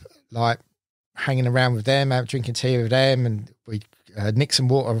ended up like hanging around with them, out drinking tea with them, and we nicked some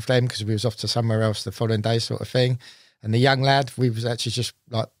water with them because we was off to somewhere else the following day, sort of thing. And the young lad, we was actually just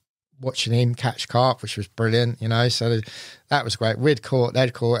like watching him catch carp, which was brilliant, you know. So that was great. We'd caught,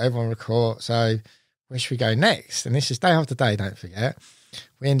 they'd caught, everyone would caught. So where should we go next? And this is day after day, don't forget.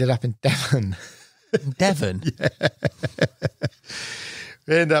 We ended up in Devon. Devon? Yeah.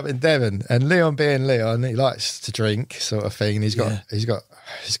 We ended up in Devon, and Leon being Leon, he likes to drink, sort of thing. And he's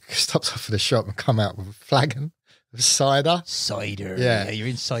stopped off at the shop and come out with a flagon of cider. Cider, yeah, you're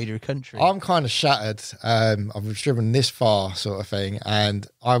in cider country. I'm kind of shattered. I've driven this far, sort of thing, and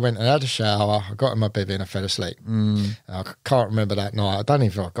I went and had a shower. I got in my bivvy and I fell asleep. I can't remember that night. I don't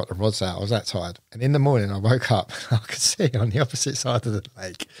even know if I got the rods out. I was that tired. And in the morning, I woke up and I could see on the opposite side of the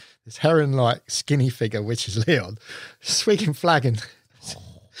lake this heron-like skinny figure, which is Leon, swinging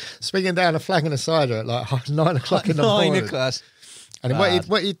down a flagon of cider at like 9 o'clock in the morning. 9 o'clock. And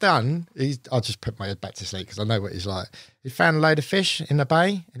what he'd done, I'll just put my head back to sleep because I know what he's like. He found a load of fish in the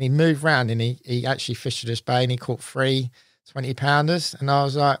bay and he moved around and he actually fished this bay and he caught 3 20-pounders. And I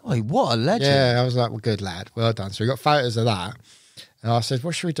was like, oh, what a legend. Yeah, I was like, well, good lad, well done. So we got photos of that. And I said,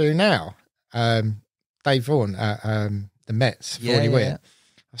 what should we do now? Dave Vaughan at the Mets, 40 Weir.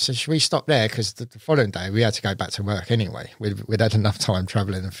 I said, should we stop there? Because the following day we had to go back to work anyway. We'd had enough time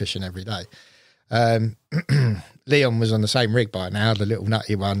travelling and fishing every day. Leon was on the same rig by now, the little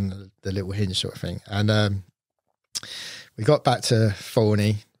nutty one, the little hinge sort of thing. And we got back to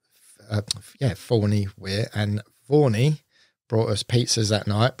Forney Weir, and Forney brought us pizzas that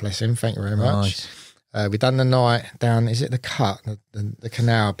night. Bless him, thank you very much. Nice. We done the night down, is it the cut, the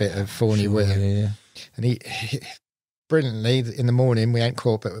canal bit of Forney Weir? Yeah. And he brilliantly, in the morning, we ain't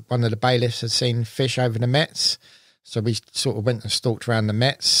caught, but one of the bailiffs had seen fish over the Mets. So we sort of went and stalked around the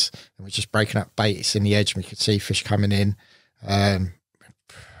Mets and we're just breaking up baits in the edge. We could see fish coming in.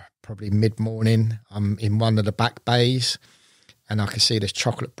 Probably mid-morning, I'm in one of the back bays and I could see this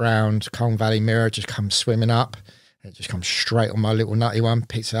chocolate brown Colin Valley mirror just come swimming up. It just comes straight on my little nutty one,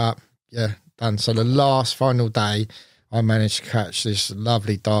 picks it up. Yeah, done. So the last final day, I managed to catch this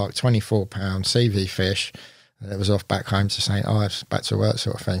lovely dark 24-pound CV fish. And it was off back home to St Ives, back to work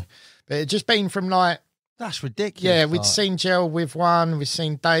sort of thing. But it just been from like... That's ridiculous. Yeah, we'd seen Jill with one, we'd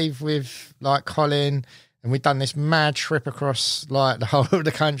seen Dave with like Colin, and we'd done this mad trip across like the whole of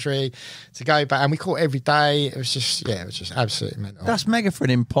the country to go back. And we caught every day. It was just absolutely mental. That's mega for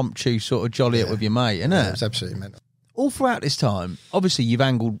an impromptu sort of jolly up with your mate, isn't it? It was absolutely mental. All throughout this time, obviously you've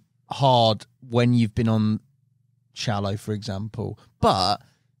angled hard when you've been on shallow, for example, but...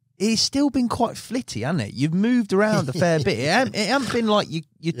 It's still been quite flitty, hasn't it? You've moved around a fair bit. It hasn't been like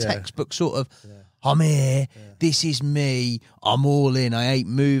your textbook sort of, I'm here, this is me, I'm all in, I ain't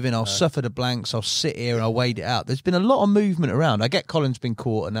moving, I'll suffer the blanks, I'll sit here and I'll wait it out. There's been a lot of movement around. I get Colin's been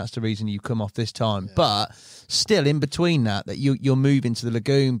caught and that's the reason you come off this time. But still in between that you're moving to the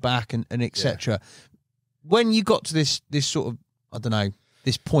lagoon, back and etc. When you got to this sort of, I don't know,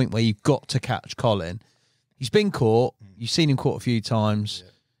 this point where you've got to catch Colin, he's been caught, you've seen him caught a few times.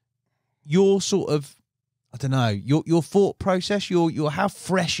 Your sort of, I don't know, your thought process, your how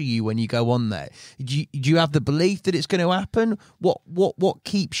fresh are you when you go on there? Do you have the belief that it's going to happen? What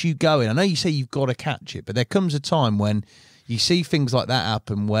keeps you going? I know you say you've got to catch it, but there comes a time when you see things like that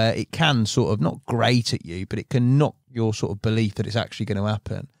happen where it can sort of not grate at you, but it can knock your sort of belief that it's actually going to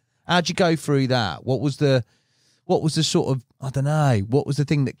happen. How'd you go through that? What was the sort of, I don't know, what was the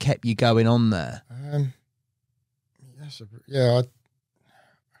thing that kept you going on there?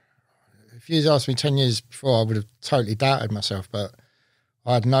 If you'd asked me 10 years before, I would have totally doubted myself, but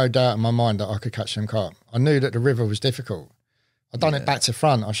I had no doubt in my mind that I could catch them carp. I knew that the river was difficult. I'd done it back to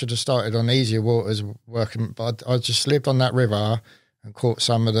front. I should have started on easier waters working, but I just lived on that river and caught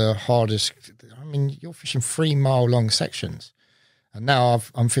some of the hardest. I mean, you're fishing 3 mile long sections. And now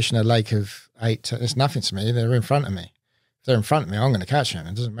I'm fishing a lake of 8. It's nothing to me. They're in front of me. If they're in front of me, I'm going to catch them.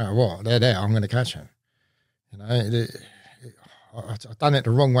 It doesn't matter what. They're there. I'm going to catch them. You know, I've done it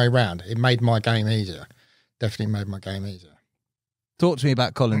the wrong way round. It made my game easier. Definitely made my game easier. Talk to me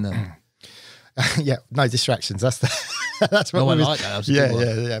about Colin then. Yeah, no distractions. That's what no we one was, like that.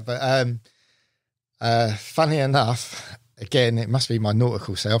 Yeah. But funny enough, again, it must be my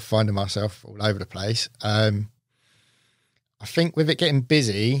nautical self finding myself all over the place. I think with it getting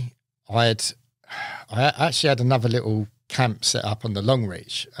busy, I actually had another little camp set up on the Long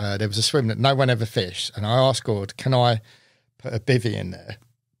Reach. There was a swim that no one ever fished, and I asked God, can I put a bivvy in there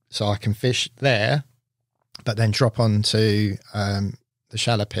so I can fish there, but then drop onto the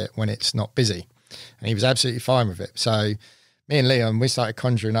shallow pit when it's not busy? And he was absolutely fine with it. So me and Leon, we started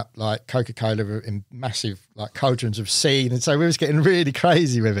conjuring up like Coca-Cola in massive like cauldrons of seed, and so we was getting really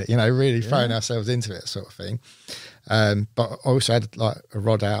crazy with it, you know, really throwing ourselves into it sort of thing. But I also had like a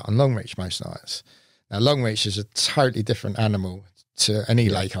rod out on Long Reach most nights. Now Long Reach is a totally different animal to any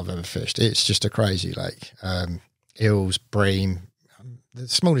lake I've ever fished. It's just a crazy lake. Eels, bream. The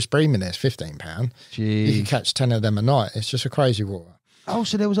smallest bream in there is £15. You can catch 10 of them a night. It's just a crazy water. Oh,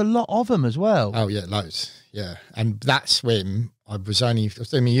 so there was a lot of them as well. Oh yeah, loads. Yeah, and that swim, I was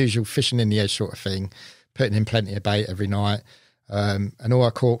doing my usual fishing in the edge sort of thing, putting in plenty of bait every night, and all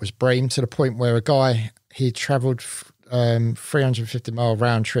I caught was bream, to the point where a guy, he travelled 350-mile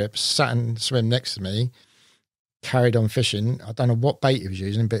round trip, sat in the swim next to me, carried on fishing. I don't know what bait he was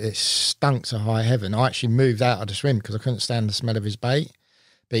using, but it stunk to high heaven. I actually moved out of the swim because I couldn't stand the smell of his bait.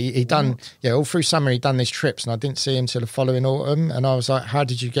 But he done, all through summer, he'd done these trips, and I didn't see him till the following autumn. And I was like, how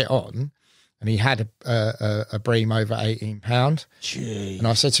did you get on? And he had a bream over £18. Jeez. And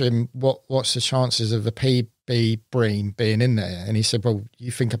I said to him, what's the chances of a PB bream being in there? And he said, well,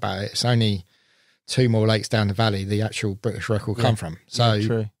 you think about it, it's only 2 more lakes down the valley the actual British record come from.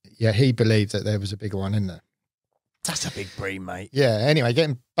 So, he believed that there was a bigger one in there. That's a big bream, mate. Yeah, anyway,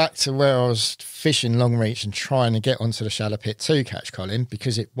 getting back to where I was fishing Long Reach and trying to get onto the shallow pit to catch Colin,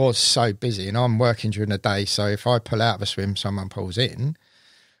 because it was so busy and I'm working during the day. So if I pull out of a swim, someone pulls in.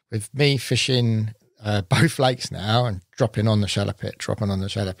 With me fishing both lakes now and dropping on the shallow pit,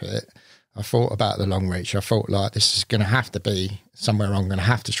 I thought about the Long Reach. I thought, like, this is going to have to be somewhere I'm going to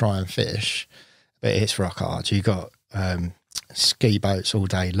have to try and fish, but it's rock hard. You got ski boats all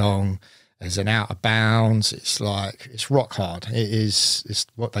day long. There's an out of bounds. It's rock hard. It's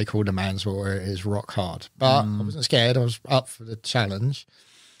what they call the man's water. It is rock hard. But I wasn't scared. I was up for the challenge,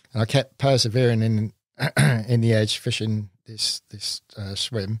 and I kept persevering in the edge, fishing this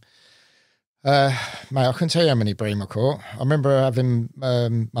swim. Mate, I couldn't tell you how many bream I caught. I remember having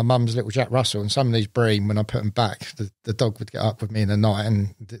my mum's little Jack Russell, and some of these bream, when I put them back, the dog would get up with me in the night,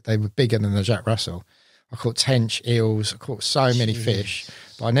 and they were bigger than the Jack Russell. I caught tench, eels. I caught so many fish,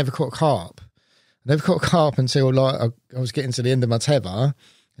 but I never caught carp. I never caught carp until like I was getting to the end of my tether,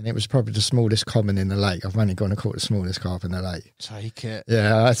 and it was probably the smallest common in the lake. I've only gone and caught the smallest carp in the lake. Take it.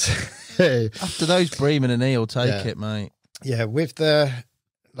 Yeah. After those bream and an eel, take it, mate. Yeah, with that,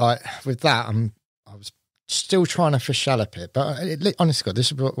 I was still trying to fish shallow pit, but honestly, God,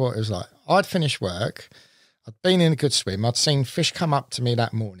 this is what it was like. I'd finished work. I'd been in a good swim. I'd seen fish come up to me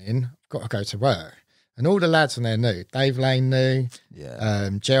that morning. I've got to go to work. And all the lads on there knew. Dave Lane knew. Yeah.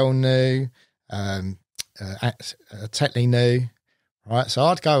 Gel knew. Tetley knew. Right. So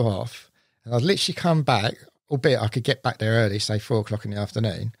I'd go off and I'd literally come back, albeit I could get back there early, say 4 o'clock in the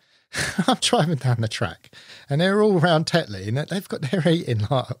afternoon. I'm driving down the track and they're all around Tetley and they've got their eating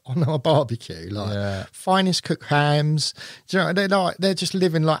like on a barbecue, finest cooked hams. Do you know, they're just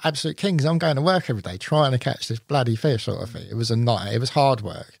living like absolute kings. I'm going to work every day trying to catch this bloody fish sort of thing. It was a night. It was hard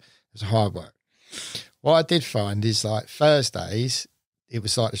work. What I did find is like Thursdays, it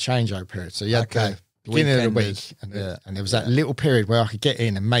was like the changeover period. So you had the beginning of the week and there was that little period where I could get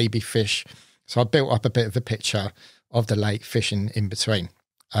in and maybe fish. So I built up a bit of a picture of the lake fishing in between.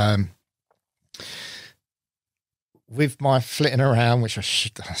 With my flitting around, which I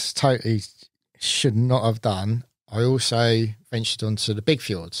totally should not have done, I also ventured onto the big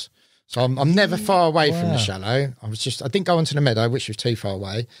fjords. So I'm never far away from the shallow. I didn't go onto the meadow, which was too far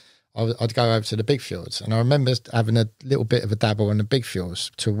away. I'd go over to the big fjords, and I remember having a little bit of a dabble on the big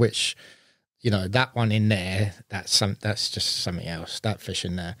fjords, to which, that one in there, that's just something else. That fish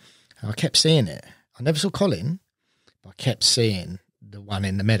in there, and I kept seeing it. I never saw Colin, but I kept seeing the one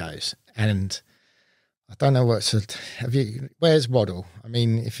in the meadows, and I don't know where's Waddle? I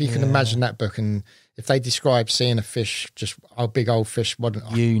mean, if you can imagine that book, and if they describe seeing a fish, just a big old fish,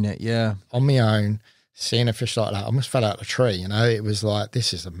 unit, on my own, seeing a fish like that, I almost fell out of a tree. It was like,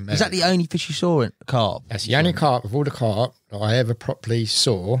 this is amazing. Is that the only fish you saw in carp? That's the only carp of all the carp that I ever properly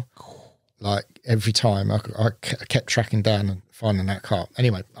saw. Like every time, I kept tracking down and finding that carp.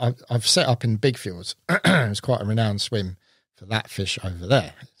 Anyway, I've set up in big fjords. It was quite a renowned swim for that fish over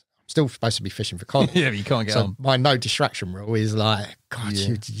there. Still supposed to be fishing for Colin. Yeah, but you can't get on. My no distraction rule is like, God,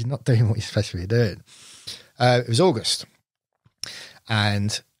 you're not doing what you're supposed to be doing. It was August,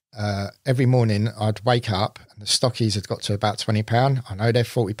 and every morning I'd wake up and the stockies had got to about £20. I know they're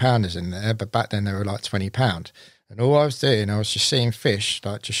 40-pounders in there, but back then they were like £20. And all I was doing, I was just seeing fish,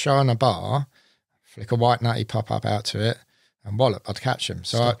 like just showing a bar, flick a white nutty pop up out to it, and wallop, I'd catch them.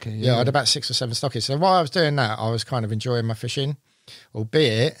 So I had about 6 or 7 stockies. So while I was doing that, I was kind of enjoying my fishing,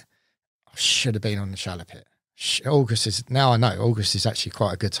 albeit I should have been on the shallow pit. August is actually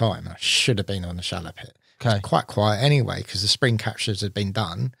quite a good time. I should have been on the shallow pit. Okay. It's quite quiet anyway, because the spring captures had been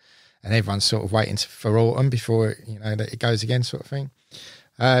done and everyone's sort of waiting for autumn before that it goes again, sort of thing.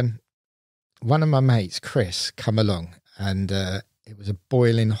 One of my mates, Chris, come along, and it was a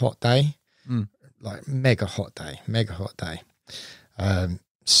boiling hot day, like mega hot day,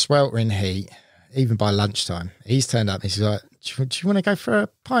 sweltering heat. Even by lunchtime, he's turned up and he's like, do you want to go for a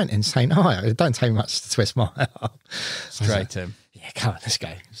pint in St Ives? It don't take much to twist my arm. Straight to him. Yeah, come on, let's go.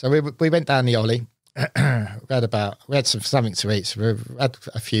 So we went down the Ollie. we had something to eat. So we had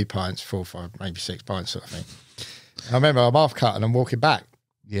a few pints, 4 or 5, maybe 6 pints sort of thing. I remember I'm half cut and I'm walking back.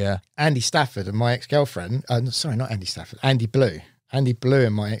 Yeah. Andy Stafford and my ex-girlfriend, sorry, not Andy Stafford, Andy Blue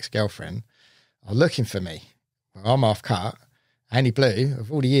and my ex-girlfriend are looking for me. Well, I'm half cut. Andy Blue,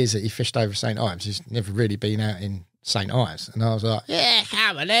 of all the years that he fished over St Ives, he's never really been out in St Ives. And I was like, yeah,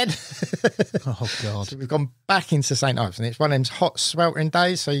 come on then. Oh, God. So we've gone back into St Ives, and it's one of them hot, sweltering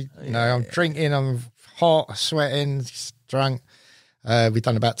days. So, I'm drinking, I'm hot, sweating, drunk. We've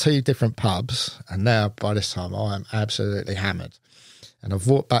done about 2 different pubs, and now by this time I am absolutely hammered. And I've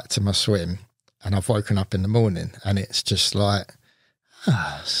walked back to my swim, and I've woken up in the morning, and it's just like,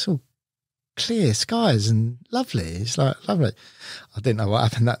 so clear skies and lovely. It's like lovely. I didn't know what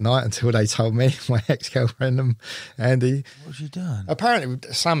happened that night until they told me, my ex-girlfriend and Andy. What have you done?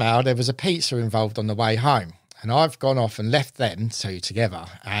 Apparently, somehow there was a pizza involved on the way home, and I've gone off and left them 2 together,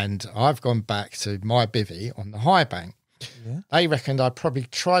 and I've gone back to my bivvy on the high bank. Yeah. They reckoned I probably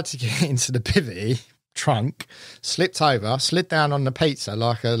tried to get into the bivvy trunk, slipped over, slid down on the pizza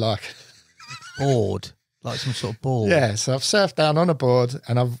like board. Like some sort of board. Yeah, so I've surfed down on a board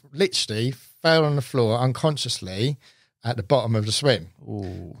and I've literally fell on the floor unconsciously at the bottom of the swim.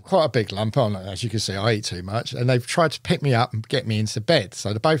 Ooh. Quite a big lump on it, as you can see. I eat too much. And they've tried to pick me up and get me into bed.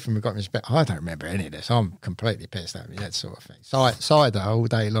 So the both of them have got me into bed. I don't remember any of this. I'm completely pissed at me, that sort of thing. Cider all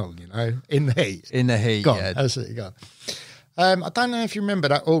day long, in the heat. In the heat, gone, yeah. Absolutely gone. I don't know if you remember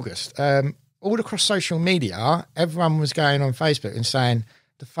that August. All across social media, everyone was going on Facebook and saying,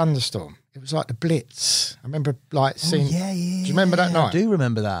 the thunderstorm. It was like the Blitz. I remember seeing. Yeah. Do you remember that night? I do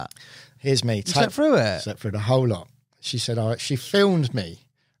remember that. Here's me. You slept through it? Slept through the whole lot. She said, she filmed me,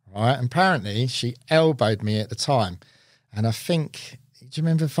 right? And apparently she elbowed me at the time. And I think, do you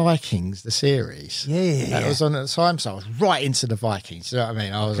remember Vikings, the series? Yeah. That was on at the time, so I was right into the Vikings. You know what I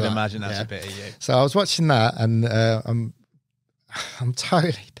mean? I can imagine that's a bit of you. So I was watching that, and I'm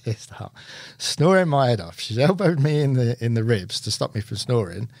totally pissed out, snoring my head off. She's elbowed me in the ribs to stop me from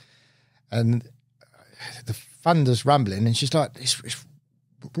snoring, and the thunder's rumbling, and she's like, "It's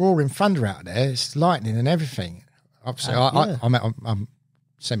roaring thunder out there. It's lightning and everything." Obviously, I'm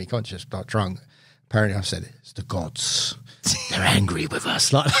semi-conscious, but drunk. Apparently, I said, "It's the gods. They're angry with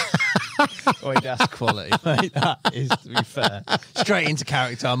us." Like. Oh, that's quality, mate. That is, to be fair. Straight into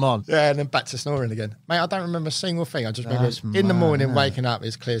character, I'm on. Yeah, and then back to snoring again. Mate, I don't remember a single thing. I just remember in the morning waking up,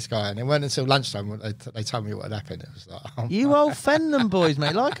 it's clear sky, and it wasn't until lunchtime when they told me what had happened. It was like, you old Fenham boys,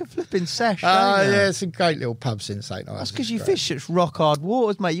 mate, like a flipping sesh. Yeah, some great little pubs in St Ives. That's because you fish such rock hard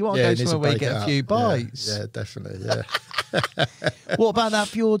waters, mate. You want to go somewhere where you get a few bites. Yeah, definitely, yeah. What about that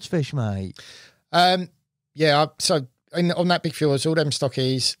fjords fish, mate? So on that big fjords, all them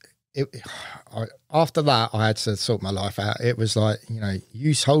stockies, after that, I had to sort my life out. It was like,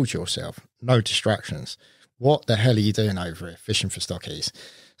 you hold yourself, no distractions. what the hell are you doing over here fishing for stockies?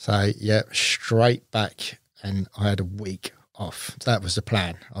 So, yeah, straight back, and I had a week off. That was the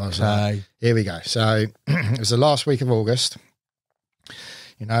plan. I was like, here we go. So it was the last week of August.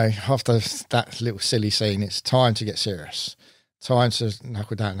 You know, after that little silly scene, it's time to get serious. Time to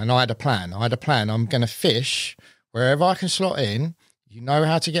knuckle down. And I had a plan. I'm going to fish wherever I can slot in. You know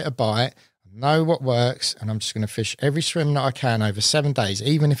how to get a bite. I know what works. And I'm just going to fish every swim that I can over 7 days.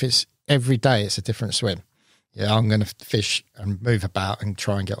 Even if it's every day, it's a different swim. Yeah, I'm going to fish and move about and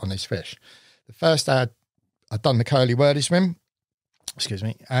try and get on these fish. The first day I'd done the curly-whirly swim,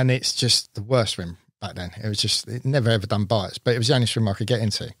 and it's just the worst swim back then. It never ever done bites, but it was the only swim I could get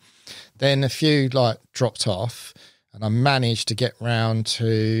into. Then a few dropped off, and I managed to get round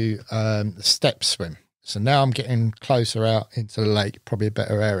to the step swim. So now I'm getting closer out into the lake, probably a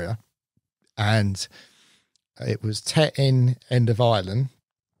better area. And it was Tettin, end of island,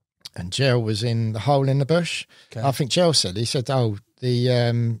 and Gel was in the hole in the bush. Okay. I think Gel said,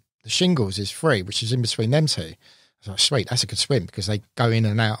 the shingles is free, which is in between them two. I was like, sweet, that's a good swim because they go in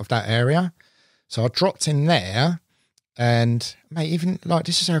and out of that area. So I dropped in there, and mate, even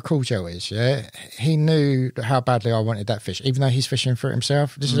this is how cool Gel is, yeah? He knew how badly I wanted that fish, even though he's fishing for it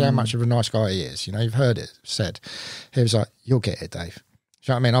himself. This is how much of a nice guy he is. You know, you've heard it said. He was like, you'll get it, Dave. Do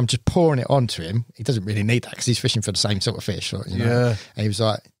you know what I mean? I'm just pouring it onto him. He doesn't really need that because he's fishing for the same sort of fish. You know? Yeah. And he was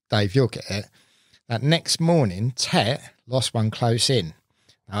like, Dave, you'll get it. That next morning, Tet lost one close in.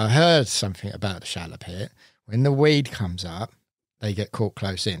 Now, I heard something about the shallow pit. When the weed comes up, they get caught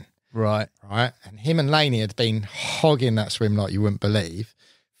close in. Right. And him and Laney had been hogging that swim like you wouldn't believe,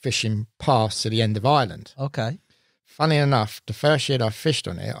 fishing past to the end of island. Okay. Funny enough, the first year I fished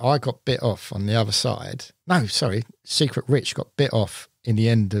on it, I got bit off on the other side. No, sorry, Secret Rich got bit off in the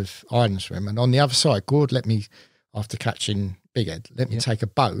end of island swim. And on the other side, Gord let me, after catching Big Ed, let me take a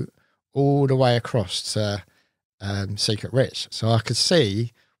boat all the way across to Secret Rich. So I could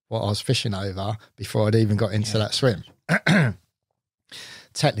see what I was fishing over before I'd even got into that swim.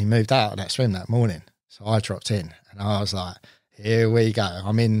 Tetley moved out of that swim that morning. So I dropped in and I was like, here we go.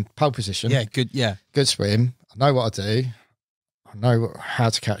 I'm in pole position. Yeah, good. Yeah. Good swim. I know what I do. I know how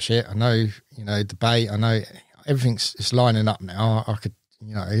to catch it. I know, the bait. I know everything's lining up now. I could,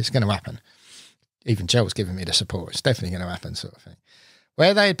 it's going to happen. Even Gel's giving me the support. It's definitely going to happen, sort of thing.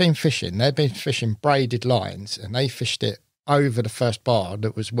 Where they'd been fishing braided lines, and they fished it over the first bar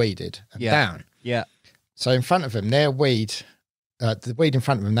that was weeded and down. Yeah. So in front of them, the weed in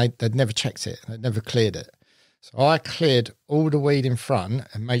front of them, they'd never checked it. They'd never cleared it. So I cleared all the weed in front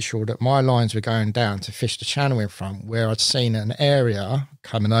and made sure that my lines were going down to fish the channel in front, where I'd seen an area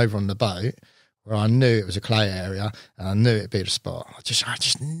coming over on the boat where I knew it was a clay area and I knew it'd be the spot. I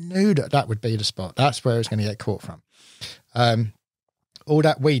just knew that would be the spot. That's where it was going to get caught from. All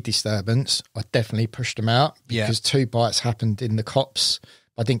that weed disturbance, I definitely pushed them out because 2 bites happened in the copse.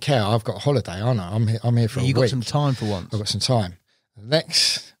 I didn't care. I've got a holiday, aren't I? I'm here for a week. You got some time for once. I've got some time. The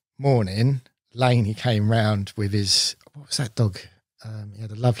next morning, Laney came round with his, what was that dog? He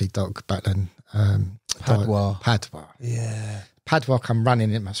had a lovely dog back then. Padua. Yeah. Padua come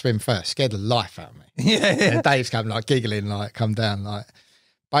running in my swim first, scared the life out of me. Yeah. And Dave's come giggling, come down,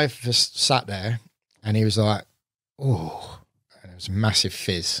 both of us sat there and he was like, oh, and it was a massive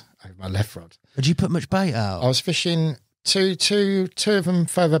fizz over my left rod. Did you put much bait out? I was fishing two of them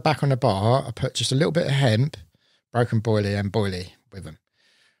further back on the bar. I put just a little bit of hemp, broken boilie and boilie with them.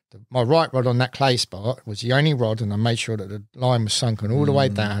 My right rod on that clay spot was the only rod, and I made sure that the line was sunken all the way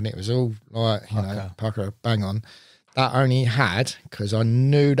down. It was all pucker, bang on. That only had, because I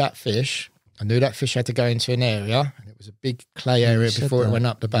knew that fish had to go into an area, and it was a big clay area before it went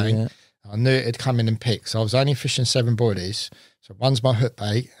up the bank. Yeah. I knew it had come in and picked, so I was only fishing 7 boilies. So one's my hook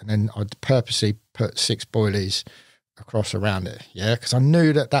bait, and then I'd purposely put 6 boilies across around it, because I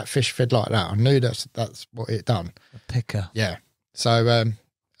knew that fish fed like that. I knew that's what it done. A picker. Yeah. So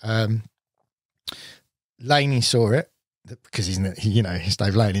Laney saw it because he's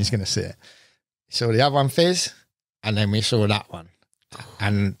Dave Laney. He's going to see it. He saw the other one fizz, and then we saw that one,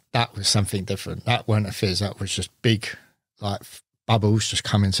 and that was something different. That wasn't a fizz. That was just big, bubbles just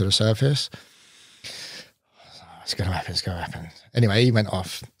coming to the surface. It's going to happen. It's going to happen. Anyway, he went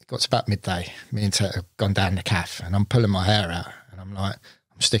off. It got to about midday. Me and Tet have gone down the calf, and I'm pulling my hair out, and I'm like,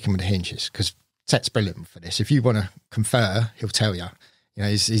 I'm sticking with the hinges because Tet's brilliant for this. If you want to confer, he'll tell you.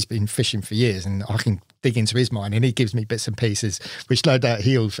 He's been fishing for years, and I can dig into his mind, and he gives me bits and pieces, which no doubt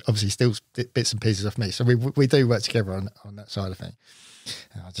he'll obviously steals bits and pieces off me. So we do work together on that side of thing.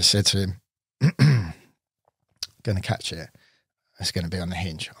 And I just said to him, going to catch it. It's going to be on the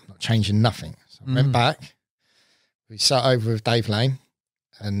hinge. I'm not changing nothing. So I went back. We sat over with Dave Lane,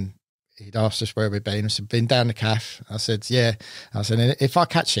 and he'd asked us where we'd been. I said, been down the calf. I said, yeah. I said, if I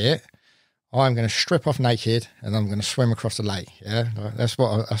catch it, I'm going to strip off naked and I'm going to swim across the lake. Yeah, that's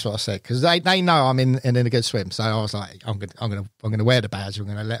what I said, because they know I'm in a good swim. So I was like, I'm going to wear the badge. I'm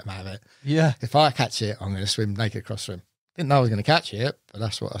going to let them have it. Yeah. If I catch it, I'm going to swim naked across swim. Didn't know I was going to catch it, but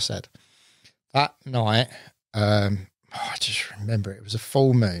that's what I said. That night, I just remember it was a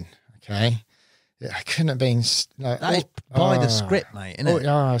full moon. Okay, I couldn't have been. Like, that is by the script, mate. Isn't it?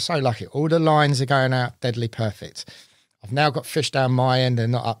 Oh, so lucky. All the lines are going out deadly perfect. I've now got fish down my end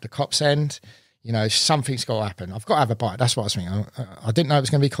and not up the cop's end. You know, something's got to happen. I've got to have a bite. That's what I was thinking. I didn't know it was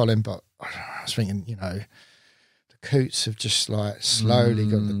going to be Colin, but I was thinking, you know, the coots have just like slowly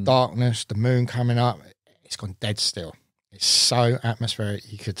got the darkness, the moon coming up. It's gone dead still. It's so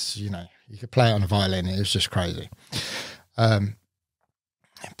atmospheric. You could play it on a violin. It was just crazy.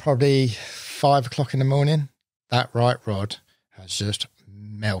 Probably 5 o'clock in the morning, that right rod has just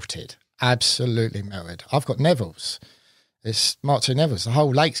melted. Absolutely melted. I've got Neville's. It's Mark II Neville's. The whole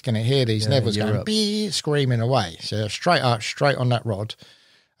lake's going to hear these Neville's going screaming away. So straight on that rod.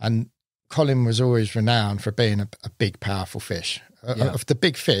 And Colin was always renowned for being a big, powerful fish. Of the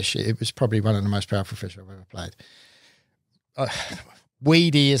big fish, it was probably one of the most powerful fish I've ever played.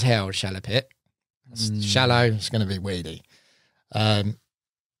 Weedy as hell, shallow pit. Shallow, it's going to be weedy.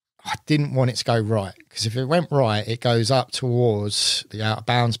 I didn't want it to go right, because if it went right, it goes up towards the out of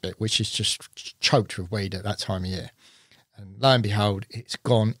bounds bit, which is just choked with weed at that time of year. And lo and behold, it's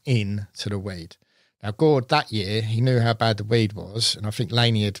gone in to the weed. Now, Gord, that year, he knew how bad the weed was, and I think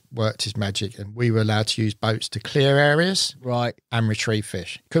Laney had worked his magic, and we were allowed to use boats to clear areas and retrieve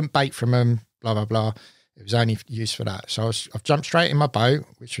fish. Couldn't bait from them, blah, blah, blah. It was only used for that. So I've jumped straight in my boat,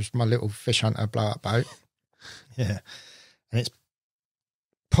 which was my little fish hunter blow-up boat. Yeah. And it's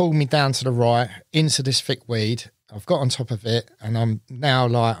pulled me down to the right into this thick weed. I've got on top of it, and I'm now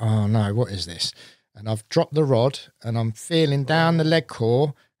like, oh, no, what is this? And I've dropped the rod, and I'm feeling down the leg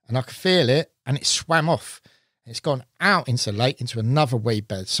core, and I can feel it, and it swam off. It's gone out into the lake, into another weed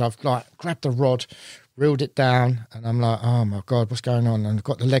bed. So I've like grabbed the rod, reeled it down, and I'm like, oh my God, what's going on? And I've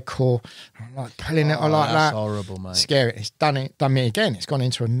got the leg core, and I'm like pulling it like that. That's horrible, mate. Scary. It's done me again. It's gone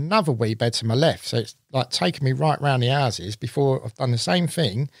into another weed bed to my left. So it's like taken me right round the houses before I've done the same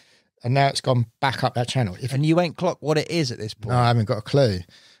thing, and now it's gone back up that channel. And you ain't clocked what it is at this point? No, I haven't got a clue.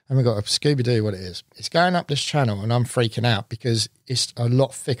 I haven't got a Scooby-Doo what it is. It's going up this channel, and I'm freaking out because it's a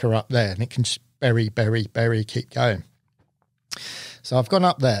lot thicker up there, and it can just bury, keep going. So I've gone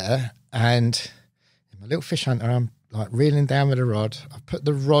up there, and in my little fish hunter, I'm like reeling down with the rod. I've put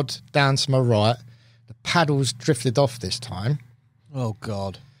the rod down to my right. The paddle's drifted off this time. Oh,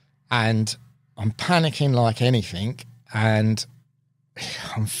 God. And I'm panicking like anything, and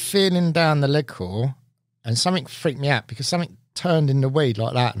I'm feeling down the leg core, and something freaked me out because something turned in the weed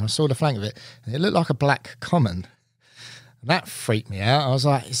like that, and I saw the flank of it, and it looked like a black common. And that freaked me out. I was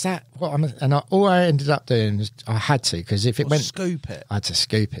like, is that what I'm... And all I ended up doing is I had to, because if it went... Scoop it. I had to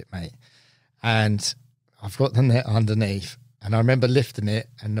scoop it, mate. And I've got the net underneath, and I remember lifting it,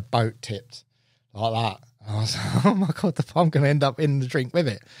 and the boat tipped like that. And I was like, oh my God, I'm going to end up in the drink with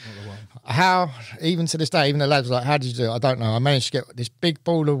it. How, even to this day, even the lads were like, how did you do it? I don't know. I managed to get this big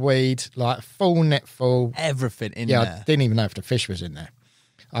ball of weed, like full net full. Everything in there. Yeah, I didn't even know if the fish was in there.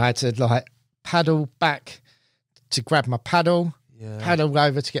 I had to like paddle back to grab my paddle, paddle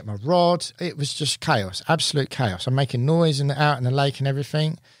over to get my rod. It was just chaos, absolute chaos. I'm making noise out in the lake and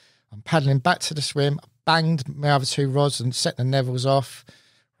everything. I'm paddling back to the swim. I banged my other two rods and set the Neville's off.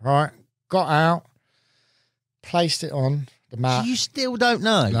 Right, got out, placed it on the mat. So you still don't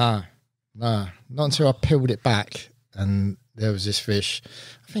know? No, not until I peeled it back and there was this fish.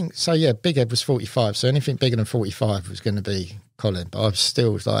 I think, so yeah, Big Ed was 45, so anything bigger than 45 was going to be Colin, but I was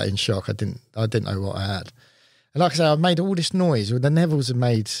still like in shock. I didn't know what I had. And like I say, I've made all this noise. The Nevilles had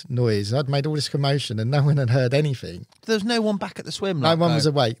made noise. I'd made all this commotion and no one had heard anything. There was no one back at the swim? No one was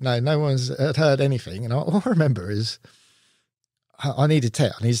awake. No one had heard anything. And all I remember is I needed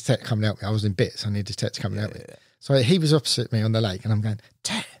Tet. I needed Tet to come and help me. I was in bits. I needed Tet to come and help me. So he was opposite me on the lake and I'm going,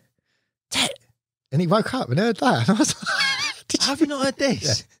 Tet. And he woke up and heard that. And I was like, have you not heard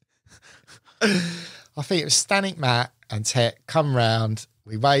this? Yeah. I think it was Stanik, Matt and Tet come round.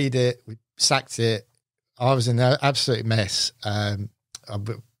 We weighed it. We sacked it. I was in an absolute mess. I had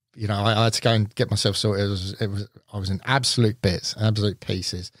to go and get myself sorted. I was in absolute bits, absolute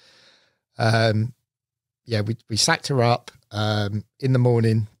pieces. We sacked her up in the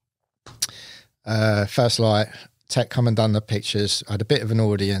morning. First light, Tech come and done the pictures. I had a bit of an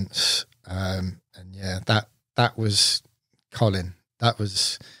audience, that was Colin. That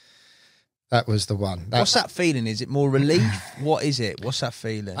was That was the one. What's that feeling? Is it more relief? What is it? What's that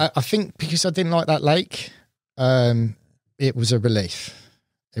feeling? I think because I didn't like that lake, it was a relief.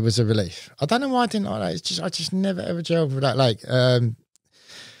 It was a relief. I don't know why I didn't like that. It's just I just never ever gelled with that lake.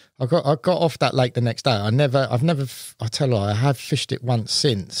 I got off that lake the next day. I tell you, I have fished it once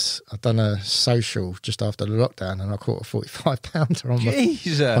since. I've done a social just after the lockdown, and I caught a 45-pounder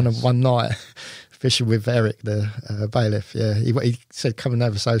on a one night fishing with Eric, the bailiff. Yeah, he said come and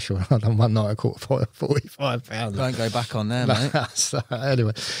have a social. And I done one night. I caught a 45-pounder. Don't go back on there, mate. So,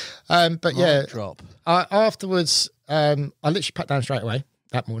 anyway, but yeah, drop. Afterwards, I literally packed down straight away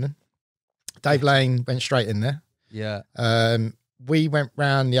that morning. Dave Lane went straight in there. Yeah. We went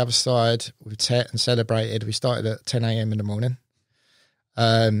round the other side with Tet and celebrated. We started at 10 a.m. in the morning.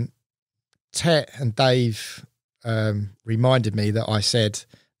 Tet and Dave reminded me that I said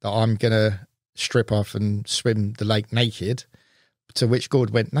that I'm going to strip off and swim the lake naked, to which Gord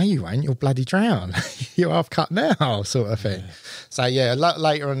went, no, you won't. You'll bloody drown. You're half cut now, sort of thing. Yeah. So, yeah,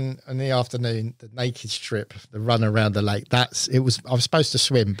 later on in the afternoon, the naked strip, the run around the lake, I was supposed to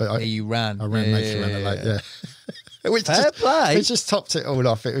swim, but you ran. I ran naked around the lake, yeah. Fair play. It just topped it all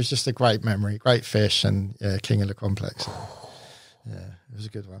off. It was just a great memory, great fish, and yeah, king of the complex. Yeah, it was a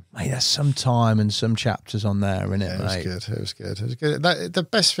good one. Mate, there's some time and some chapters on there, isn't it, mate? It was good. The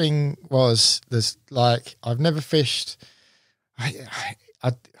best thing was I've never fished.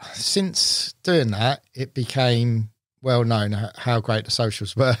 Since doing that, it became well known how great the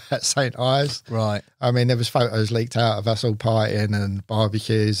socials were at St Ives. Right. I mean, there was photos leaked out of us all partying and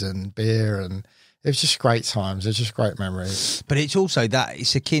barbecues and beer, and it was just great times. It was just great memories. But it's also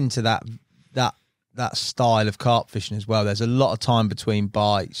it's akin to that style of carp fishing as well. There's a lot of time between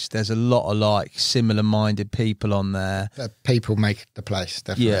bites. There's a lot of similar-minded people on there. People make the place,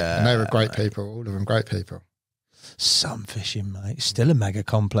 definitely. Yeah, and they were great people. All of them great people. Some fishing, mate. Still a mega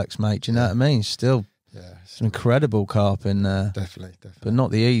complex, mate. Do you know what I mean? Still, some incredible carp in there. Definitely. But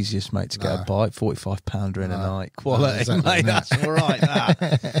not the easiest, mate, to get a bite. 45-pounder in a night. Quality, exactly, mate. That's all right,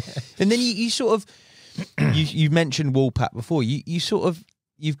 that. And then you sort of, you mentioned Woolpack before.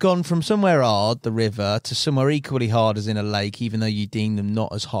 You've gone from somewhere hard, the river, to somewhere equally hard as in a lake, even though you deem them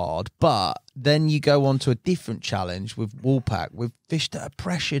not as hard. But then you go on to a different challenge with Woolpack, with fish that are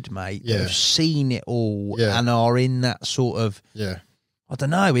pressured, mate, that have seen it all and are in that sort of, I don't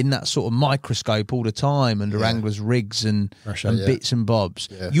know, in that sort of microscope all the time under anglers' rigs and bits and bobs.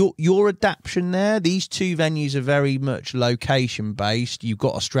 Yeah. Your adaptation there, these two venues are very much location based. You've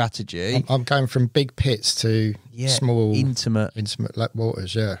got a strategy. I'm going from big pits to small, intimate like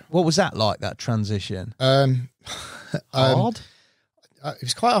waters. Yeah. What was that like? That transition? Hard. It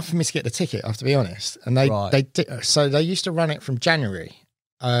was quite hard for me to get the ticket, I have to be honest. And so they used to run it from January.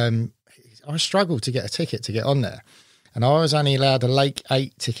 I struggled to get a ticket to get on there. And I was only allowed a Lake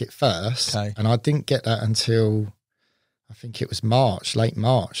 8 ticket first, and I didn't get that until, I think it was late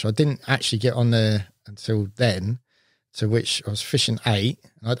March. I didn't actually get on there until then, to which I was fishing 8.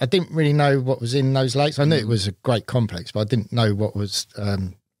 I didn't really know what was in those lakes. I knew it was a great complex, but I didn't know what was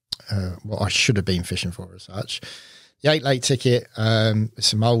what I should have been fishing for as such. The 8 lake ticket, there's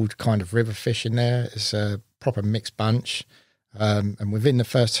some old kind of river fish in there. It's a proper mixed bunch. And within the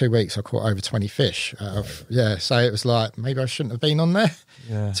first 2 weeks, I caught over 20 fish. So it was like, maybe I shouldn't have been on there.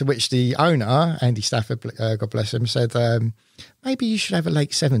 Yeah. To which the owner, Andy Stafford, God bless him, said, maybe you should have a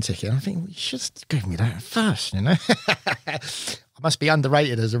Lake 7 ticket. And I think, well, you should give me that first, you know. I must be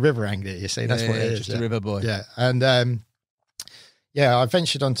underrated as a river angler, you see. That's what it is. Just a river boy. Yeah. And I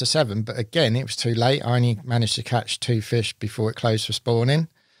ventured on to 7, but again, it was too late. I only managed to catch 2 fish before it closed for spawning.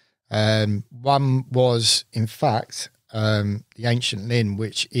 One was, in fact, the ancient Lynn,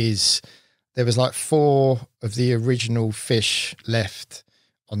 which is, there was 4 of the original fish left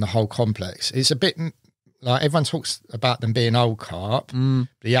on the whole complex. It's a bit like everyone talks about them being old carp.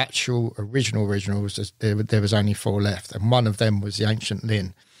 The actual original was just, there was only 4 left, and one of them was the ancient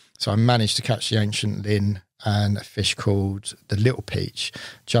Lynn. So I managed to catch the ancient Lynn and a fish called the Little Peach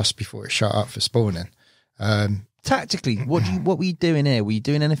just before it shut up for spawning. Tactically, what were you doing here? Were you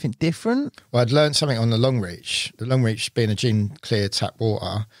doing anything different? Well, I'd learned something on the Long Reach. The Long Reach being a gin clear tap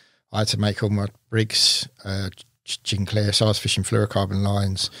water, I had to make all my rigs gin clear. So I was fishing fluorocarbon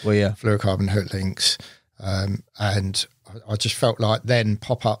lines, fluorocarbon hook links, and I just felt like then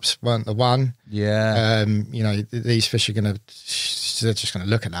pop-ups weren't the one. Yeah. These fish are they're just going to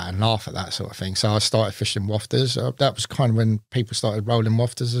look at that and laugh at that sort of thing. So I started fishing wafters. That was kind of when people started rolling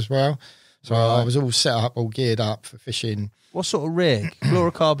wafters as well. So I was all set up, all geared up for fishing. What sort of rig?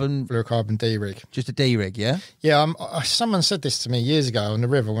 Fluorocarbon D-rig. Just a D-rig, yeah? Yeah, someone said this to me years ago on the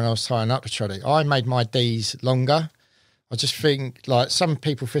river when I was tying up the troddy. I made my Ds longer. I just think, like, some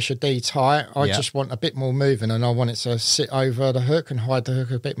people fish a D tight. I just want a bit more movement, and I want it to sit over the hook and hide the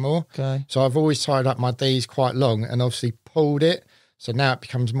hook a bit more. Okay. So I've always tied up my Ds quite long and obviously pulled it. So now it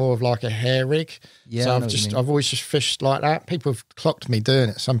becomes more of like a hair rig. Yeah, so I've always just fished like that. People have clocked me doing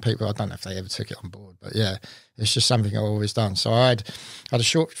it. Some people, I don't know if they ever took it on board, but yeah, it's just something I've always done. So I had a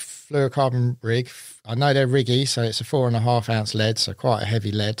short fluorocarbon rig. I know they're riggy, so it's a 4.5 ounce lead, so quite a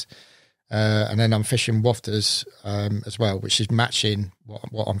heavy lead. And then I'm fishing wafters as well, which is matching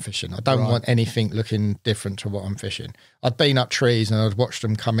what I'm fishing. I don't want anything looking different to what I'm fishing. I'd been up trees and I'd watched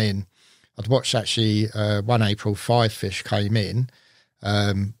them come in. I'd watched actually 1 April 5 fish came in.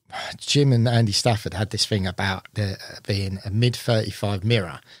 Jim and Andy Stafford had this thing about there being a mid 35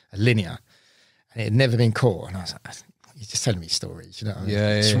 mirror, a linear, and it had never been caught. And I was like, you're just telling me stories, you know what I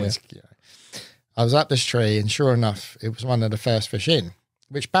mean? Yeah. I was up this tree, and sure enough, it was one of the first fish in,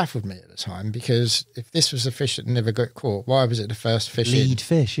 which baffled me at the time, because if this was a fish that never got caught, why was it the first fish in? Lead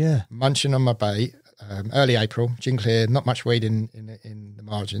fish, yeah. Munching on my bait, early April, gin clear, not much weed in the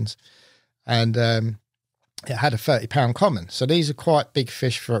margins, and it had a 30-pound common. So these are quite big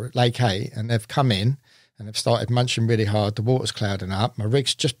fish for Lake 8, and they've come in and they've started munching really hard. The water's clouding up. My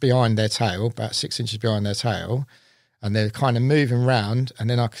rig's just behind their tail, about 6 inches behind their tail, and they're kind of moving round, and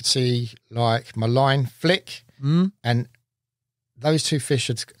then I could see like my line flick, and those 2 fish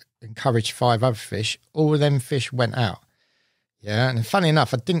had encouraged 5 other fish. All of them fish went out. Yeah, and funny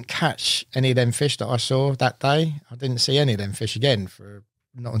enough, I didn't catch any of them fish that I saw that day. I didn't see any of them fish again for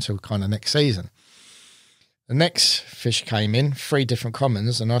not until kind of next season. The next fish came in, 3 different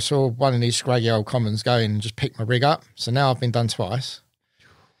commons, and I saw one of these scraggy old commons go in and just pick my rig up. So now I've been done twice.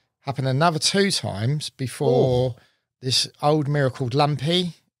 Happened another 2 times before this old mirror called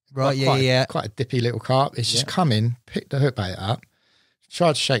Lumpy. Right, Quite a dippy little carp. It's just come in, picked the hook bait up,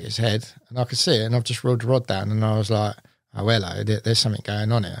 tried to shake his head, and I could see it, and I've just reeled the rod down, and I was like, oh, hello, there's something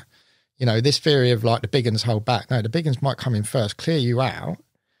going on here. You know, this theory of like the big uns hold back. No, the big uns might come in first, clear you out,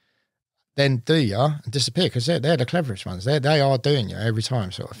 then do you and disappear, because they're the cleverest ones. They are doing you every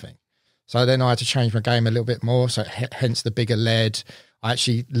time, sort of thing. So then I had to change my game a little bit more, so hence the bigger lead. I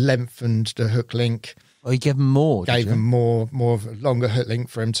actually lengthened the hook link. Oh, you gave them more? Gave them more of a longer hook link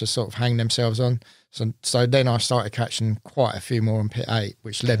for them to sort of hang themselves on. So then I started catching quite a few more on pit 8,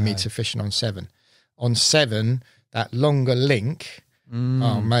 which led me to fishing on 7. On 7, that longer link,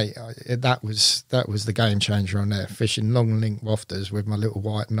 oh mate, that was the game changer on there. Fishing long link wafters with my little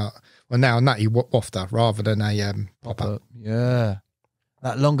white nut. Well, now a nutty wafter rather than a pop up. Yeah,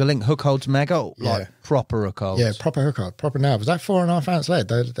 that longer link hook holds mega, like proper hook holds. Yeah, proper hook hold, proper now. Was that 4.5 ounce lead?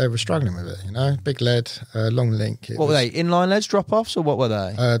 They were struggling with it, you know. Big lead, long link. What were they? Inline leads, drop offs, or what were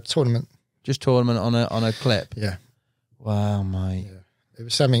they? Tournament. Just tournament on a clip. Yeah. Wow, mate. Yeah. It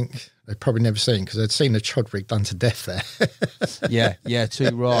was something they'd probably never seen, because they'd seen the chod rig done to death there. yeah,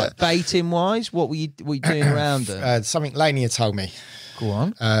 too right. Baiting wise, what were you doing around them? Something Laney had told me. Go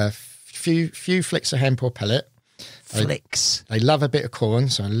on. Few flicks of hemp or pellet. Flicks. They love a bit of corn,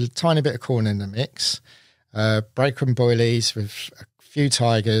 so a tiny bit of corn in the mix. Breaker and boilies with a few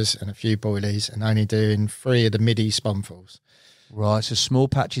tigers and a few boilies, and only doing 3 of the midi sponfuls. Right, so small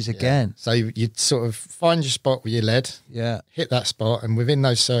patches again. So you'd sort of find your spot with your lead, hit that spot, and within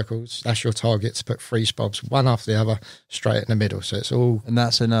those circles, that's your target to put 3 spobs, one after the other, straight in the middle. So it's all... And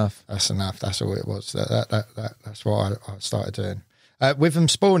that's enough? That's enough. That's all it was. That's what I started doing. With them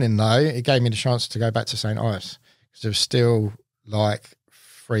spawning, though, it gave me the chance to go back to St Ives, because there was still, like,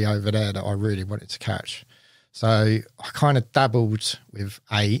 3 over there that I really wanted to catch. So I kind of dabbled with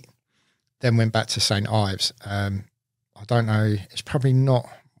 8, then went back to St Ives. I don't know. It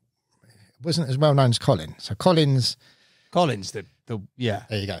wasn't as well known as Colin. So Colin's the There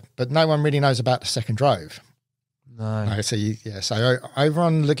you go. But no one really knows about the second drove. No. So over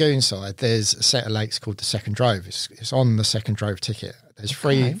on Lagoon side, there's a set of lakes called the Second Drove. It's on the Second Drove ticket. There's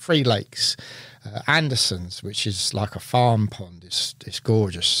three lakes. Anderson's, which is like a farm pond. It's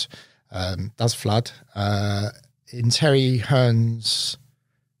gorgeous. Does flood. In Terry Hearn's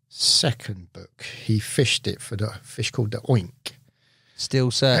second book, he fished it for the fish called the oink. Still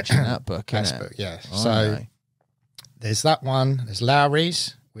searching that book, That book, yeah. There's that one. There's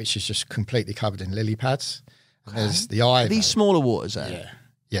Lowry's, which is just completely covered in lily pads. Okay. There's the Ivo. These smaller waters, eh?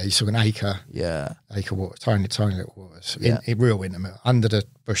 Yeah, you saw an acre. Yeah. Acre water, tiny little waters. In real intimate. Under the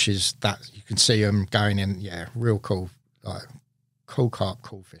bushes, that you can see them going in. Yeah, real cool. Like cool carp,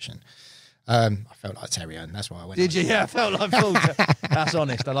 cool fishing. I felt like Terry Owen, that's why I went. Did you? Yeah, I felt like full. That's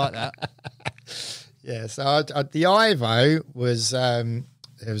honest. I like that. Yeah, so the Ivo was there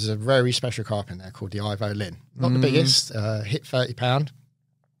was a very special carp in there called the Ivo Lynn. Not the biggest, hit 30 pound,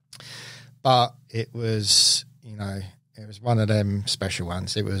 but it was It was one of them special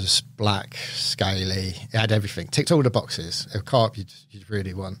ones. It was black, scaly. It had everything. Ticked all the boxes. A carp you'd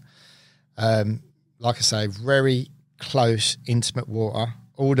really want. Like I say, very close, intimate water.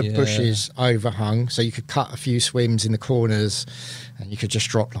 All the bushes overhung, so you could cut a few swims in the corners, and you could just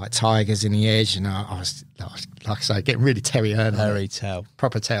drop like tigers in the edge. And I was, like I say, getting really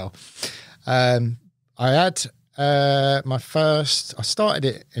proper tail. I had my first. I started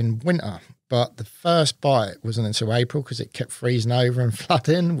it in winter, but the first bite wasn't until April because it kept freezing over and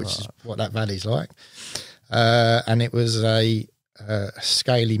flooding, which is what that valley's like. And it was a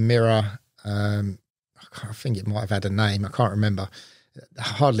scaly mirror. I think it might have had a name. I can't remember.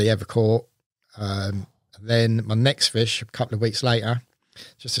 Hardly ever caught. Then my next fish, a couple of weeks later,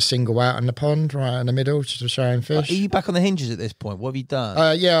 just a single out in the pond right in the middle, just a showing fish. Are you back on the hinges at this point? What have you done?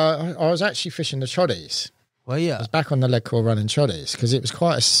 I was actually fishing the choddies. Well, yeah. I was back on the lead core running choddies because it was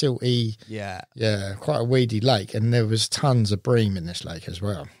quite a silty, quite a weedy lake, and there was tons of bream in this lake as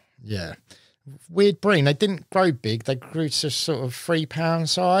well. Yeah. Weird bream. They didn't grow big. They grew to sort of 3 pound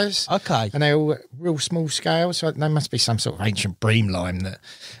size. Okay. And they were real small scale. So there must be some sort of ancient bream lime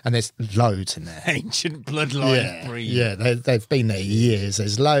and there's loads in there. Ancient bloodline bream. Yeah, they've been there years.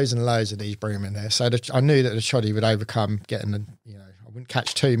 There's loads and loads of these bream in there. So I knew that the choddy would overcome getting I wouldn't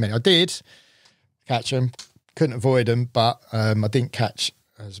catch too many. I did catch them, couldn't avoid them, but I didn't catch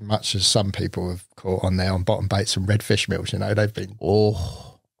as much as some people have caught on there on bottom baits and red fish meals. They've been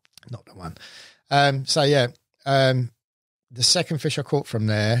not the one. The second fish I caught from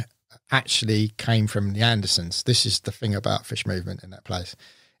there actually came from the Andersons. This is the thing about fish movement in that place.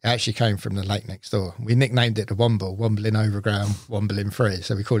 It actually came from the lake next door. We nicknamed it the Womble, wombling overground, wombling free.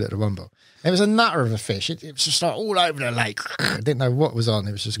 So we called it the Womble. It was a nutter of a fish. It was just like all over the lake. I didn't know what was on.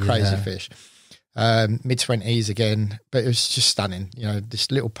 It was just crazy fish. Mid-20s again, but it was just stunning. This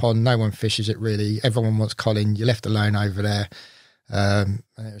little pond, no one fishes it really. Everyone wants Colin. You're left alone over there. And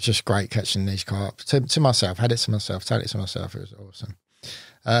it was just great catching these carp to myself. Had it to myself, totally to myself. It was awesome.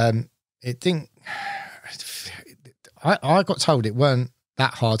 I got told it weren't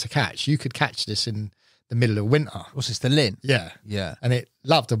that hard to catch. You could catch this in the middle of winter. What's this, the lint? Yeah. And it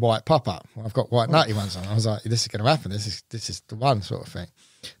loved a white pop-up. Well, I've got white nutty ones on. I was like, this is going to happen. This is the one sort of thing.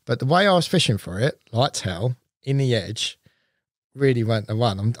 But the way I was fishing for it, like hell, in the edge, really weren't the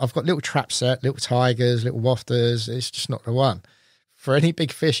one. I've got little trap set, little tigers, little wafters. It's just not the one. For any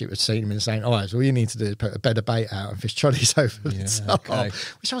big fish, it would see them in St Ives. All you need to do is put a bed of bait out and fish trolleys over the top,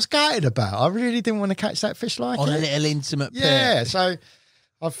 which I was gutted about. I really didn't want to catch that fish like on it. A little intimate pit. Yeah, so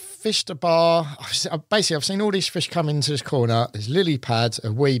I've fished a bar. I've seen all these fish come into this corner. There's lily pads,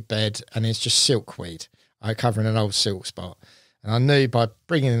 a weed bed, and it's just silkweed covering an old silk spot. And I knew by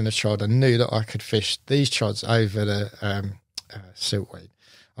bringing in the chod, I knew that I could fish these chods over the silkweed.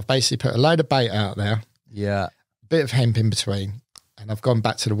 I've basically put a load of bait out there. Yeah. A bit of hemp in between. And I've gone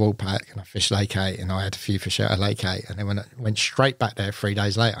back to the Woolpack and I fished Lake 8 and I had a few fish out of Lake 8 and then went straight back there 3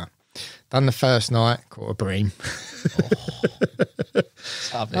 days later. Done the first night, caught a bream.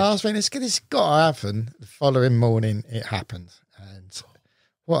 I was thinking, it's got to happen. The following morning, it happened. And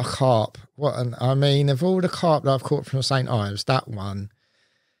what a carp. Of all the carp that I've caught from St Ives, that one,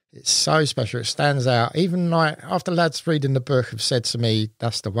 it's so special. It stands out. Even like after lads reading the book have said to me,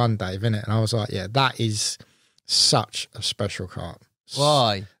 that's the one, Dave, isn't it? And I was like, yeah, that is such a special carp.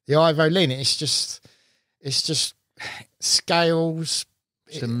 Why? The Ivolene, it's just scales.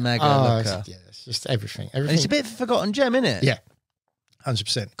 It's a mega looker. It's just everything. And it's a bit of a forgotten gem, isn't it? Yeah,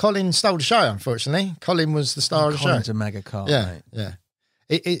 100%. Colin stole the show, unfortunately. Colin was the star of the show. Colin's a mega carp, mate. Yeah.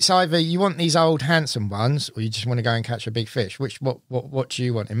 It's either you want these old handsome ones or you just want to go and catch a big fish. What do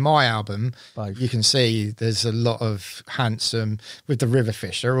you want? In my album, both. You can see there's a lot of handsome with the river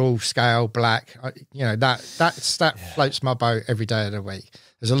fish. They're all scale black. That floats my boat every day of the week.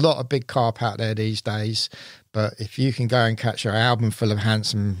 There's a lot of big carp out there these days, but if you can go and catch an album full of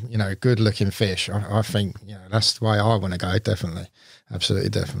handsome, good looking fish, I think that's the way I want to go. Definitely. Absolutely,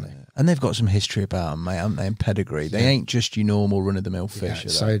 definitely. And they've got some history about them, mate, haven't they? And pedigree. They ain't just your normal run-of-the-mill fish, are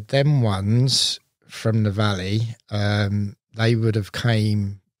they? So them ones from the valley, they would have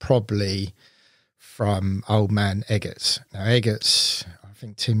came probably from old man Eggert's. Now, Eggert's, I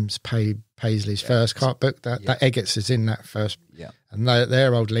think Tim's Paisley's first carp book, that Eggert's is in that first. Yeah. And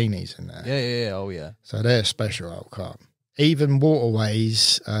they're old leanies in there. Yeah. Oh, yeah. So they're special old carp. Even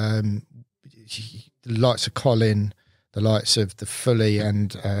waterways, the likes of Colin, the likes of the Fully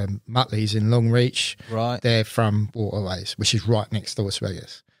and Mutleys in Longreach, right? They're from Waterways, which is right next door to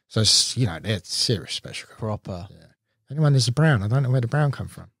Vegas. So, they're serious special. Proper. Yeah. Anyone there's a brown. I don't know where the brown come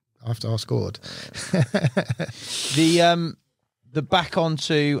from. After I scored. the back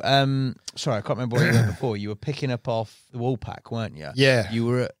onto sorry, I can't remember what you were before. You were picking up off the Woolpack, weren't you? Yeah. You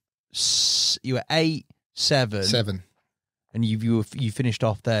were 8, 7, and you finished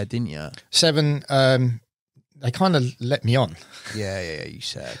off there, didn't you? 7. They kind of let me on. Yeah. You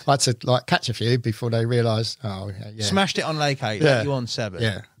said I had to like catch a few before they realised. Oh, yeah. Smashed it on Lake 8. Let you on 7.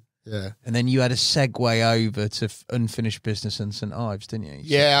 Yeah. And then you had a segue over to unfinished business in St Ives, didn't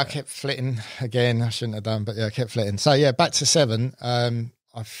you? I kept flitting again. I shouldn't have done, but I kept flitting. So back to 7.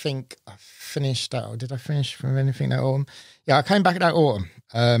 I think I finished that. Or did I finish from anything that autumn? Yeah, I came back that autumn,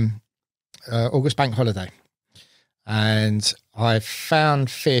 August bank holiday, and I found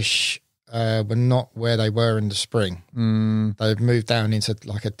fish were not where they were in the spring. They've moved down into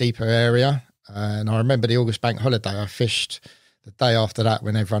like a deeper area, and I remember the August bank holiday. I fished the day after that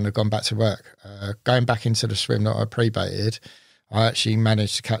when everyone had gone back to work. Going back into the swim that I pre-baited, I actually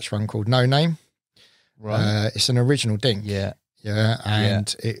managed to catch one called No Name. Right. It's an original dink. Yeah,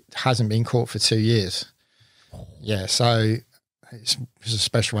 and it hasn't been caught for 2 years. Yeah, so it's a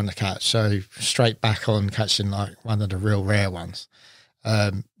special one to catch. So straight back on catching like one of the real rare ones.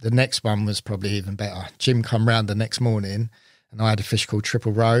 The next one was probably even better. Jim come round the next morning and I had a fish called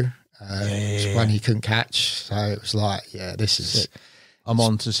Triple Row. It's one he couldn't catch. So it was like, this is... I'm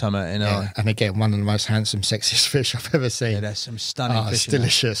on to something, you know. Yeah. And again, one of the most handsome, sexiest fish I've ever seen. Yeah, there's some stunning fish. It's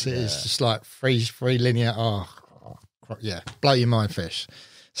delicious. It is just like free linear. Blow your mind fish.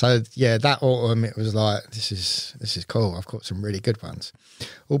 So that autumn it was like, this is cool. I've caught some really good ones.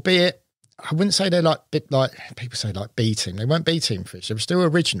 Albeit, I wouldn't say they're like people say like B team. They weren't B team fish. They were still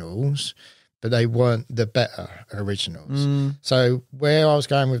originals, but they weren't the better originals. So where I was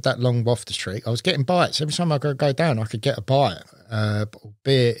going with that long wafter streak, I was getting bites. Every time I go down, I could get a bite,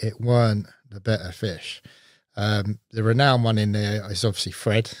 albeit it weren't the better fish. The renowned one in there is obviously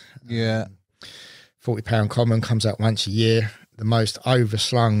Fred. 40-pound common, comes out once a year. The most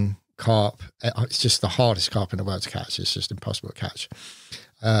overslung carp. It's just the hardest carp in the world to catch. It's just impossible to catch.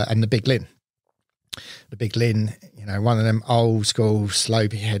 And the Big Lin. The Big Lin, one of them old school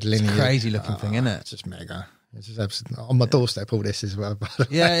slopey head linear. It's a crazy looking thing, isn't it? It's just mega. It's just absolutely, on my doorstep, all this as well.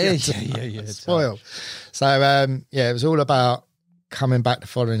 Yeah, it is. Yeah. Spoiled. So, it was all about coming back the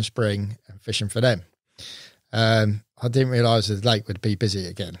following spring and fishing for them. I didn't realise the lake would be busy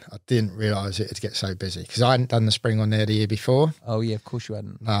again. I didn't realise it would get so busy because I hadn't done the spring on there the year before. Oh, yeah, of course you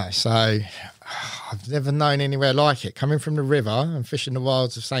hadn't. No, so I've never known anywhere like it. Coming from the river and fishing the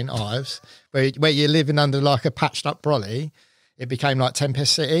wilds of St Ives, where you're living under like a patched up brolly, it became like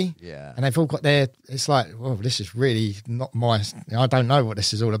Tempest City. Yeah. And they've all got their, it's like, well, this is really not my, I don't know what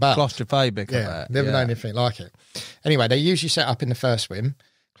this is all about. Claustrophobic. Yeah, never known anything like it. Anyway, they usually set up in the first swim,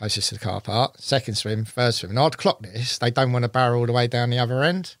 closest to the car park, second swim, third swim. And I'd clock this. They don't want to barrel all the way down the other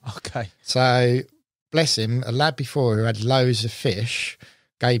end. Okay. So, bless him, a lad before who had loads of fish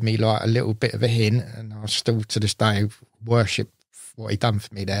gave me like a little bit of a hint, and I still to this day worship what he done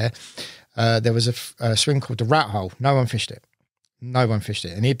for me there. There was a swim called the Rat Hole. No one fished it.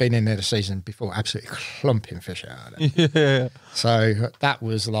 And he'd been in there the season before, absolutely clumping fish out of it. Yeah. So that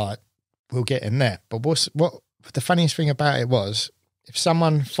was like, we'll get in there. But what the funniest thing about it was, if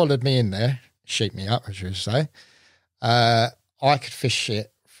someone followed me in there, sheep me up, as you would say, I could fish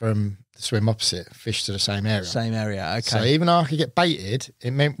it from the swim opposite, fish to the same area. Same area, okay. So even though I could get baited,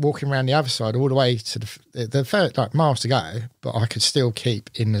 it meant walking around the other side all the way to the first, like miles to go, but I could still keep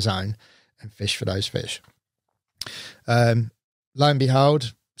in the zone and fish for those fish. Lo and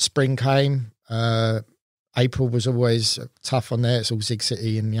behold, spring came. April was always tough on there. It's all Zig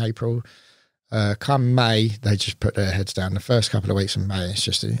City in the April. Come May, they just put their heads down. The first couple of weeks of May, it's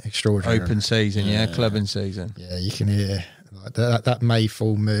just extraordinary. Open season, clubbing season. Yeah, you can hear like that May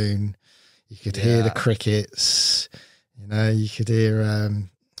full moon. You could hear the crickets. You could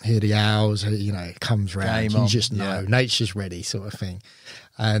hear the owls. it comes round. You just know nature's ready, sort of thing.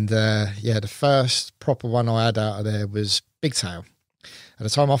 And the first proper one I had out of there was Big Tail. At the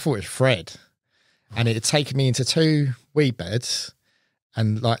time, I thought it was Fred, and it had taken me into 2 weed beds.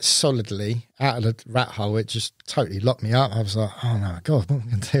 And like solidly out of the rat hole, it just totally locked me up. I was like, oh no, God, what am I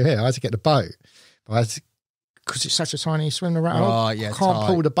going to do here? I had to get the boat. But because it's such a tiny swim, the rat hole, I can't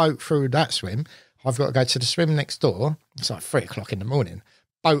pull the boat through that swim. I've got to go to the swim next door. It's like 3 o'clock in the morning.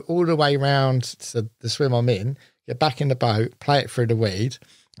 Boat all the way round to the swim I'm in, get back in the boat, play it through the weed.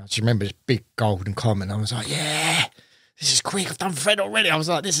 I just remember this big golden common. I was like, yeah, this is quick. I've done Fred already. I was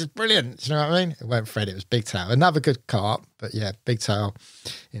like, this is brilliant. Do you know what I mean? It weren't Fred, it was Big Tail. Another good carp, but yeah, Big Tail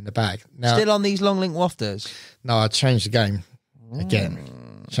in the bag. Now, still on these long link wafters? No, I changed the game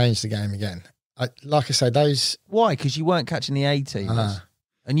again. Changed the game again. Like I say, those... Why? Because you weren't catching the A-teamers.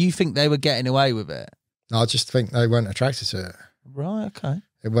 And you think they were getting away with it? No, I just think they weren't attracted to it. Right, okay.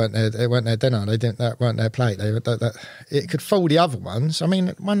 It weren't their dinner. They didn't. That weren't their plate. It could fool the other ones. I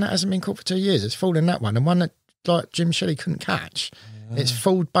mean, one that hasn't been caught for 2 years, it's fooled in that one, and one that like Jim Shelley couldn't catch. It's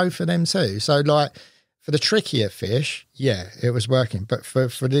fooled both of them too. So like for the trickier fish, yeah, it was working. But for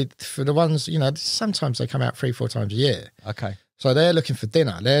the ones, you know, sometimes they come out 3-4 times a year. Okay. So they're looking for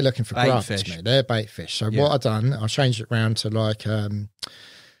dinner. They're looking for Bait grub fish. to me. They're bait fish. So what I done, I changed it round to like I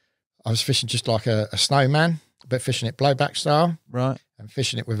was fishing just like a snowman, but fishing it blowback style. Right. And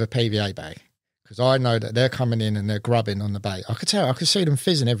fishing it with a PVA bag. Because I know that they're coming in and they're grubbing on the bait. I could see them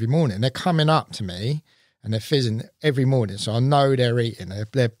fizzing every morning. They're coming up to me and they're fizzing every morning. So I know they're eating.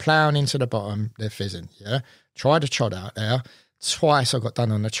 They're ploughing into the bottom. They're fizzing, yeah? Tried a chod out there. Twice I got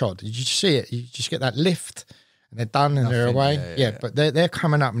done on the chod. Did you see it? You just get that lift and they're done and they're away. Yeah, but they're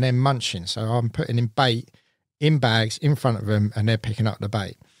coming up and they're munching. So I'm putting in bait in bags in front of them and they're picking up the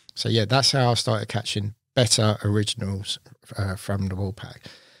bait. So yeah, that's how I started catching better originals from the Woolpack.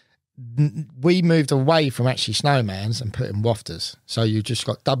 We moved away from actually snowmans and put in wafters. So you just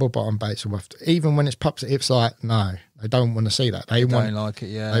got double bottom baits and wafter. Even when it's pups, it's like, no, they don't want to see that. They don't like it,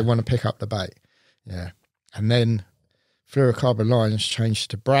 yeah. They want to pick up the bait. Yeah. And then fluorocarbon lines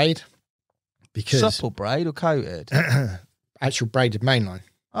changed to braid because... Supple braid or coated? Actual braided mainline.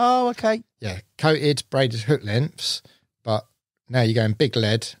 Oh, okay. Yeah. Coated, braided hook lengths, but now you're going big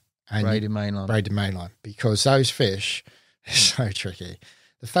lead and braided mainline. Because those fish are so tricky.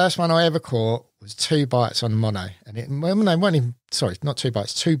 The first one I ever caught was 2 bites on the mono. And not 2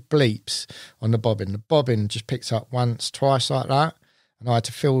 bites, 2 bleeps on the bobbin. The bobbin just picked up once, twice like that. And I had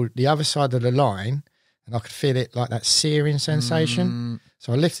to feel the other side of the line and I could feel it like that searing sensation.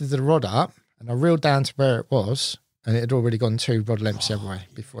 So I lifted the rod up and I reeled down to where it was and it had already gone 2 rod lengths the other way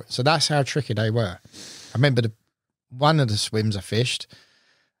before. So that's how tricky they were. I remember one of the swims I fished,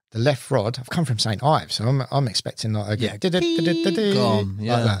 the left rod, I've come from St Ives, so I'm expecting like like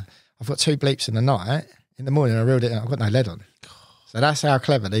that. I've got 2 bleeps in the night. In the morning, I reeled it out. I've got no lead on. So that's how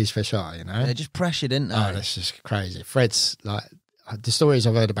clever these fish are, you know. They're just pressured, aren't they? Oh, that's just crazy. Fred's like the stories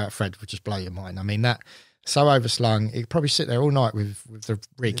I've heard about Fred would just blow your mind. I mean, that so overslung, he'd probably sit there all night with the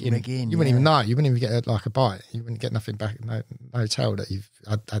rig in. You wouldn't even know. You wouldn't even get like a bite. You wouldn't get nothing back. No tell that you've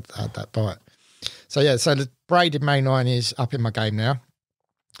had that bite. So yeah, so the braided mainline is up in my game now.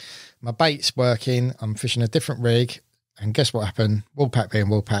 My bait's working. I'm fishing a different rig. And guess what happened? Woolpack being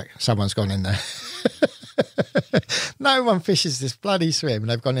Woolpack, someone's gone in there. No one fishes this bloody swim. And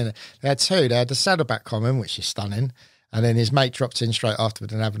they've gone in there. They had 2. They had the saddleback common, which is stunning. And then his mate dropped in straight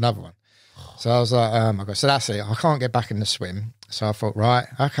afterward and had another one. So I was like, oh my God. So that's it. I can't get back in the swim. So I thought, right,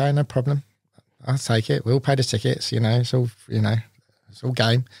 okay, no problem. I'll take it. We'll pay the tickets. It's all, it's all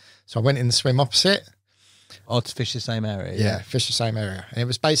game. So I went in the swim opposite. Oh, to fish the same area? Yeah, fish the same area. And it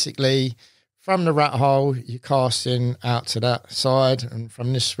was basically from the rat hole, you're casting out to that side. And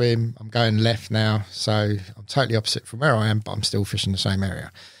from this swim, I'm going left now. So I'm totally opposite from where I am, but I'm still fishing the same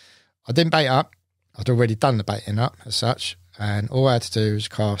area. I didn't bait up. I'd already done the baiting up as such. And all I had to do was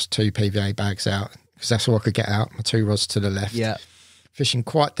cast 2 PVA bags out because that's all I could get out. My 2 rods to the left. Yeah. Fishing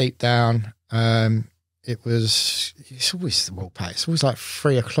quite deep down. It's always the Woolpack. It's always like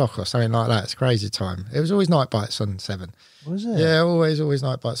 3 o'clock or something like that. It's crazy time. It was always night bites on 7. Was it? Yeah, always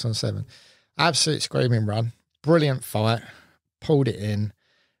night bites on 7. Absolute screaming run. Brilliant fight. Pulled it in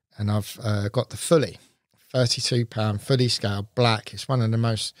and I've got the fully. 32-pound fully scale black. It's one of the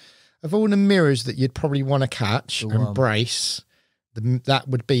most, of all the mirrors that you'd probably want to catch and brace, that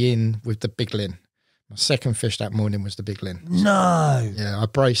would be in with the big lin. My second fish that morning was the big lin. No. Yeah, I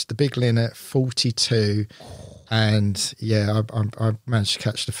braced the big lin at 42 and yeah, I managed to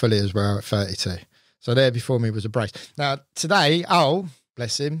catch the fully as well at 32. So there before me was a brace. Now today,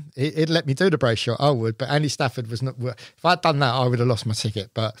 bless him, he'd let me do the brace shot, I would, but Andy Stafford was not, if I'd done that, I would have lost my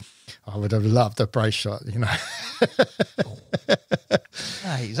ticket, but I would have loved a brace shot,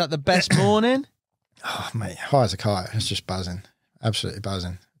 Hey, is that the best morning? Oh, mate, high as a kite. It's just buzzing. Absolutely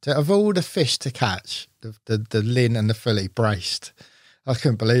buzzing. Of all the fish to catch, the lin and the filly braced, I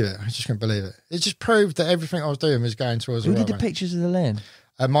couldn't believe it. I just couldn't believe it. It just proved that everything I was doing was going towards the right way. Who did the pictures of the lin?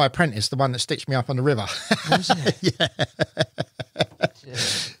 My apprentice, the one that stitched me up on the river. Was it? Yeah.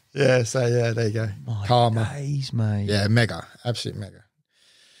 Yeah, so yeah, there you go. My Karma. days, mate. Yeah, mega. Absolute mega.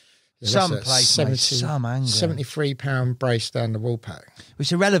 Yeah, Some place, mate, some angle. £73 brace down the Woolpack.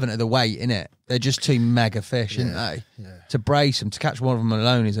 It's irrelevant of the weight, innit? They're just 2 mega fish, aren't they? Yeah. To brace them, to catch one of them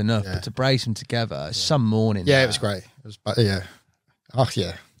alone is enough, but to brace them together, it's some morning. Yeah, it was great. It was, yeah. Oh,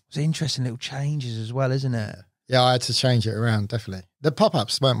 yeah. It's interesting little changes as well, isn't it? Yeah, I had to change it around, definitely. The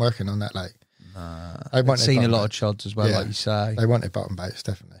pop-ups weren't working on that lake. I've seen a lot of chods as well, like you say. They wanted bottom baits,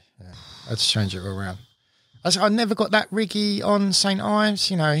 definitely. Yeah. I had to change it all around. I never got that riggy on St Ives.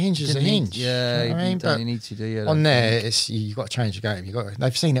 You know, a hinge is a hinge. Yeah, you know you don't need to do it. On there, you've got to change the game.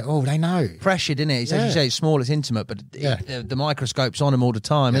 They've seen it all. They know. Pressured, isn't it? As you say, it's small, it's intimate, but the microscope's on them all the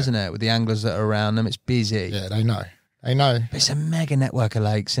time, isn't it? With the anglers that are around them, it's busy. Yeah, they know. They know. It's a mega network of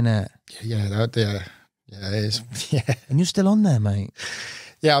lakes, isn't it? Yeah, it is. Yeah. And you're still on there, mate.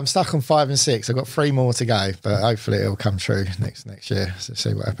 Yeah, I'm stuck on 5 and 6. I've got 3 more to go, but hopefully it'll come true next year. So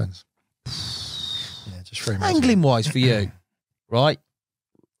see what happens. Yeah, just 3 more. Angling wise for you, right?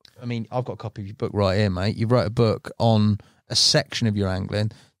 I mean, I've got a copy of your book right here, mate. You wrote a book on a section of your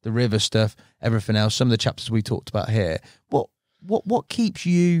angling, the river stuff, everything else. Some of the chapters we talked about here. What keeps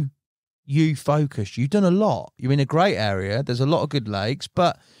you focused? You've done a lot. You're in a great area. There's a lot of good lakes,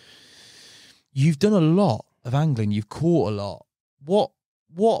 but you've done a lot of angling. You've caught a lot.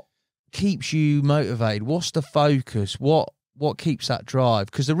 What keeps you motivated? What's the focus? What keeps that drive?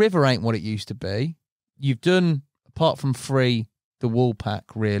 Because the river ain't what it used to be. You've done, apart from 3, the Woolpack,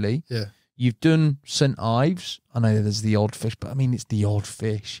 really. Yeah. You've done St Ives. I know there's the odd fish, but I mean, it's the odd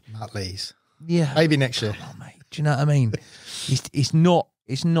fish. Mutleys. Yeah. Maybe next year. Come on, mate. Do you know what I mean? It's not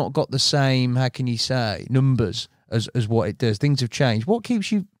got the same, how can you say, numbers as what it does. Things have changed. What keeps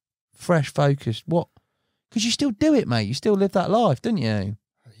you fresh, focused? Because you still do it, mate. You still live that life, don't you?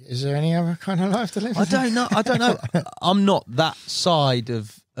 Is there any other kind of life to live? I don't know. I'm not that side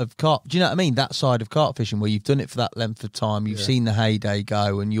of carp. Do you know what I mean? That side of carp fishing where you've done it for that length of time. You've seen the heyday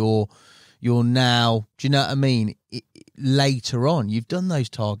go, and you're now. Do you know what I mean? Later on, you've done those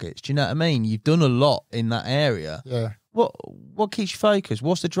targets. Do you know what I mean? You've done a lot in that area. Yeah. What keeps you focused?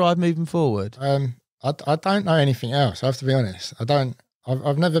 What's the drive moving forward? I don't know anything else. I have to be honest. I don't.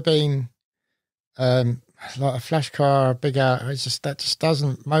 I've never been. Like a flash car, a big out. That just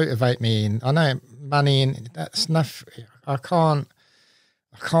doesn't motivate me. And I know money, and that's enough. I can't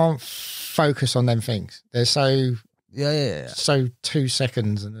focus on them things. They're so so 2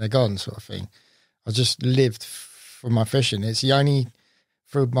 seconds and they're gone, sort of thing. I just lived for my fishing. It's the only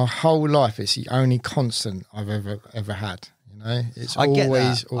through my whole life. It's the only constant I've ever had. You know, it's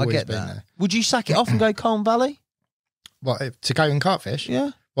always been there. Would you sack it off and go Colin Valley? What, to go and carp fish? Yeah.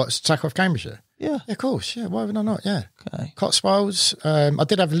 What, sack off Cambridgeshire? Yeah, of course. Yeah, why would I not? Yeah. Okay. Cotswolds. I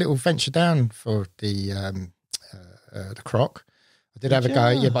did have a little venture down for the croc. I did have a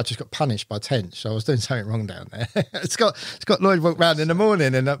go, but I just got punished by tench. So I was doing something wrong down there. Scott Lloyd walked round in the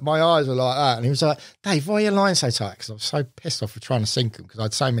morning, and my eyes were like that, and he was like, "Dave, why are your lines so tight?" Because I was so pissed off for trying to sink them because I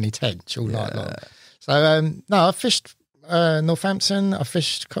had so many tench all night long. So no, I fished Northampton. I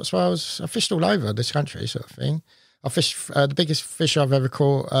fished Cotswolds. I fished all over this country, sort of thing. I fished the biggest fish I've ever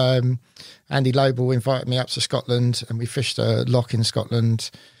caught. Andy Lobel invited me up to Scotland, and we fished a loch in Scotland,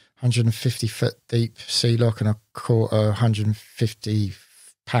 150 foot deep sea loch, and I caught a 150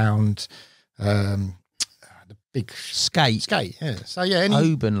 pound, the big skate. Yeah. So yeah,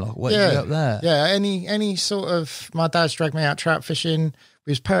 Oban loch. What is up there? Yeah. Any sort of. My dad's dragged me out trout fishing.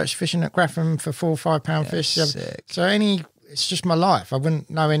 We was perch fishing at Grafham for 4 or 5 pound fish. Sick. So it's just my life. I wouldn't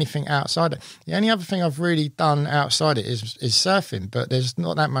know anything outside it. The only other thing I've really done outside it is surfing, but there's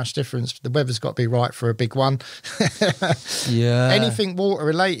not that much difference. The weather's got to be right for a big one. Yeah. Anything water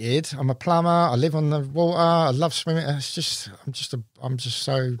related. I'm a plumber. I live on the water. I love swimming. I'm just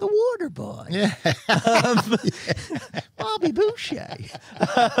so the water boy. Yeah. Bobby Boucher.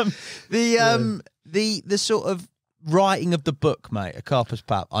 The sort of writing of the book, mate. A Carper's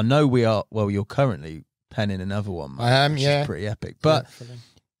Pap. I know we are. Well, you're currently penning another one, mate, I am, which is pretty epic. But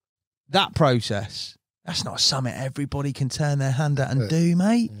that process, that's not something everybody can turn their hand at and do,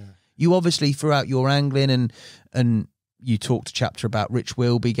 mate. Yeah. You obviously, throughout your angling, and you talked a chapter about Rich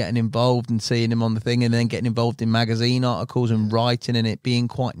Wilby getting involved and seeing him on the thing, and then getting involved in magazine articles and writing, and it being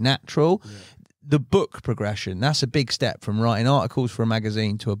quite natural. Yeah. The book progression, that's a big step from writing articles for a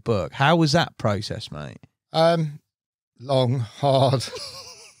magazine to a book. How was that process, mate? Long, hard.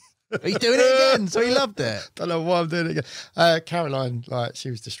 He's doing it again, so he loved it. Don't know why I'm doing it again. Caroline, like,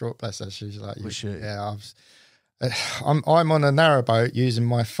 she was distraught, bless her. She was like, yeah, I'm on a narrowboat using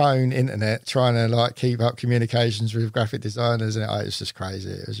my phone internet, trying to like keep up communications with graphic designers, and it was just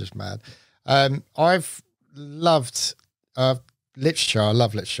crazy. It was just mad. I've loved literature. I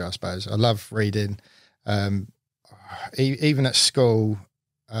love literature, I suppose. I love reading. Even at school,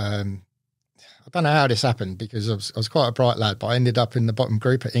 I don't know how this happened because I was quite a bright lad, but I ended up in the bottom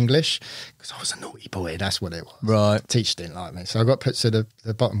group at English because I was a naughty boy. That's what it was. Right. The teacher didn't like me. So I got put to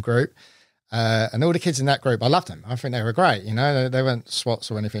the bottom group. And all the kids in that group, I loved them. I think they were great. You know, they weren't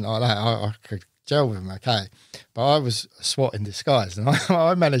SWATs or anything like that. I could gel with them, okay. But I was a SWAT in disguise. And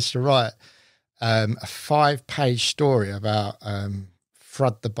I managed to write a 5-page story about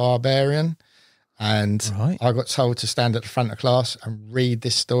Frud the Barbarian. And Right. I got told to stand at the front of class and read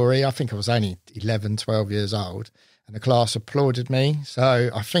this story. I think I was only 11, 12 years old. And the class applauded me.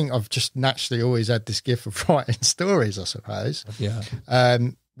 So I think I've just naturally always had this gift of writing stories, I suppose. Yeah.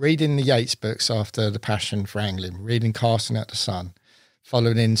 Reading the Yeats books after The Passion for Angling, reading Casting Out the Sun,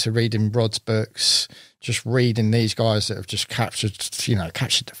 following into reading Rod's books, just reading these guys that have just captured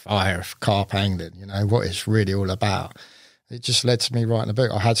the fire of carp angling, what it's really all about. It just led to me writing a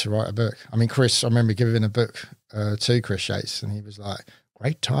book. I had to write a book. I mean, Chris, I remember giving a book to Chris Yates, and he was like,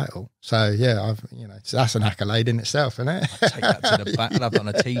 great title. So, yeah, so that's an accolade in itself, isn't it? I'll take that to the back. I'll have it on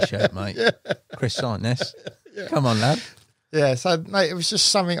a T-shirt, mate. Yeah. Chris signed this. Yeah. Come on, lad. Yeah, so, mate, it was just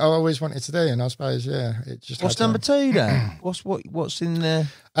something I always wanted to do, and I suppose, it just... What's number 2, then? What's in there?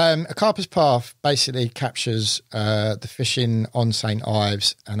 A Carper's Path basically captures the fishing on St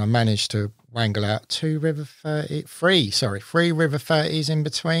Ives, and I managed to wangle out 3 River 30s in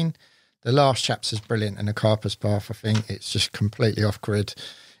between. The last chapter's brilliant, and the Carper's Path, I think it's just completely off grid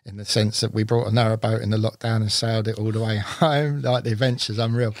in the sense that we brought a narrowboat in the lockdown and sailed it all the way home. Like, the adventure's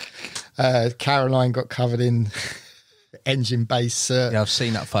unreal. Caroline got covered in engine base. Yeah, I've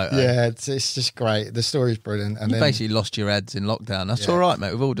seen that photo. Yeah, it's just great. The story's brilliant. And you basically lost your heads in lockdown. That's all right,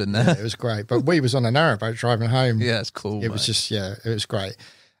 mate. We've all done that. Yeah, it was great. But we was on a narrowboat driving home. Yeah, it's cool. It was just, it was great.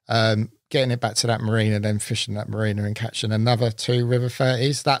 Getting it back to that marina, then fishing that marina and catching another 2 River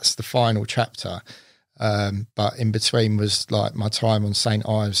 30s. That's the final chapter. But in between was like my time on St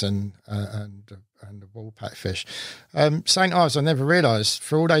Ives and the Woolpack fish. St Ives, I never realised,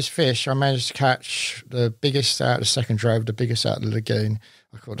 for all those fish, I managed to catch the biggest out of the second drove, the biggest out of the lagoon.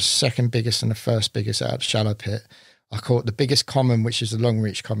 I caught the second biggest and the first biggest out of the shallow pit. I caught the biggest common, which is the long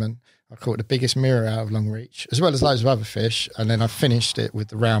reach common. I caught the biggest mirror out of long reach, as well as loads of other fish. And then I finished it with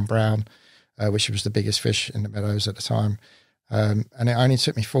the round brown, which was the biggest fish in the meadows at the time. And it only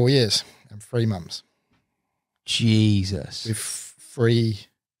took me 4 years and 3 months. Jesus. With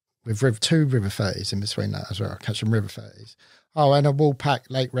 2 River 30s in between that as well, catching River 30s. Oh, and a Woolpack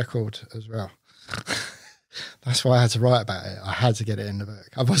lake record as well. That's why I had to write about it. I had to get it in the book.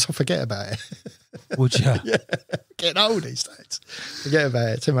 Otherwise I'll forget about it. Would you? Yeah. Getting old these days. Forget about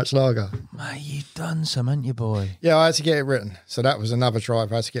it. Too much lager. Mate, you've done some, haven't you, boy? Yeah, I had to get it written. So that was another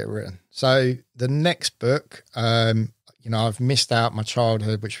drive. I had to get it written. So the next book, I've missed out my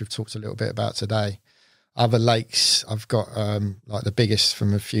childhood, which we've talked a little bit about today. Other lakes, I've got like the biggest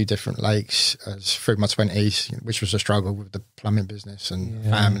from a few different lakes through my 20s, which was a struggle with the plumbing business and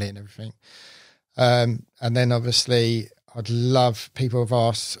family and everything. And then obviously people have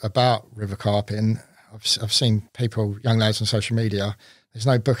asked about river carping. I've seen people, young lads on social media, there's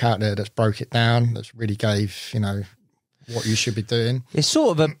no book out there that's broke it down, that's really gave, what you should be doing. It's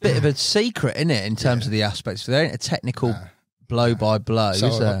sort of a bit of a secret, isn't it, in terms of the aspects. There ain't a technical blow by blow, so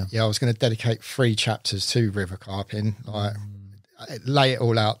is there? I was going to dedicate 3 chapters to river carping, like lay it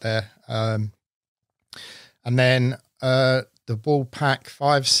all out there. And then the Woolpack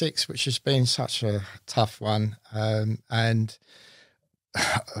 5-6, which has been such a tough one. And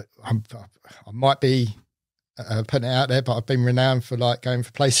I might be putting it out there, but I've been renowned for like going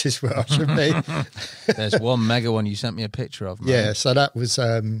for places where I should be. There's one mega one you sent me a picture of, mate. Yeah, so that was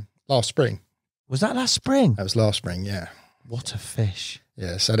last spring. Was that last spring? That was last spring, yeah. What a fish.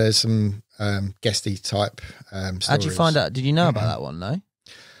 Yeah, so there's some guesty type stories. How'd you find out? Did you know about that one, no?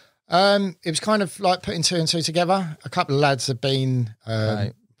 It was kind of like putting 2 and 2 together. A couple of lads have been,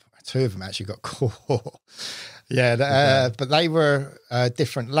 2 of them actually got caught. But they were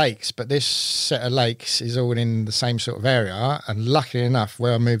different lakes. But this set of lakes is all in the same sort of area. And luckily enough,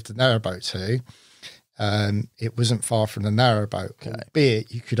 where I moved the narrowboat to, it wasn't far from the narrowboat. Okay.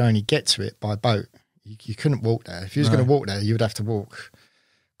 Albeit you could only get to it by boat. You couldn't walk there. If you was going to walk there, you would have to walk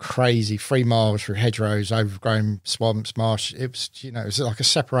crazy 3 miles through hedgerows, overgrown swamps, marsh. It was, it was like a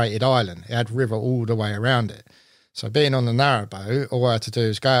separated island. It had river all the way around it. So being on the narrowboat, all I had to do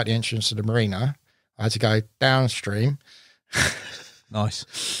was go out the entrance of the marina. I had to go downstream.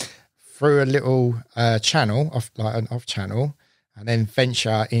 Nice. Through a little channel, off channel, and then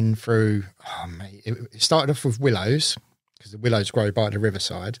venture in through, it started off with willows, because the willows grow by the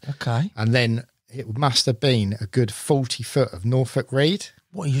riverside. Okay. And then it must have been a good 40 foot of Norfolk reed.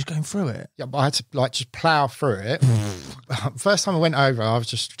 What, are you just going through it? Yeah, but I had to just plough through it. First time I went over, I was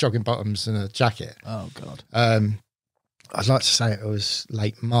just jogging bottoms and a jacket. Oh, God. I'd like to say it was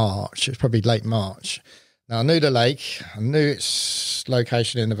late March. It was probably late March. Now, I knew the lake. I knew its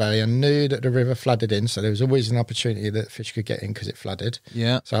location in the valley. I knew that the river flooded in, so there was always an opportunity that fish could get in because it flooded.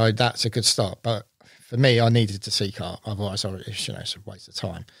 Yeah. So that's a good start. But for me, I needed to see carp. Otherwise, it's a waste of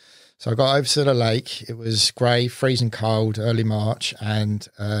time. So I got over to the lake. It was grey, freezing cold, early March. And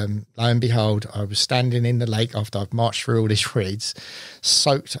lo and behold, I was standing in the lake after I've marched through all these reeds,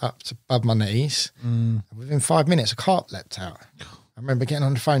 soaked up to above my knees. And within 5 minutes, a carp leapt out. I remember getting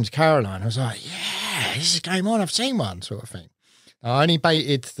on the phone to Caroline. I was like, yeah, this is game on. I've seen one, sort of thing. Now, I only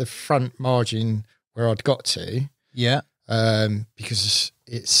baited the front margin where I'd got to. Yeah. Because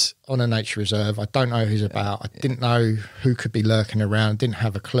it's on a nature reserve. I don't know who's about. I didn't know who could be lurking around. Didn't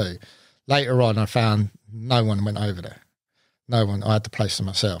have a clue. Later on, I found no one went over there. No one. I had the place to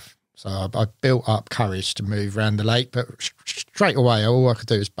myself. So I built up courage to move around the lake. But straight away, all I could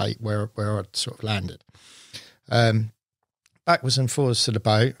do was bait where I'd sort of landed. Backwards and forwards to the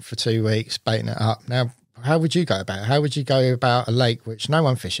boat for 2 weeks, baiting it up. Now, how would you go about it? How would you go about a lake which no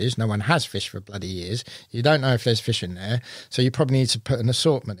one fishes, no one has fished for bloody years? You don't know if there's fish in there, so you probably need to put an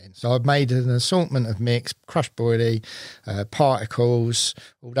assortment in. So I've made an assortment of mix, crushed boilie, particles,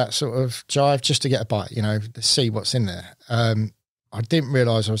 all that sort of jive, just to get a bite, to see what's in there. I didn't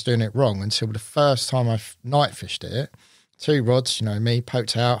realise I was doing it wrong until the first time I night fished it. 2 rods, me,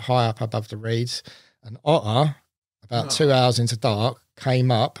 poked out high up above the reeds. An otter, about 2 hours into dark, came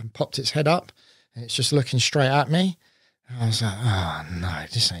up and popped its head up. And it's just looking straight at me. I was like, oh, no,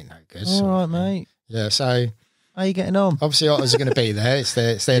 this ain't no good. All right, mate. Yeah, so... How are you getting on? Obviously, otters are going to be there. It's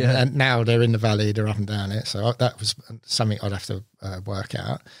there, and now they're in the valley, they're up and down it. So that was something I'd have to work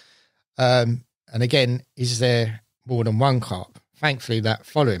out. And again, is there more than one carp? Thankfully, that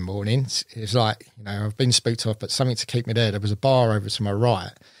following morning, it was like, I've been spooked off, but something to keep me there. There was a bar over to my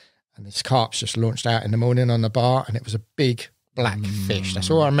right, and this carp's just launched out in the morning on the bar, and it was a big black fish. That's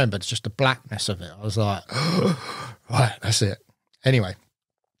all I remember. It's just the blackness of it. I was like, right, that's it. Anyway,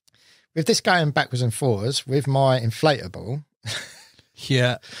 with this going backwards and forwards with my inflatable,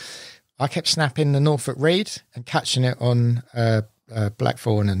 yeah, I kept snapping the Norfolk reed and catching it on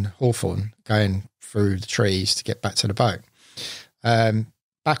blackthorn and hawthorn going through the trees to get back to the boat.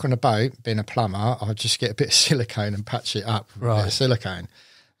 Back on the boat, being a plumber, I'd just get a bit of silicone and patch it up with a bit of silicone.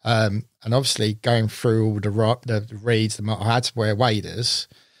 And obviously going through all the reeds, I had to wear waders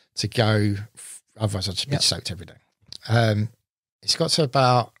to go, otherwise I'd just be soaked every day. It's got to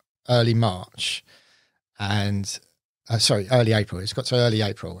about early March and, early April. It's got to early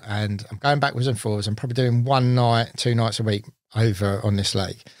April and I'm going backwards and forwards. I'm probably doing 1 night, 2 nights a week over on this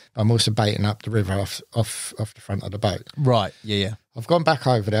lake. I'm also baiting up the river off the front of the boat. Right, yeah. I've gone back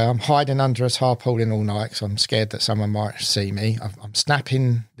over there. I'm hiding under a tarpaulin all night because I'm scared that someone might see me. I'm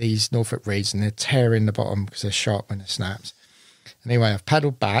snapping these Norfolk reeds and they're tearing the bottom because they're sharp when it snaps. Anyway, I've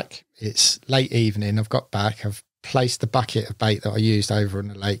paddled back. It's late evening. I've got back. I've placed the bucket of bait that I used over on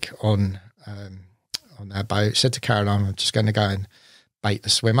the lake on that boat. Said to Caroline, I'm just going to go and bait the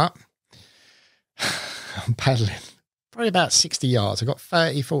swim up. I'm paddling. Probably about 60 yards. I got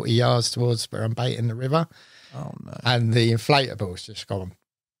 30, 40 yards towards where I'm baiting the river. Oh, no. And the inflatable's just gone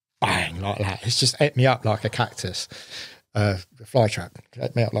bang like that. It's just ate me up like a cactus. Fly trap.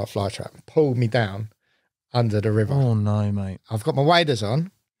 Ate me up like a fly trap. Pulled me down under the river. Oh, no, mate. I've got my waders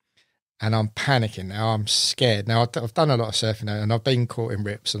on and I'm panicking now. I'm scared. Now, I've done a lot of surfing now and I've been caught in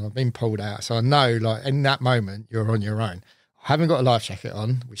rips and I've been pulled out. So I know, like, in that moment, you're on your own. I haven't got a life jacket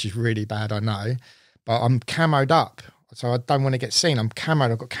on, which is really bad, I know. But I'm camoed up. So I don't want to get seen. I'm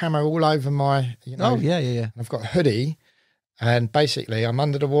camoed. I've got camo all over my, Oh, yeah. I've got a hoodie and basically I'm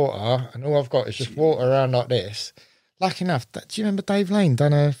under the water and all I've got is just water around like this. Lucky enough, do you remember Dave Lane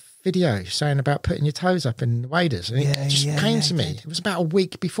done a video saying about putting your toes up in the waders? And it just came to me. It was about a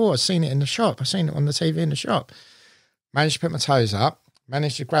week before I'd seen it in the shop. I seen it on the TV in the shop. Managed to put my toes up,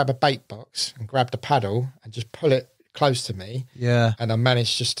 managed to grab a bait box and grab the paddle and just pull it close to me. Yeah. And I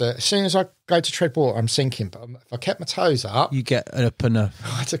managed just to, as soon as I go to tread water, I'm sinking. But if I kept my toes up, you get up enough. I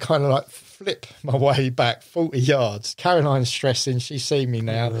had to kind of like flip my way back 40 yards. Caroline's stressing. She's seen me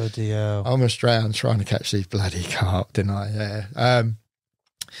now. Bloody hell. I almost drowned trying to catch these bloody carp, didn't I? Yeah.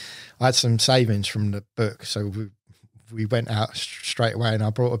 I had some savings from the book. So we went out straight away and I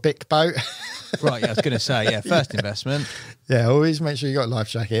brought a big boat. Right, yeah, I was going to say, first investment. Yeah, always make sure you got a life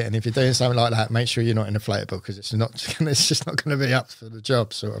jacket, and if you're doing something like that, make sure you're not in a inflatable because it's just not going to be up for the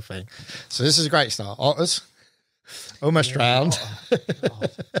job, sort of thing. So this is a great start. Otters, almost drowned,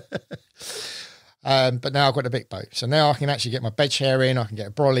 but now I've got a big boat, so now I can actually get my bed chair in, I can get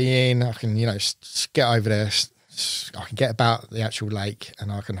a brolly in, I can get over there. I can get about the actual lake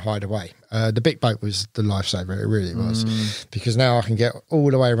and I can hide away. The big boat was the lifesaver, it really was, because now I can get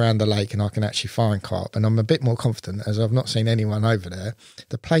all the way around the lake and I can actually find carp. And I'm a bit more confident as I've not seen anyone over there.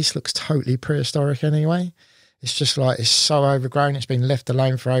 The place looks totally prehistoric anyway. It's just like, it's so overgrown. It's been left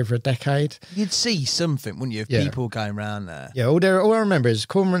alone for over a decade. You'd see something, wouldn't you, of people going around there? Yeah, all I remember is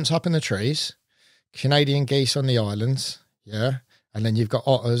cormorants up in the trees, Canadian geese on the islands, and then you've got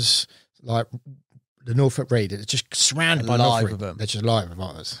otters, like the Norfolk Reed. It's just surrounded by Norfolk Reed. Them. They're just live with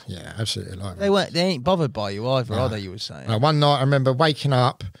otters. Yeah, absolutely live. They ain't bothered by you either, are they, you were saying? One night I remember waking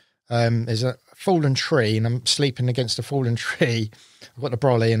up, there's a fallen tree, and I'm sleeping against a fallen tree. I've got the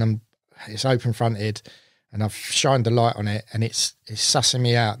brolly, and it's open fronted, and I've shined the light on it, and it's sussing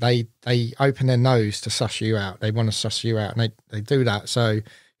me out. They open their nose to suss you out. They want to suss you out, and they do that. So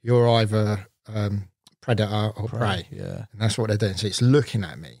you're either predator or prey. Yeah, and that's what they're doing. So it's looking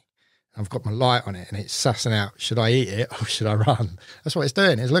at me. I've got my light on it, and it's sussing out, should I eat it or should I run? That's what it's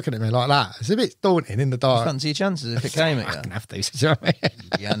doing. It's looking at me like that. It's a bit daunting in the dark. Fancy your chances if it came at you. I can have these. You know what I mean?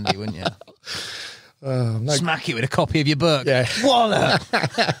 You'd be handy, wouldn't you? No. Smack it with a copy of your book. Yeah. Walla!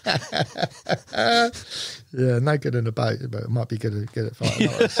 Yeah, no good in a boat, but it might be good at fighting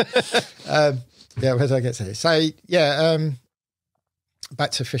others. Where did I get to? So,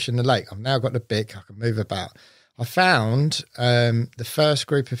 back to fishing the lake. I've now got the bick. I can move about. I found the first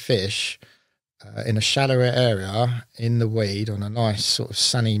group of fish in a shallower area in the weed on a nice sort of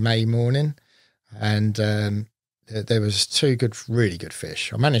sunny May morning, and there was two really good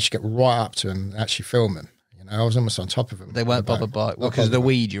fish. I managed to get right up to them and actually film them. I was almost on top of them. They weren't bothered by because of the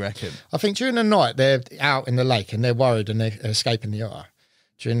weed, you reckon? I think during the night they're out in the lake and they're worried and they're escaping the otter.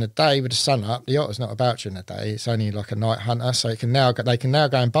 During the day with the sun up, the otter's not about during the day. It's only like a night hunter, so they can now go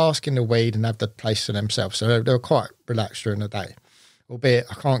and bask in the weed and have the place to themselves. So they're quite relaxed during the day. Albeit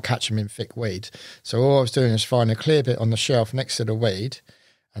I can't catch them in thick weed. So all I was doing is finding a clear bit on the shelf next to the weed.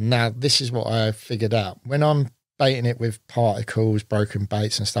 And now this is what I figured out. When I'm baiting it with particles, broken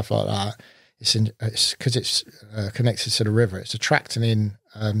baits and stuff like that, it's because it's connected to the river. It's attracting in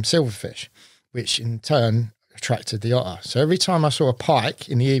silverfish, which in turn attracted the otter. So every time I saw a pike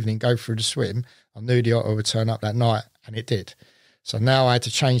in the evening go through the swim, I knew the otter would turn up that night, and it did. So now I had to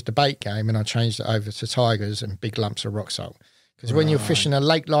change the bait game, and I changed it over to tigers and big lumps of rock salt. Because when you're fishing a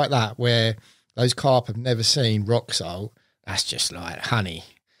lake like that, where those carp have never seen rock salt, that's just like honey.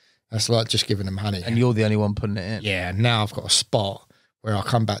 That's like just giving them honey. And you're the only one putting it in. Yeah, and now I've got a spot where I'll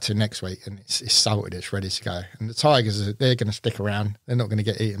come back to next week, and it's salted, it's ready to go. And the tigers, they're going to stick around. They're not going to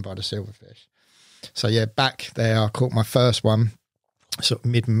get eaten by the silverfish. So, yeah, back there, I caught my first one, sort of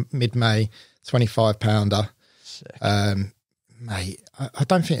mid-May, 25-pounder. Mate, I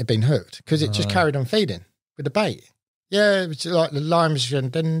don't think it had been hooked because it just carried on feeding with the bait. Yeah, it was like the line was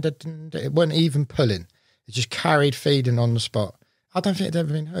going, it wasn't even pulling. It just carried feeding on the spot. I don't think it had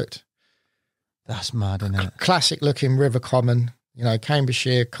ever been hooked. That's mad, isn't it? Classic-looking river common,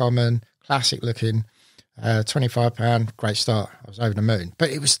 Cambridgeshire common, classic-looking, 25-pound, great start. I was over the moon.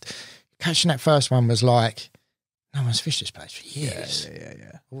 But it was... Catching that first one was like, no one's fished this place for years.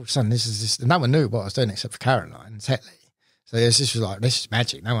 Yeah. All of a sudden, no one knew what I was doing except for Caroline and Tetley. So this was like, this is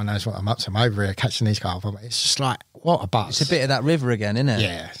magic. No one knows what I'm up to. I'm over here catching these carp. It's just like, what a buzz. It's a bit of that river again, isn't it?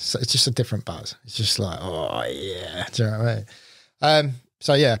 Yeah. So it's just a different buzz. It's just like, oh, yeah. Do you know what I mean?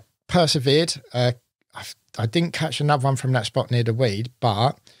 So, yeah, persevered. I didn't catch another one from that spot near the weed,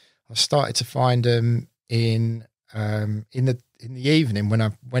 but I started to find them in the evening when I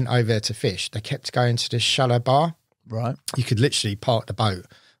went over there to fish. They kept going to this shallow bar. Right. You could literally park the boat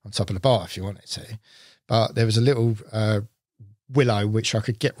on top of the bar if you wanted to. But there was a little willow which I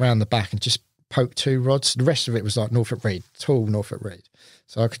could get round the back and just poke two rods. The rest of it was like Norfolk Reed, tall Norfolk Reed.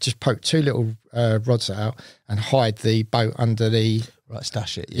 So I could just poke two little rods out and hide the boat under the... Right,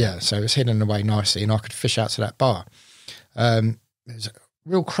 stash it. Yeah, so it was hidden away nicely and I could fish out to that bar. There's a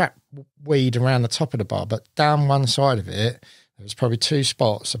real crap weed around the top of the bar, but down one side of it, there was probably two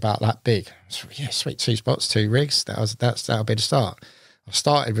spots about that big. So, yeah, sweet, 2 spots, 2 rigs. That'll be the start. I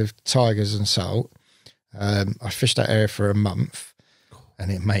started with tigers and salt. I fished that area for a month,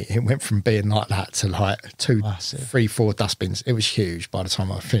 and it went from being like that to like 2, 3, 4 dustbins. It was huge by the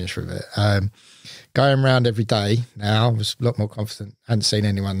time I finished with it. Going around every day now, I was a lot more confident. I hadn't seen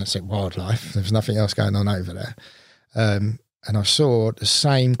anyone that said wildlife. There was nothing else going on over there. And I saw the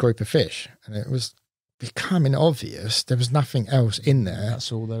same group of fish, and it was becoming obvious there was nothing else in there.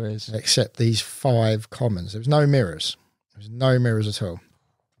 That's all there is. Except these 5 commons. There was no mirrors. There was no mirrors at all.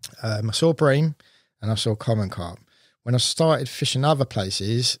 I saw bream and I saw common carp. When I started fishing other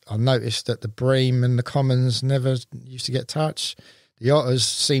places, I noticed that the bream and the commons never used to get touched. The otters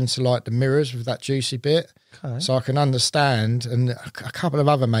seemed to like the mirrors with that juicy bit. Okay. So I can understand, and a couple of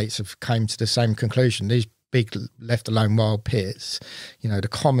other mates have came to the same conclusion. These big left alone wild pits, the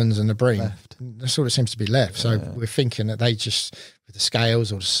commons and the bream, that's all that seems to be left. So we're thinking that they just, with the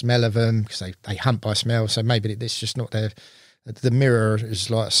scales or the smell of them, because they hunt by smell, so maybe it's just not their, the mirror is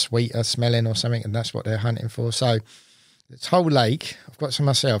like sweeter smelling or something, and that's what they're hunting for. So this whole lake, I've got to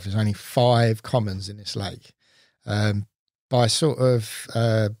myself, there's only 5 commons in this lake. By sort of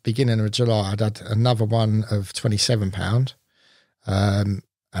beginning of July, I'd had another one of £27,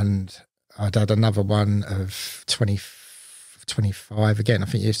 and I'd had another one of 25 again. I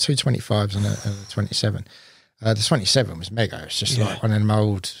think it was 2 25s and a 27. The 27 was mega. It's just like one of them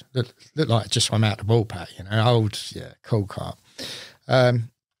old, looked like just swam out the Woolpack, old, cool carp.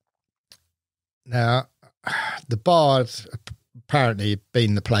 Now, the bar apparently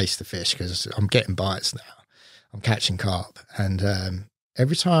been the place to fish because I'm getting bites now. I'm catching carp, and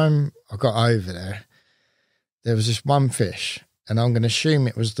every time I got over there was this one fish, and I'm going to assume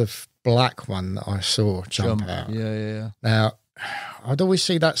it was the black one that I saw jump out. Yeah. Now, I'd always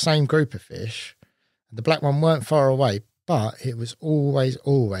see that same group of fish. The black one weren't far away, but it was always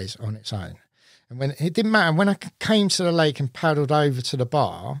on its own. And when it didn't matter, when I came to the lake and paddled over to the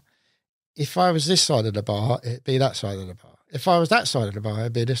bar, if I was this side of the bar, it'd be that side of the bar. If I was that side of the bar,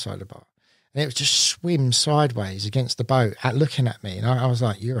 it'd be this side of the bar. And it would just swim sideways against the boat, looking at me. And I was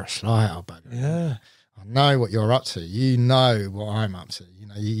like, you're a sly old bugger. Yeah. I know what you're up to. You know what I'm up to.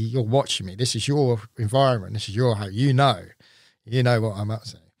 You're watching me. This is your environment. This is your home. You know what I'm up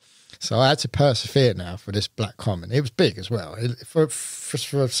to. So I had to persevere now for this black common. It was big as well. For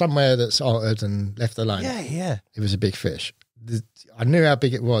somewhere that's altered and left alone. Yeah. It was a big fish. I knew how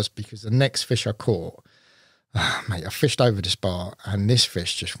big it was because the next fish I caught, mate, I fished over this bar and this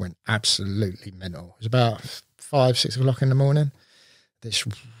fish just went absolutely mental. It was about 5, 6 o'clock in the morning. This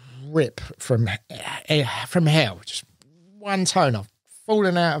rip from hell, just one tone off,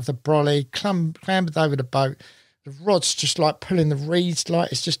 falling out of the brolly, clambered over the boat. The rod's just like pulling the reeds,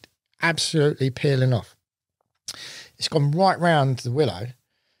 like it's just absolutely peeling off. It's gone right round the willow,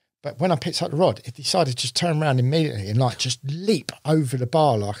 but when I picked up the rod, it decided to just turn around immediately and like just leap over the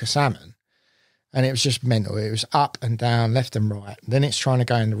bar like a salmon. And it was just mental. It was up and down, left and right. Then it's trying to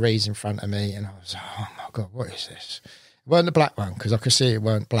go in the reeds in front of me, and I was like, oh my God, what is this? It weren't the black one, because I could see it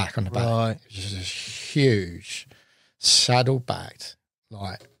weren't black on the back. Right. It was just this huge, saddle-backed,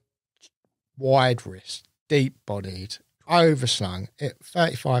 like wide wrist, deep-bodied, overslung,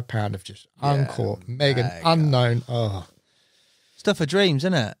 35 pound of just uncaught, mega unknown. Oh, stuff of dreams,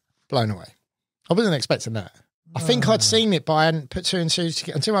 isn't it? Blown away. I wasn't expecting that. I think I'd seen it, but I hadn't put 2 and 2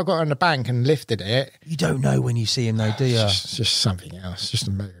 together until I got on the bank and lifted it. You don't know when you see him, though, do you? It's just something else. Just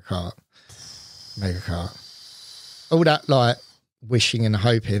a mega carp. All that like wishing and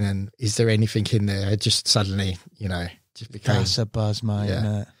hoping, and is there anything in there? It just suddenly, just became. That's a buzz, mate. Yeah.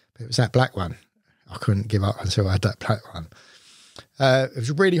 Isn't it? But it was that black one. I couldn't give up until I had that black one. It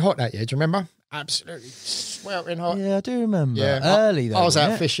was really hot that year. Do you remember? Absolutely sweltering hot. Yeah, I do remember. Yeah, early though. I was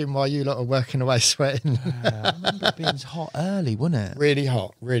out it? fishing while you lot were working away sweating. I remember it being hot early, wasn't it? Really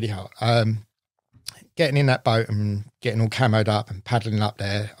hot. Getting in that boat and getting all camoed up and paddling up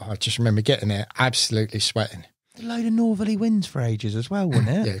there. I just remember getting there absolutely sweating. A load of northerly winds for ages as well, wasn't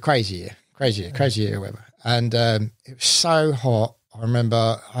it? Yeah, crazy year, weather. And it was so hot. I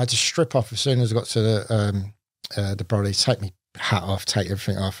remember I had to strip off as soon as I got to the brolly, take my hat off, take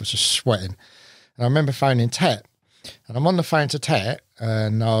everything off. I was just sweating. And I remember phoning Tet, and I'm on the phone to Tet,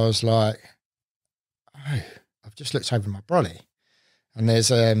 and I was like, oh, I've just looked over my brolly, and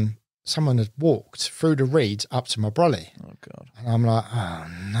there's someone had walked through the reeds up to my brolly. Oh, God. And I'm like, oh,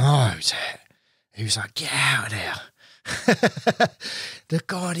 no, Tet. He was like, get out of there. The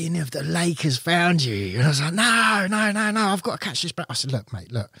guardian of the lake has found you. And I was like, no, I've got to catch this back. I said, look, mate,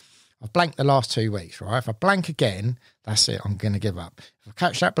 I've blanked the last 2 weeks, right? If I blank again, that's it. I'm going to give up. If I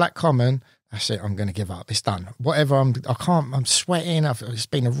catch that black common, that's it. I'm going to give up. It's done. Whatever. I'm sweating. It's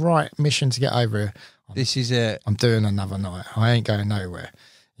been a right mission to get over here. This is it. I'm doing another night. I ain't going nowhere.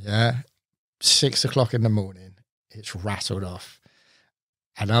 Yeah. 6 o'clock in the morning, it's rattled off.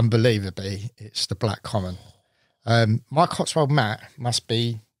 And unbelievably, it's the black common. My Cotswold mat must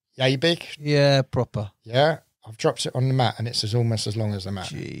be yay big. Yeah, proper. Yeah. I've dropped it on the mat and it's almost as long as the mat.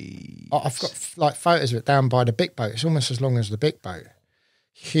 Jeez. I've got like photos of it down by the big boat. It's almost as long as the big boat.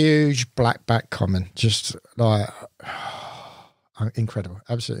 Huge black back common. Just like incredible.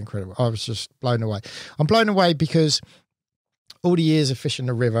 Absolutely incredible. I was just blown away. I'm blown away because all the years of fishing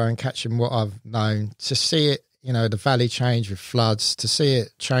the river and catching what I've known, to see it, the valley change with floods, to see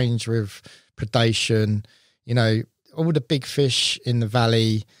it change with predation, all the big fish in the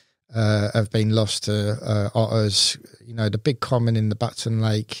valley have been lost to otters, the big common in the Button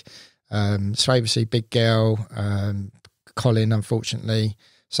Lake, Swavesey, Big Girl, Colin, unfortunately.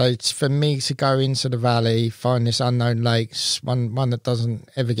 So it's for me to go into the valley, find this unknown lakes, one that doesn't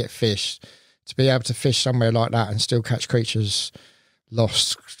ever get fished, to be able to fish somewhere like that and still catch creatures,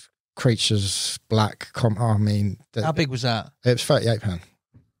 lost creatures, black. I mean, how big was that? It was £38,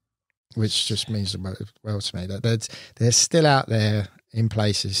 which just means the world to me. That they're still out there in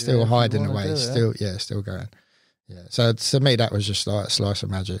places, still hiding away, still going. Yeah. So to me, that was just like a slice of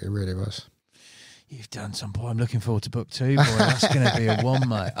magic. It really was. You've done some, boy. I'm looking forward to book 2, boy. That's going to be a one,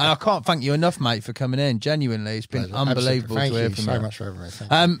 mate. And I can't thank you enough, mate, for coming in. Genuinely, it's been unbelievable to hear from you. Thank you so much for having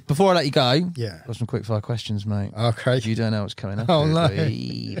me. Before I let you go, yeah, got some quick fire questions, mate. Okay. You don't know what's coming up. Oh no,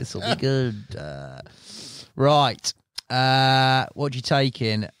 this will be good. Right. What do you take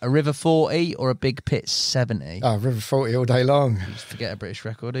in? A River 40 or a Big Pit 70? Oh, River 40 all day long. You just forget a British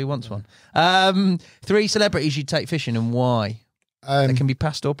record. Who wants one? 3 celebrities you'd take fishing and why? They can be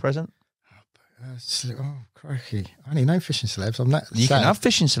past or present. Oh, crikey. I only know fishing celebs. I'm not. You can have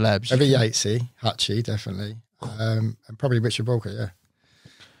fishing celebs. Maybe Yatesy, Hutchie, definitely. And probably Richard Walker, yeah.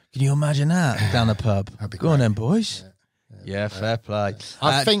 Can you imagine that down the pub? Go on then, boys. Yeah, fair play.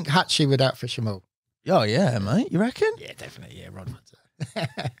 I think Hutchie would outfish them all. Oh, yeah, mate. You reckon? Yeah, definitely. Yeah, Rod.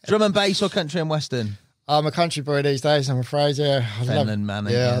 Drum and bass or country and western? I'm a country boy these days, I'm afraid, yeah. I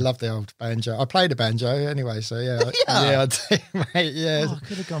love the old banjo. I played a banjo anyway, so yeah. I do, mate, yeah. Oh, I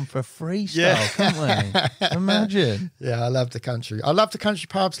could have gone for a freestyle, couldn't we? Imagine. Yeah, I love the country. I love the country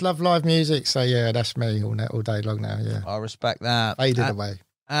pubs, love live music, so yeah, that's me all day long now, yeah. I respect that. Faded away.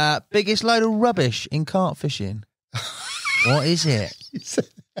 Biggest load of rubbish in carp fishing? What is it?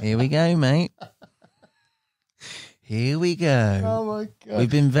 Here we go, mate. Here we go. Oh my god! We've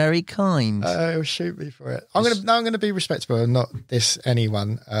been very kind. He'll shoot me for it. I'm gonna be respectable and not diss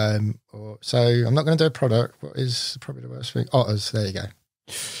anyone. So I'm not gonna do a product. What is probably the worst thing? Otters. There you go.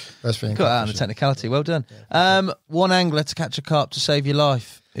 Worst thing. Got out on the technicality. Well done. One angler to catch a carp to save your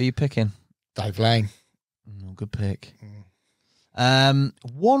life. Who are you picking? Dave Lane. Good pick.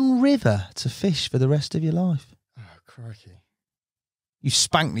 One river to fish for the rest of your life. Oh crikey! You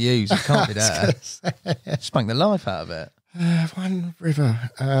spanked the ooze. It can't be that. Spanked the life out of it. One river.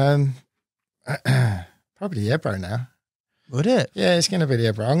 Probably the Ebro now. Would it? Yeah, it's going to be the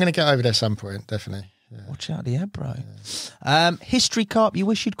Ebro. I'm going to get over there some point, definitely. Yeah. Watch out, the Ebro. Yeah. History carp you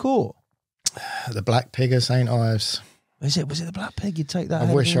wish you'd caught? The black pig of St Ives. Was it the black pig? You'd take that?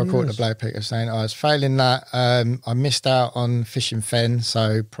 I wish I caught the black pig of St Ives. Failing that, I missed out on fishing fen,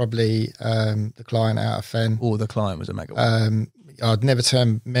 so probably the client out of fen. Oh, the client was a mega one. I'd never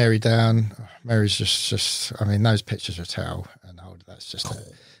turn Mary down. Mary's just. I mean, those pictures are tell and hold. That's just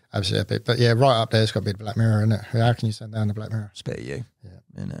absolutely epic. But yeah, right up there, it's got to be the Black Mirror, isn't it? How can you send down the Black Mirror? It's a bit of you,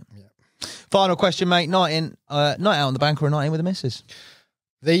 isn't it? Yeah. Final question, mate. Night out on the bank or a night in with the missus?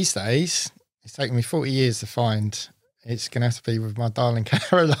 These days, it's taken me 40 years to find. It's going to have to be with my darling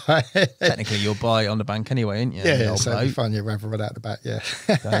Caroline. Technically, you'll buy on the bank anyway, ain't you? Yeah, so it'll be fun. You'll have a run out the back, yeah.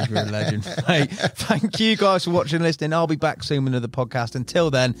 Dave, you're a legend. Mate, thank you guys for watching and listening. I'll be back soon with another podcast. Until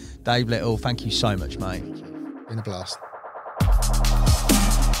then, Dave Little, thank you so much, mate. Been a blast.